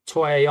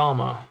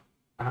Toyayama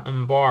at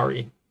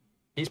Mbari.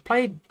 He's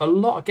played a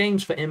lot of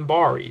games for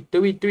Mbari.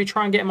 Do we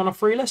try and get him on a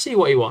free? Let's see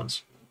what he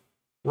wants.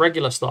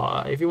 Regular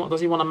starter. If he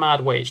does he want a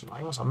mad wage? No,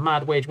 he wants a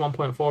mad wage,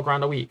 1.4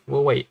 grand a week.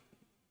 We'll wait.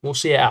 We'll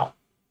see it out.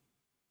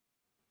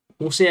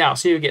 We'll see it out.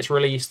 See who gets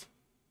released,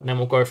 and then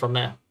we'll go from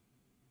there.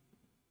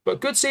 But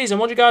good season.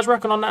 What do you guys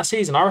reckon on that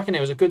season? I reckon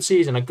it was a good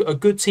season. A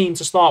good team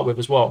to start with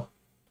as well.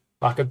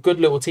 Like a good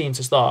little team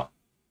to start.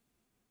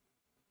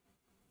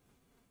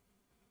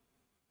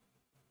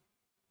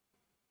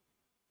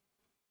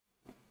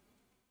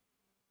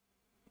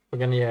 We're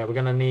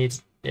gonna need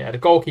Yeah, the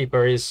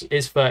goalkeeper is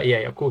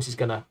 38. Of course he's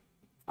gonna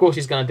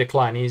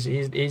decline.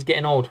 He's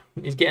getting old.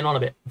 He's getting on a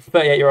bit.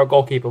 38-year-old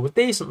goalkeeper was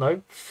decent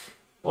though.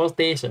 Was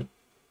decent.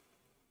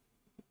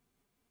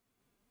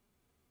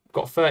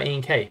 Got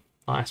 13k.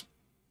 Nice.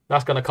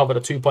 That's going to cover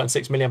the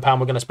 £2.6 million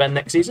we're going to spend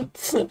next season.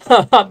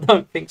 I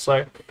don't think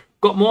so.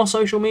 Got more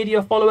social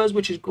media followers,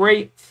 which is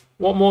great.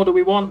 What more do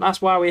we want? That's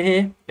why we're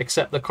here.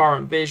 Accept the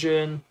current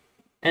vision.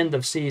 End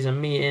of season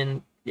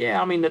meeting.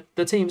 Yeah, I mean,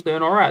 the team's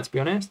doing all right, to be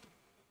honest.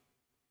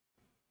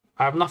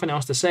 I have nothing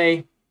else to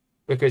say,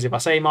 because if I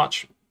say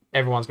much,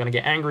 everyone's going to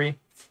get angry.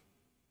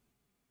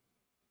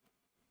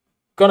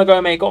 Gonna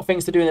go, mate. Got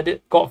things to do in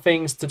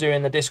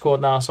the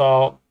Discord now.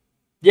 So,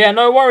 yeah,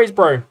 no worries,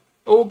 bro.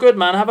 All good,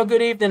 man. Have a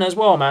good evening as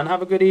well, man.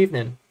 Have a good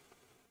evening.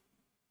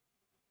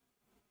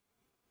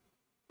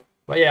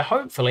 But yeah,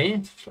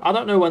 hopefully, I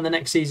don't know when the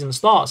next season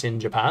starts in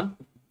Japan,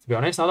 to be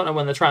honest. I don't know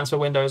when the transfer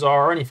windows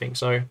are or anything.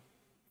 So,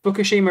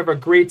 Fukushima have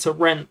agreed to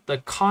rent the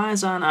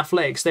Kaizan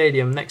Athletic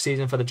Stadium next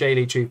season for the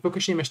J-League 2.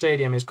 Fukushima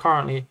Stadium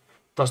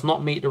does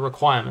not meet the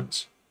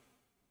requirements.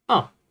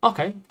 Oh,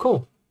 okay,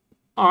 cool.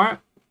 All right.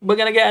 We're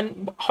going to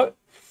get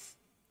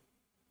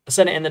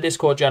send it in the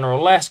Discord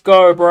general. Let's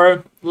go,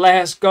 bro.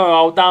 Let's go.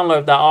 I'll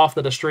download that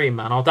after the stream,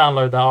 man. I'll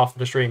download that after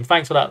the stream.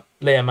 Thanks for that,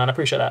 Liam, man. I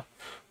appreciate that.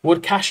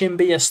 Would Cashin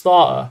be a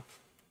starter?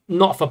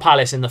 Not for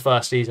Palace in the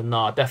first season.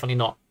 No, definitely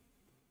not.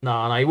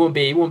 No, he wouldn't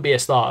be. He wouldn't be a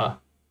starter.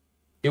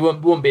 He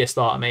wouldn't be a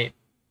starter, mate.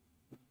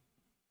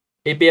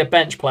 He'd be a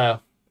bench player,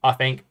 I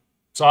think.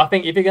 So I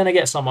think if you're going to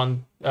get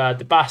someone,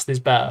 the Bast is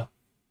better.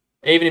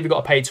 Even if you've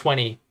got to pay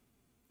 20,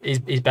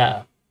 he's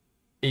better.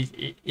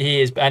 He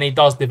is, and he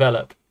does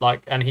develop,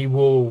 and he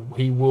will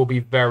be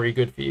very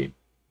good for you.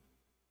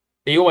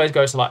 He always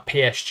goes to like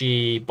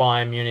PSG,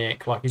 Bayern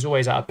Munich, he's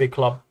always at a big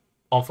club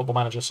on Football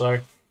Manager. So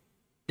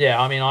yeah,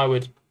 I mean, I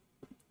would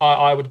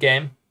get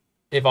him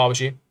if I was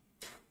you.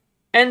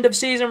 End of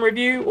season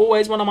review,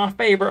 always one of my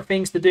favorite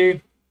things to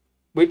do.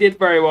 We did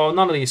very well.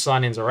 None of these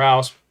signings are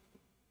ours.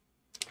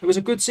 It was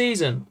a good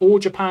season. All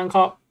Japan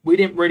Cup. We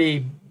didn't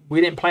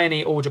play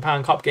any All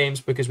Japan Cup games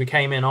because we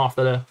came in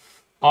after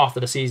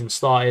the season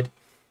started.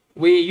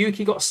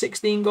 Yuki got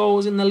 16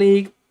 goals in the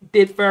league,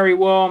 did very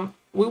well.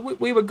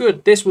 We were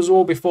good. This was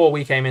all before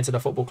we came into the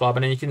football club,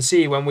 and then you can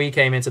see when we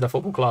came into the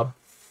football club,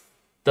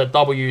 the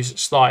W's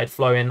started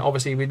flowing.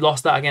 Obviously, we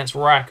lost that against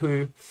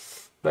Raku,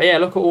 but yeah,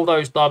 look at all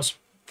those dubs.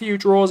 Few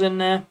draws in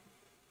there.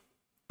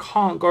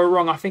 Can't go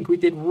wrong. I think we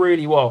did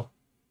really well.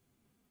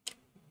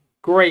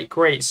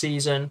 Great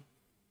season.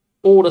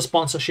 All the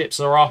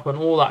sponsorships are up and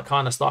all that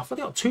kind of stuff. They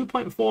got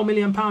 £2.4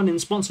 million in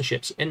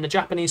sponsorships in the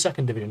Japanese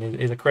second division.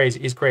 Is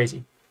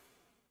crazy.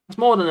 It's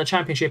more than the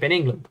championship in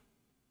England.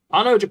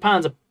 I know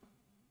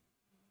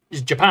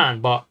is Japan,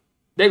 but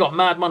they got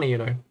mad money, you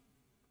know.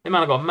 They might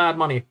have got mad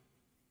money.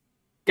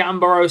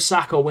 Gamba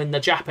Osaka win the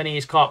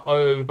Japanese Cup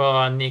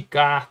over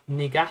Niigata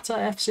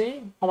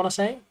FC, I want to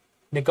say.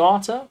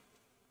 Niigata.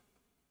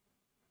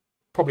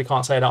 Probably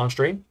can't say that on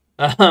stream.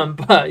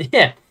 But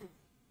yeah.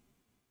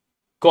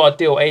 Got a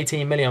deal,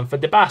 18 million for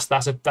Debast.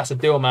 That's a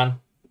deal, man.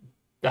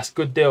 That's a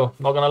good deal.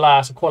 Not gonna lie,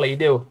 it's a quality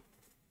deal.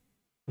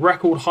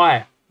 Record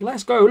high.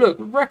 Let's go. Look,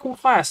 record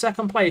high.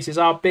 Second place is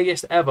our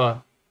biggest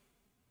ever.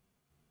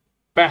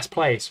 Best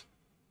place.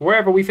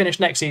 Wherever we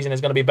finish next season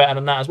is going to be better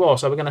than that as well.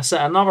 So we're going to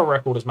set another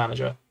record as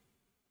manager.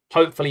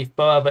 Hopefully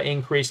further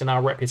increase in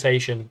our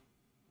reputation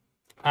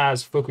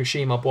as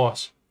Fukushima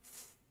boss.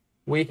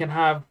 We can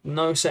have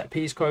no set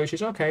piece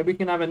coaches. Okay, we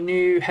can have a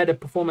new head of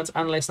performance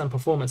analyst and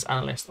performance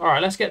analyst. All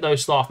right, let's get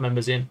those staff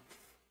members in.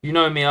 You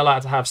know me, I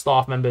like to have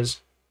staff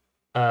members.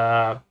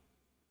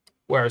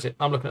 Where is it?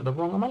 Am I looking at the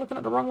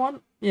wrong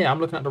one? Yeah, I'm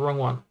looking at the wrong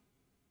one.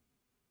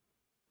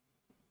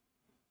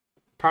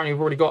 Apparently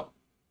we've already got...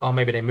 Oh,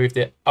 maybe they moved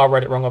it. I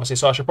read it wrong, obviously,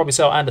 so I should probably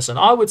sell Anderson.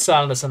 I would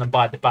sell Anderson and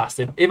buy the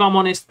bastard. If I'm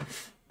honest,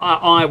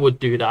 I would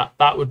do that.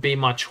 That would be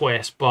my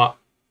choice, but...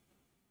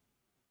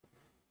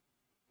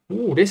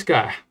 Ooh, this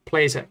guy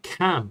plays at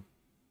Cam.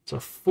 It's a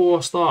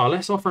 4-star.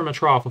 Let's offer him a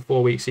trial for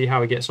 4 weeks, see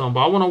how he gets on.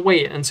 But I want to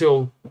wait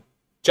until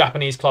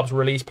Japanese clubs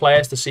release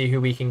players to see who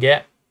we can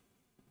get.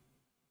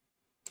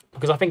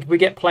 Because I think if we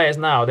get players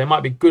now, they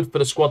might be good for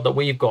the squad that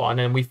we've got, and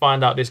then we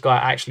find out this guy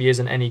actually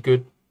isn't any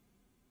good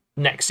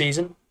next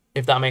season,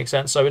 if that makes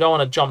sense. So we don't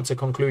want to jump to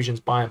conclusions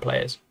buying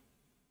players.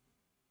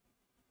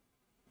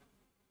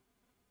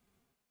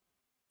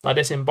 Like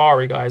this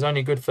Imbari guy is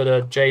only good for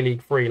the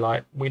J-League 3.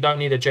 Like, we don't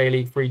need a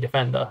J-League 3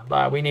 defender.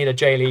 Like, we need a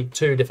J-League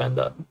 2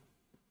 defender.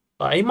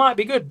 Like, he might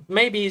be good.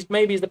 Maybe he's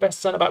the best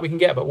centre-back we can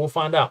get, but we'll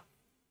find out.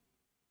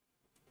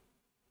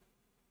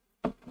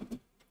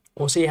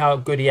 We'll see how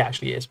good he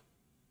actually is.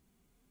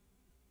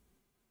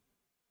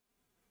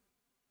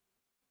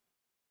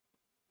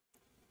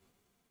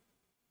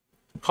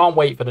 Can't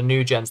wait for the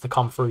new gens to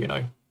come through, you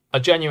know. I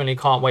genuinely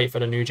can't wait for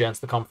the new gens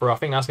to come through. I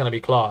think that's going to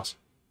be class.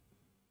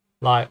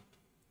 Like,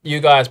 you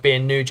guys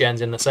being new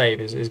gens in the save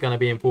is going to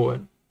be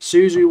important.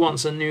 Suzu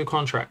wants a new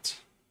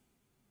contract.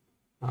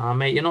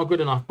 Mate, you're not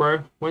good enough,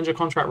 bro. When's your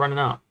contract running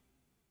out?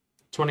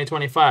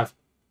 2025.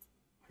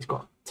 He's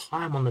got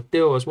time on the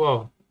deal as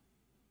well.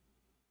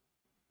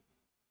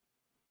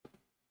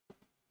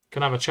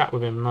 Can have a chat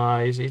with him.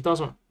 No, he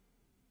doesn't.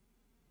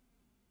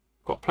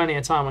 Got plenty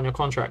of time on your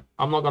contract.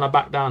 I'm not going to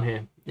back down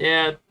here.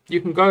 Yeah,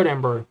 you can go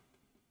then, bro.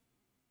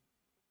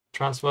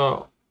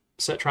 Transfer,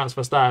 set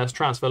transfer status,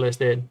 transfer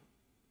listed.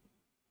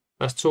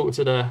 Let's talk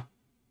to the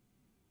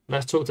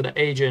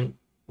agent.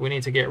 We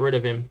need to get rid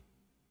of him.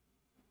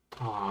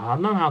 Oh, I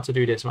know how to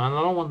do this, man.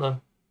 I don't want the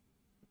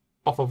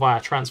offer via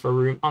transfer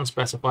room,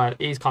 unspecified.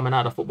 He's coming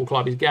out of the football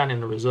club. He's getting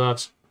in the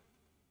reserves.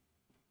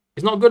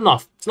 It's not good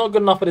enough. It's not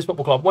good enough for this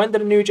football club. When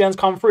did the new gens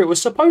come through? It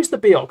was supposed to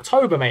be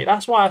October, mate.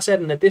 That's why I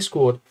said in the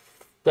Discord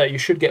that you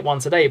should get one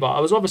today, but I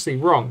was obviously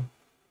wrong.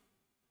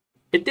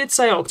 It did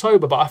say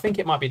October, but I think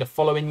it might be the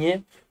following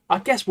year. I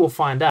guess we'll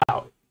find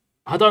out.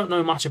 I don't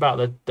know much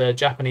about the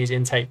Japanese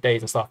intake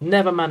days and stuff.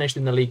 Never managed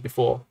in the league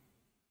before.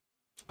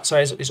 So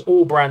it's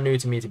all brand new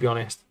to me, to be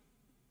honest.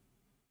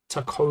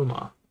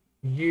 Tacoma.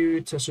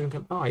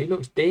 Tasunkan. Oh, he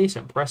looks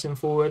decent. Pressing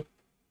forward.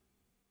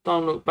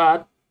 Don't look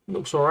bad.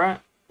 Looks all right.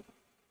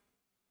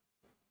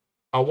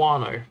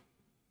 Awano.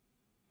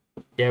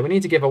 Yeah, we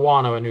need to give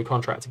Awano a new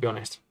contract, to be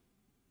honest.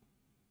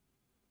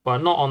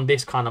 But not on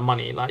this kind of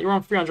money. Like, you're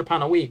on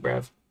 £300 a week,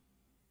 bruv.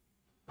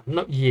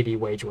 Not yearly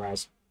wage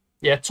rise.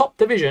 Yeah, top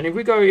division. If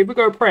we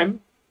go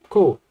Prem,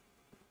 cool.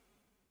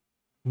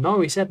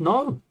 No, he said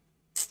no.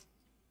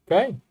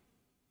 Okay.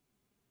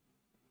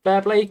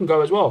 Fair play, he can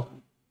go as well.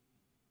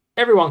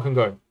 Everyone can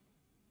go.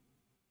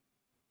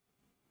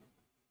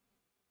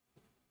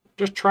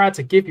 Just tried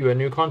to give you a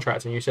new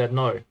contract and you said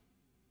no.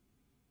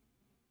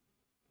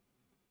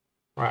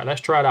 Right,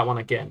 let's try that one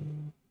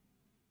again.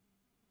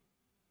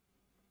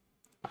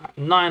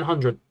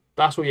 900.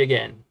 That's what you're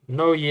getting.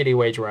 No yearly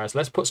wage rise.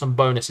 Let's put some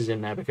bonuses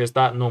in there because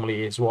that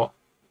normally is what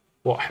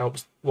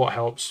helps.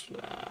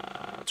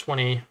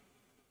 20,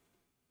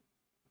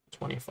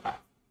 25.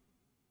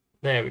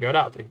 There we go.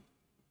 That'll do.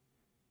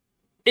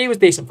 He was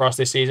decent for us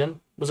this season.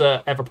 Was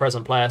a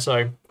ever-present player,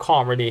 so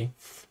can't really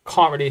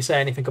say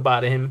anything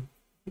about him.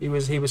 He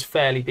was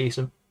fairly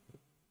decent.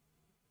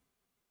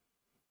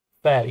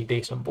 Fairly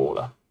decent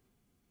baller.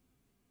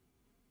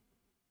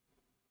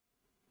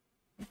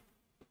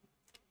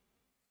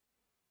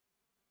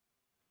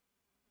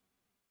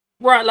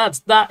 Right, lads,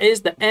 that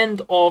is the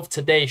end of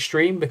today's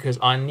stream because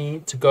I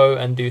need to go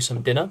and do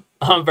some dinner.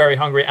 I'm very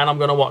hungry and I'm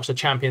going to watch the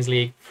Champions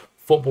League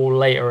football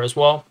later as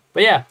well.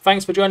 But yeah,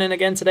 thanks for joining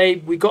again today.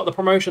 We got the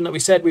promotion that we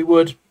said we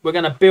would. We're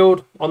going to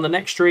build on the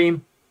next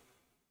stream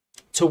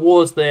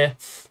towards the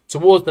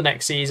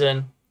next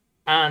season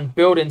and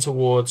building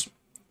towards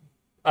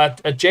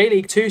a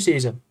J-League 2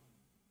 season,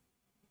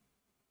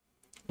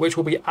 which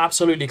will be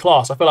absolutely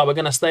class. I feel like we're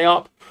going to stay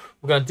up.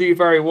 We're going to do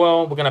very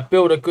well. We're going to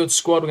build a good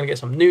squad. We're going to get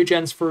some new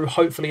gens through,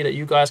 hopefully, that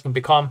you guys can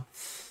become.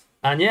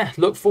 And yeah,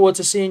 look forward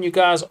to seeing you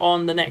guys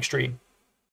on the next stream.